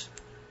heads,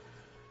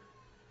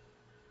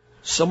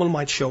 someone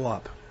might show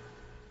up.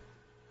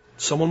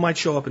 Someone might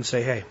show up and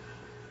say, hey,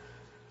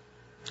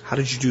 how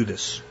did you do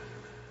this?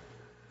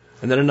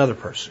 And then another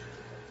person.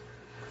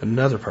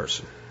 Another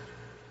person.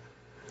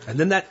 And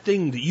then that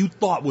thing that you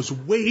thought was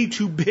way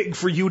too big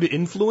for you to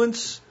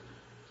influence,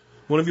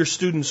 one of your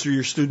students or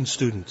your student's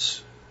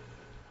students.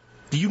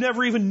 You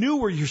never even knew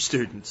were your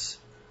students.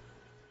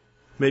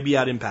 Maybe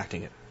out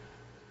impacting it.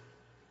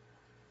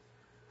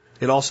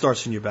 It all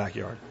starts in your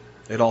backyard.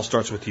 It all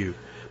starts with you.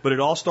 But it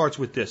all starts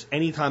with this.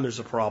 Anytime there's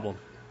a problem,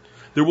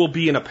 there will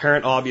be an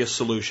apparent obvious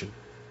solution.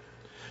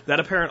 That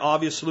apparent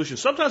obvious solution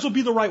sometimes will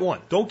be the right one.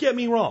 Don't get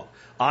me wrong.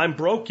 I'm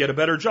broke, get a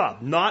better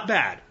job. Not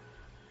bad.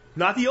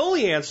 Not the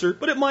only answer,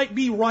 but it might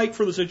be right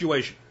for the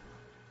situation.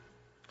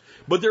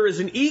 But there is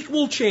an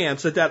equal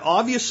chance that that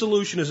obvious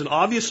solution is an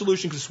obvious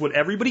solution because it's what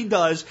everybody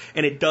does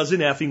and it doesn't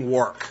effing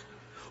work.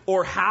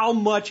 Or how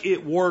much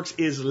it works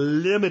is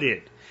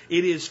limited.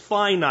 It is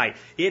finite.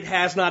 It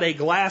has not a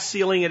glass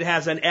ceiling, it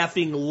has an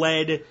effing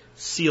lead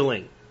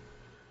ceiling.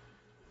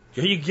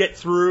 You know how you get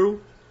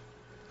through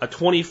a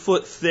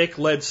 20-foot thick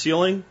lead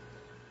ceiling?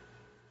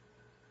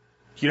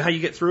 You know how you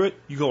get through it?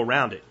 You go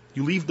around it.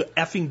 You leave the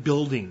effing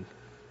building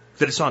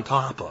that it's on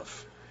top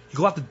of. You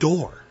go out the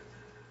door.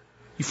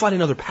 You find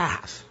another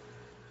path.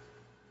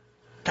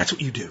 That's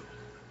what you do.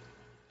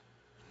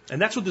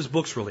 And that's what this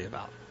book's really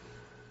about.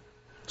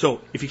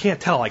 So, if you can't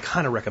tell, I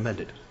kind of recommend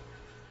it.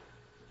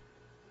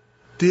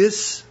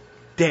 This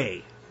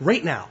day,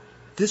 right now,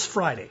 this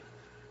Friday,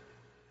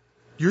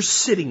 you're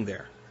sitting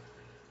there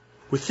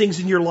with things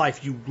in your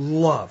life you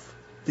love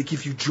that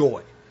give you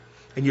joy.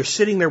 And you're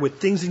sitting there with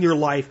things in your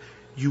life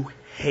you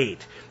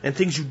hate, and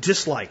things you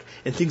dislike,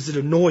 and things that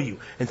annoy you,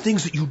 and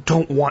things that you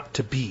don't want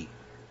to be.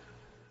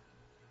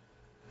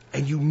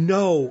 And you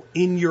know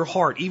in your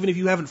heart, even if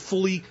you haven't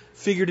fully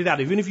figured it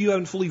out, even if you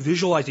haven't fully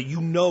visualized it,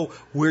 you know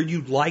where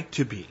you'd like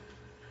to be.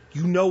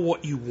 You know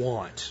what you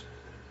want.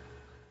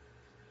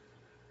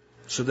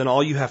 So then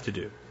all you have to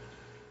do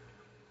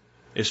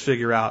is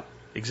figure out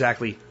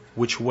exactly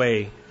which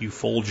way you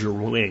fold your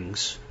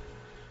wings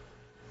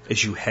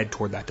as you head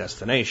toward that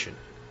destination.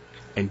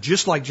 And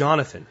just like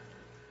Jonathan,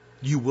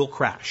 you will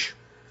crash.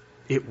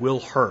 It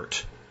will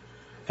hurt.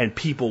 And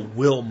people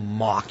will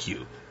mock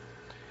you.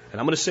 And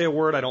I'm going to say a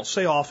word I don't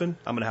say often.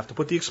 I'm going to have to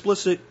put the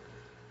explicit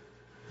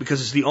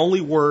because it's the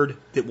only word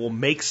that will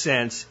make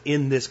sense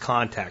in this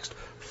context.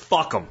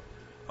 Fuck them.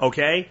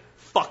 Okay?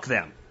 Fuck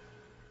them.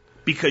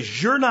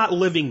 Because you're not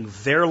living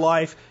their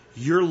life,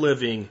 you're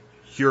living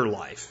your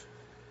life.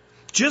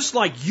 Just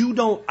like you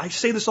don't, I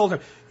say this all the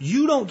time,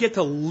 you don't get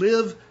to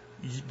live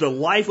the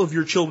life of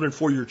your children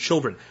for your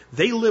children.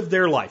 They live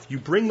their life. You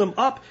bring them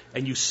up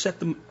and you set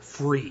them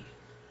free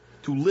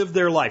to live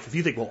their life. If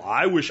you think, well,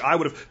 I wish I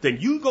would have, then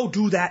you go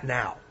do that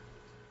now.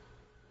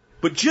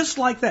 But just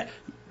like that,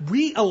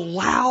 we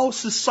allow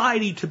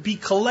society to be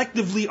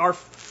collectively our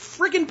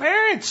friggin'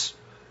 parents.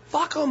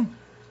 Fuck them.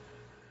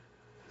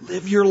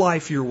 Live your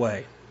life your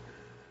way.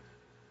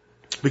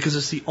 Because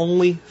it's the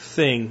only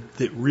thing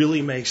that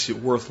really makes it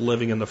worth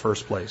living in the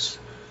first place.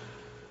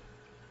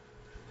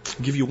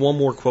 I'll give you one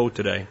more quote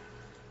today.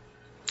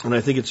 And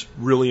I think it's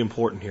really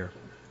important here.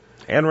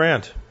 Ayn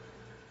Rand.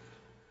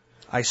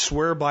 I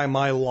swear by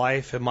my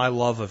life and my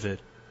love of it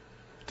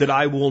that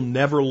I will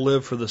never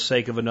live for the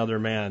sake of another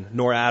man,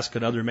 nor ask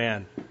another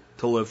man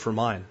to live for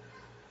mine.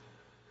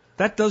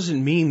 That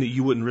doesn't mean that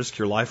you wouldn't risk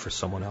your life for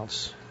someone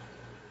else.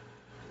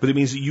 But it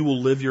means that you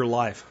will live your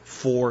life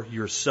for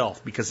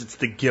yourself because it's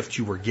the gift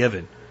you were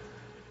given.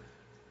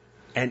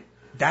 And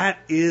that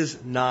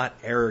is not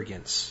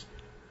arrogance.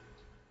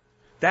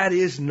 That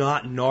is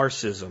not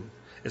narcissism,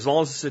 as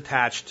long as it's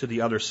attached to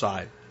the other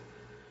side.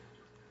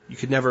 You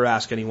could never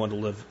ask anyone to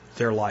live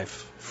their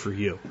life for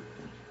you.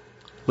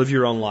 Live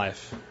your own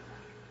life.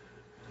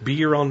 Be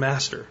your own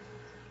master.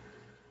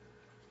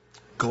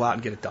 Go out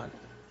and get it done.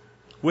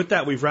 With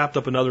that, we've wrapped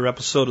up another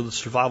episode of the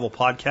Survival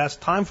Podcast.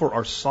 Time for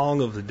our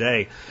Song of the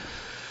Day.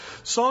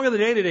 Song of the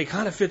Day today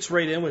kind of fits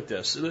right in with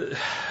this.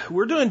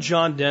 We're doing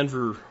John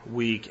Denver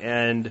week,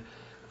 and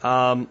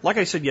like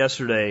I said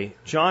yesterday,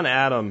 John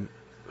Adam,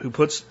 who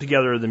puts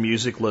together the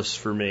music list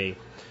for me,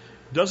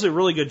 does a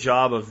really good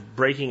job of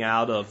breaking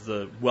out of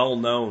the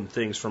well-known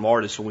things from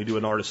artists when we do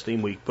an artist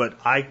theme week, but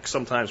I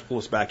sometimes pull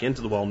us back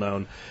into the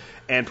well-known,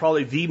 and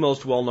probably the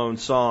most well-known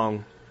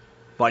song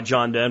by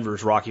John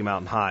Denver's Rocky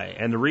Mountain High.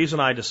 And the reason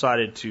I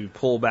decided to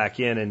pull back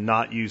in and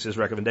not use his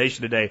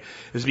recommendation today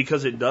is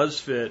because it does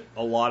fit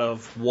a lot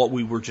of what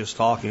we were just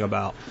talking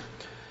about.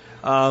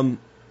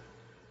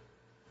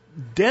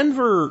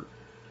 Denver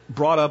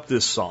brought up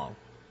this song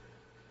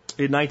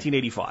in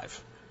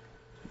 1985.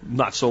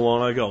 Not so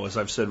long ago, as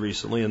I've said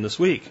recently in this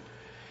week.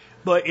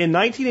 But in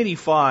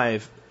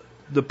 1985,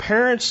 the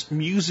Parents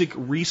Music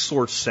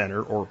Resource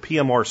Center, or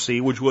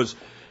PMRC, which was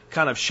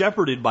kind of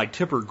shepherded by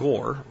Tipper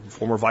Gore,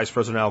 former Vice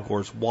President Al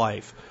Gore's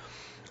wife,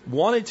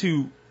 wanted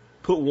to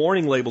put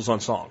warning labels on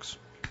songs.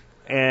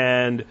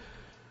 And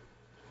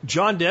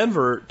John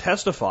Denver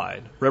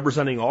testified,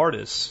 representing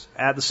artists,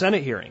 at the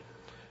Senate hearing.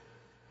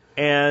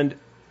 And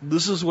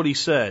this is what he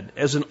said.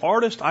 As an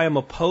artist, I am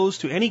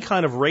opposed to any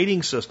kind of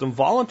rating system,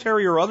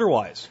 voluntary or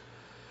otherwise.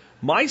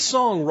 My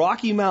song,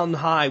 Rocky Mountain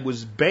High,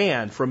 was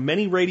banned from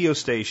many radio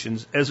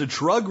stations as a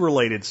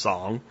drug-related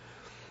song.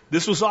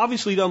 This was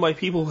obviously done by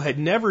people who had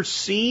never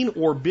seen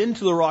or been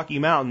to the Rocky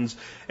Mountains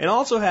and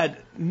also had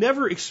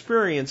never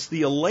experienced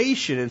the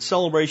elation and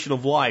celebration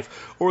of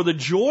life or the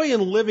joy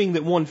in living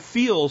that one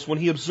feels when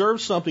he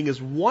observes something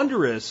as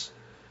wondrous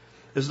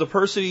as the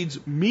Perseids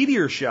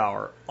meteor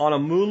shower on a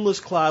moonless,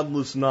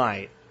 cloudless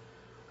night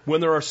when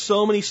there are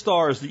so many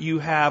stars that you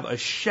have a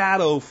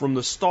shadow from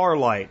the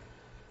starlight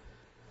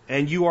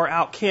and you are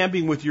out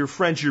camping with your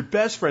friends, your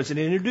best friends, and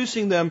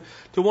introducing them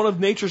to one of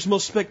nature's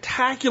most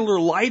spectacular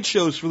light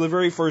shows for the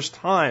very first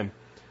time.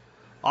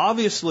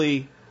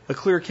 Obviously, a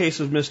clear case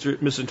of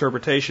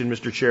misinterpretation,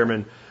 Mr.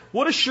 Chairman.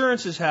 What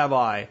assurances have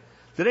I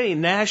that any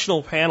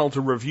national panel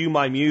to review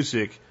my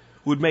music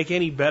would make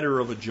any better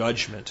of a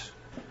judgment?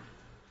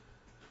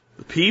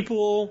 The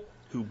people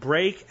who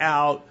break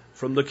out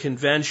from the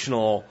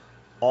conventional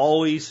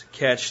always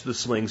catch the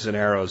slings and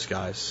arrows,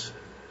 guys.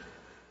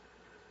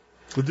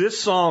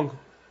 This song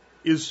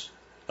is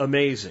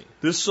amazing.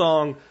 This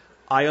song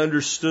I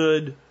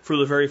understood for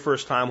the very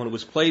first time when it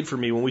was played for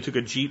me when we took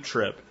a Jeep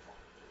trip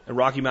in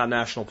Rocky Mountain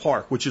National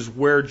Park, which is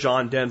where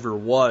John Denver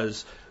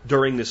was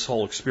during this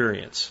whole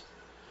experience.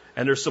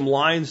 And there's some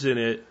lines in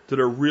it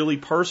that are really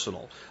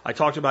personal. I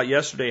talked about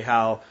yesterday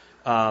how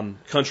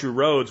Country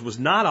Roads was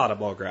not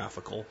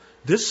autobiographical.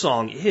 This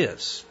song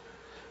is.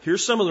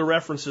 Here's some of the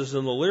references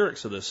in the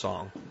lyrics of this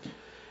song.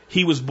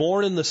 He was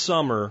born in the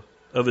summer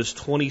of his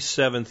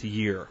 27th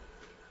year.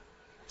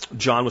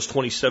 John was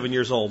 27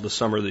 years old the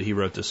summer that he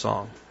wrote this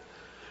song.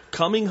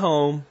 coming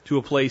home to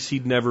a place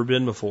he'd never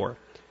been before.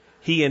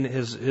 He and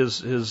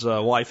his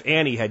wife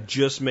Annie had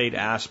just made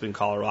Aspen,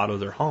 Colorado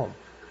their home.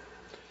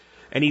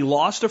 And he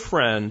lost a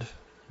friend,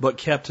 but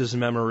kept his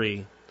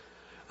memory.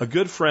 A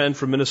good friend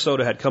from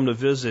Minnesota had come to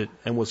visit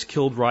and was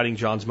killed riding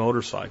John's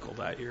motorcycle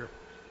that year.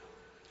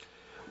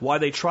 Why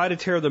they try to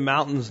tear the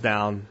mountains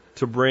down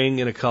to bring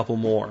in a couple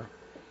more.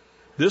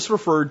 This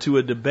referred to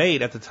a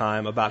debate at the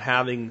time about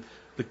having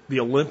the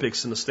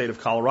Olympics in the state of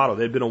Colorado.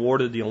 They'd been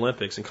awarded the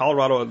Olympics, and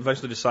Colorado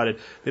eventually decided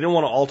they didn't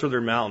want to alter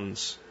their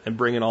mountains and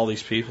bring in all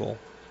these people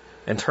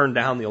and turn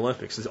down the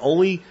Olympics. It's the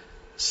only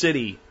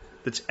city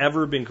that's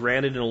ever been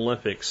granted an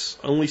Olympics,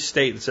 only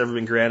state that's ever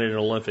been granted an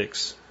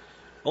Olympics,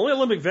 only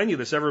Olympic venue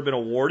that's ever been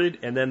awarded,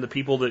 and then the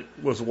people that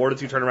was awarded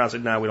to turned around and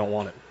said, no, we don't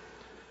want it.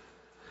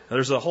 Now,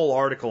 there's a whole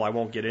article I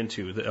won't get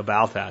into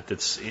about that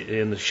that's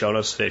in the show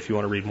notes today if you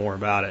want to read more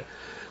about it.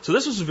 So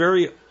this was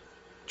very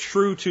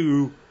true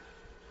to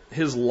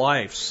his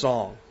life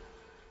song.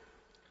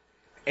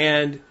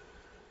 And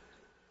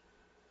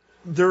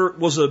there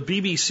was a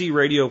BBC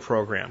radio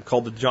program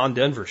called The John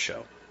Denver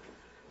Show.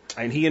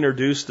 And he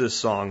introduced this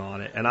song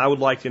on it. And I would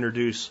like to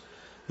introduce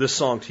this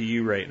song to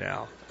you right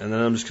now. And then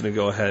I'm just going to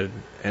go ahead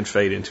and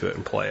fade into it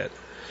and play it.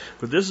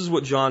 But this is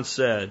what John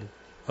said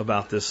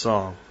about this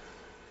song.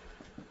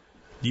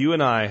 You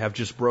and I have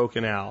just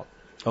broken out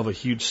of a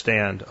huge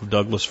stand of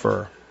Douglas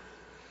fir.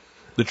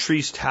 The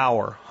trees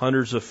tower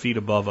hundreds of feet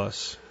above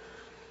us.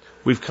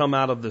 We've come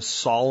out of the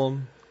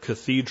solemn,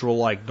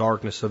 cathedral-like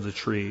darkness of the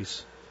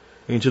trees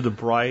into the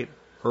bright,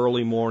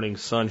 early morning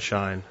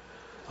sunshine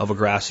of a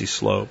grassy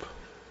slope.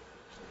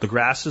 The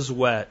grass is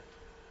wet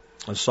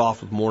and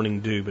soft with morning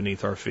dew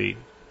beneath our feet.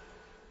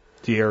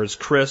 The air is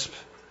crisp,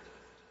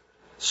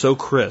 so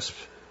crisp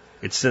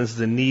it sends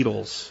the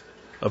needles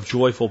of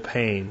joyful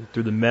pain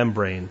through the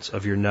membranes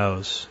of your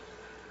nose.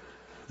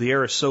 The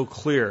air is so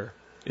clear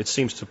it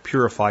seems to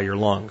purify your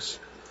lungs.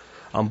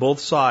 On both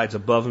sides,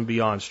 above and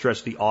beyond,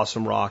 stretch the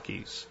awesome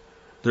Rockies,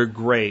 their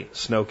great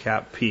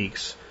snow-capped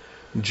peaks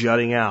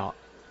jutting out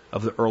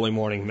of the early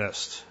morning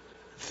mist.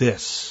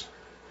 This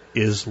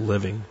is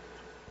living.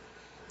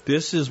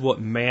 This is what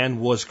man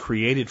was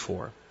created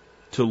for,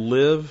 to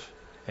live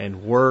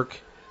and work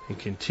and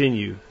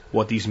continue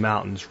what these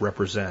mountains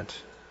represent.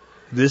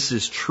 This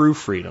is true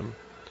freedom,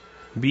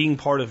 being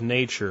part of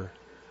nature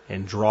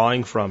and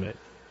drawing from it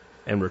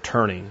and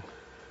returning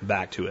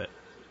back to it.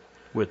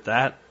 With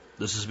that,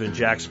 this has been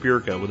Jack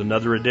Spirka with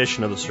another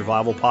edition of the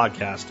Survival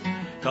Podcast,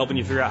 helping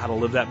you figure out how to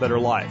live that better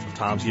life if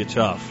times get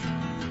tough,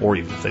 or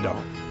even if they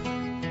don't.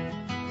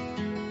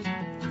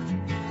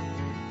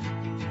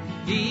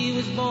 He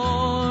was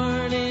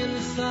born in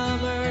the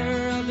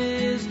summer of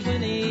his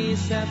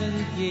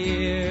 27th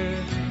year,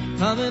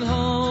 coming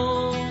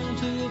home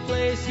to a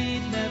place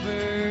he'd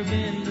never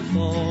been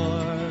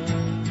before.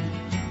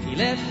 He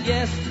left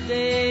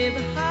yesterday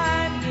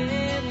behind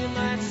him. You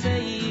might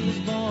say he was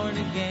born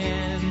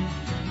again.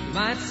 You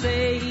might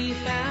say he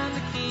found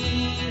the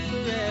key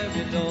for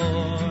every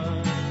door.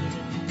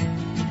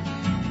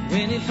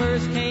 When he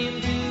first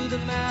came to the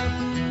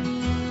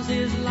mountains,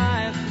 his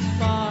life was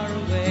far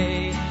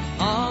away,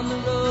 on the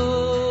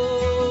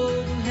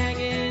road and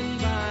hanging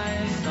by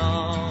a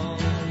song.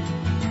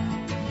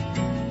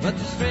 But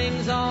the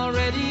string's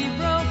already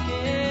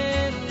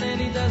broken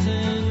and he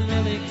doesn't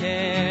really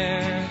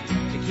care.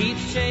 It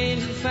keeps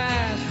changing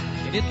fast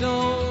and it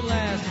don't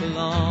last for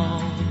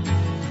long.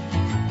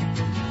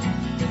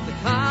 But the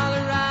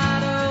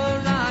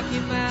Colorado Rocky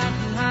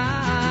Mountain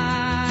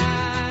High,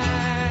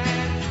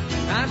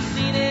 I've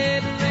seen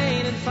it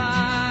rain and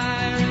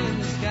fire in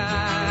the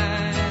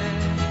sky.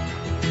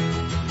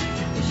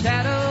 The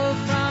shadow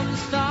from the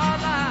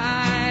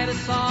starlight is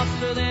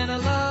softer than a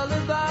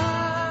lullaby.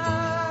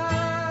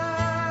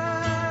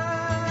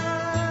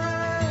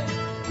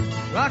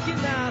 Rocky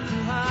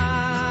Mountain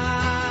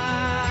High,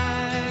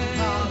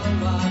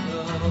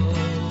 Colorado.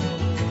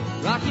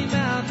 Rocky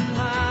Mountain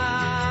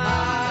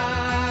High,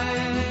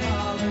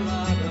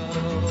 Colorado.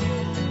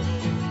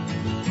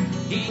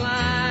 He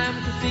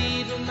climbed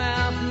Cathedral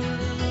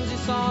Mountains. He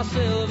saw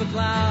silver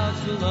clouds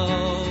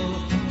below.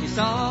 He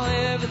saw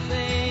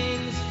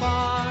everything as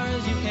far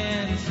as you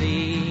can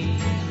see.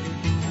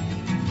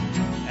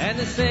 And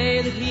they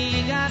say that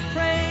he got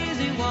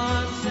crazy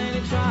once and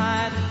he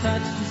tried to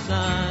touch the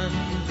sun.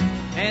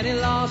 And he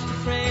lost a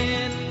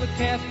friend but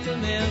kept a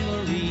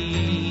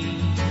memory.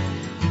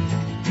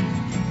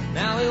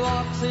 Now he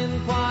walks in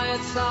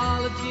quiet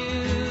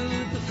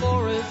solitude, the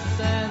forests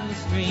and the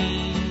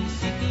streams,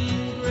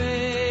 seeking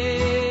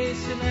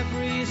grace in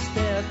every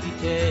step he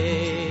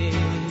takes.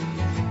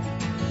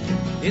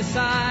 His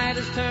side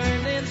is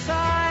turned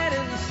inside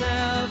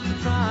himself to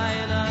try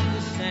and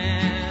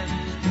understand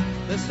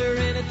the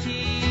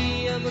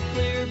serenity of a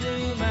clear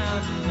blue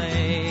mountain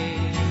lake.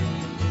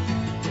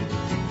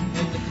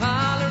 And the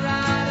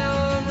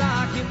Colorado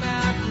Rocky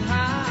Mountain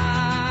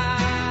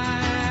High,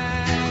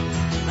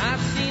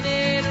 I've seen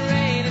it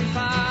rain and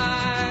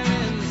fire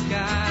in the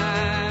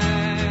sky.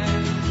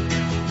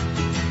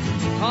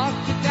 Talk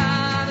to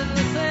God and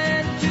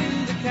listen to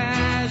the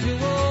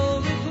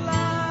casual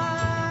reply.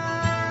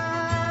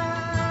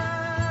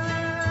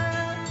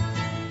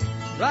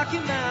 Rocky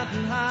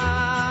Mountain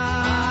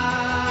High,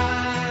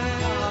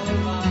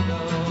 Colorado.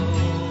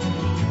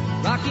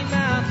 Rocky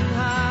Mountain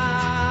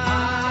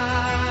High,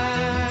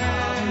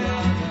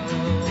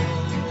 Colorado.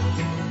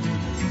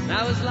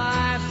 Now his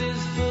life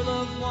is full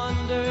of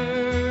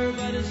wonder,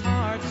 but his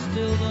heart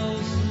still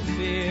knows some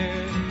fear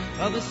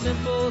of a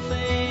simple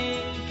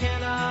thing he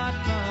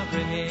cannot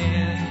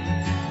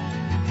comprehend.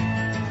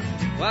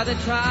 While they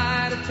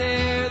try to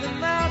tear the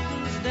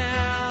mountains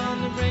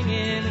down to bring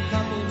in a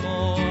couple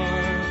more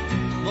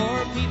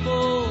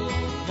people,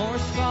 more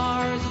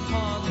scars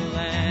upon the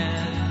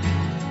land.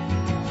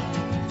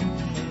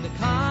 In the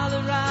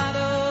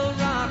Colorado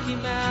Rocky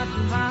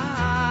Mountain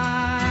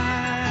High,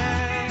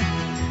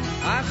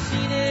 I've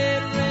seen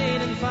it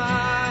rain and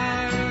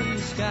fire in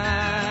the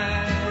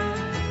sky.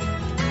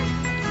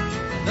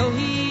 Though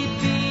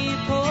he'd be a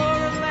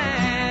poor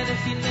man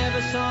if he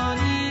never saw an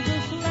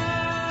eagle fly.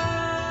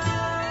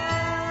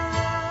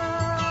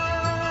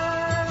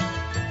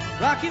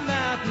 Rocky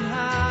Mountain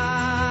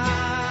High,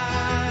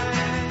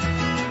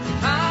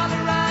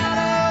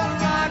 Colorado,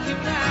 Rocky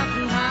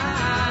Mountain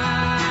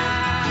High.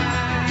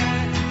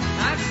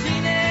 I've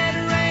seen it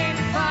rain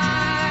and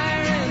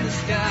fire in the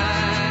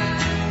sky.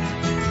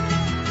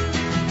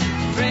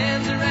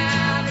 Friends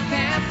around the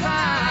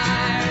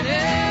campfire and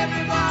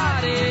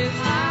everybody's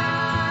high.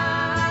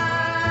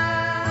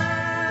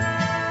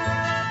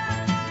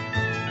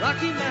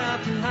 Rocky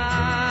Mountain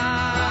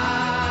High,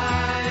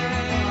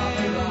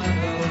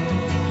 Colorado.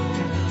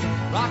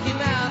 Rocky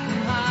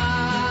Mountain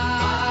High,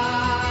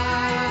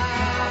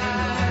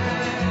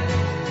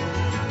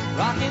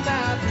 Rocky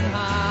Mountain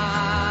High,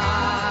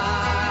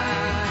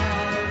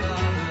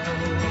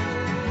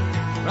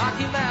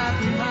 Rocky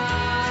Mountain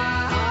High,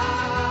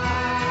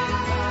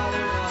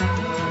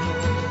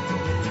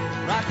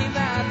 Rocky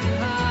Mountain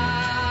High.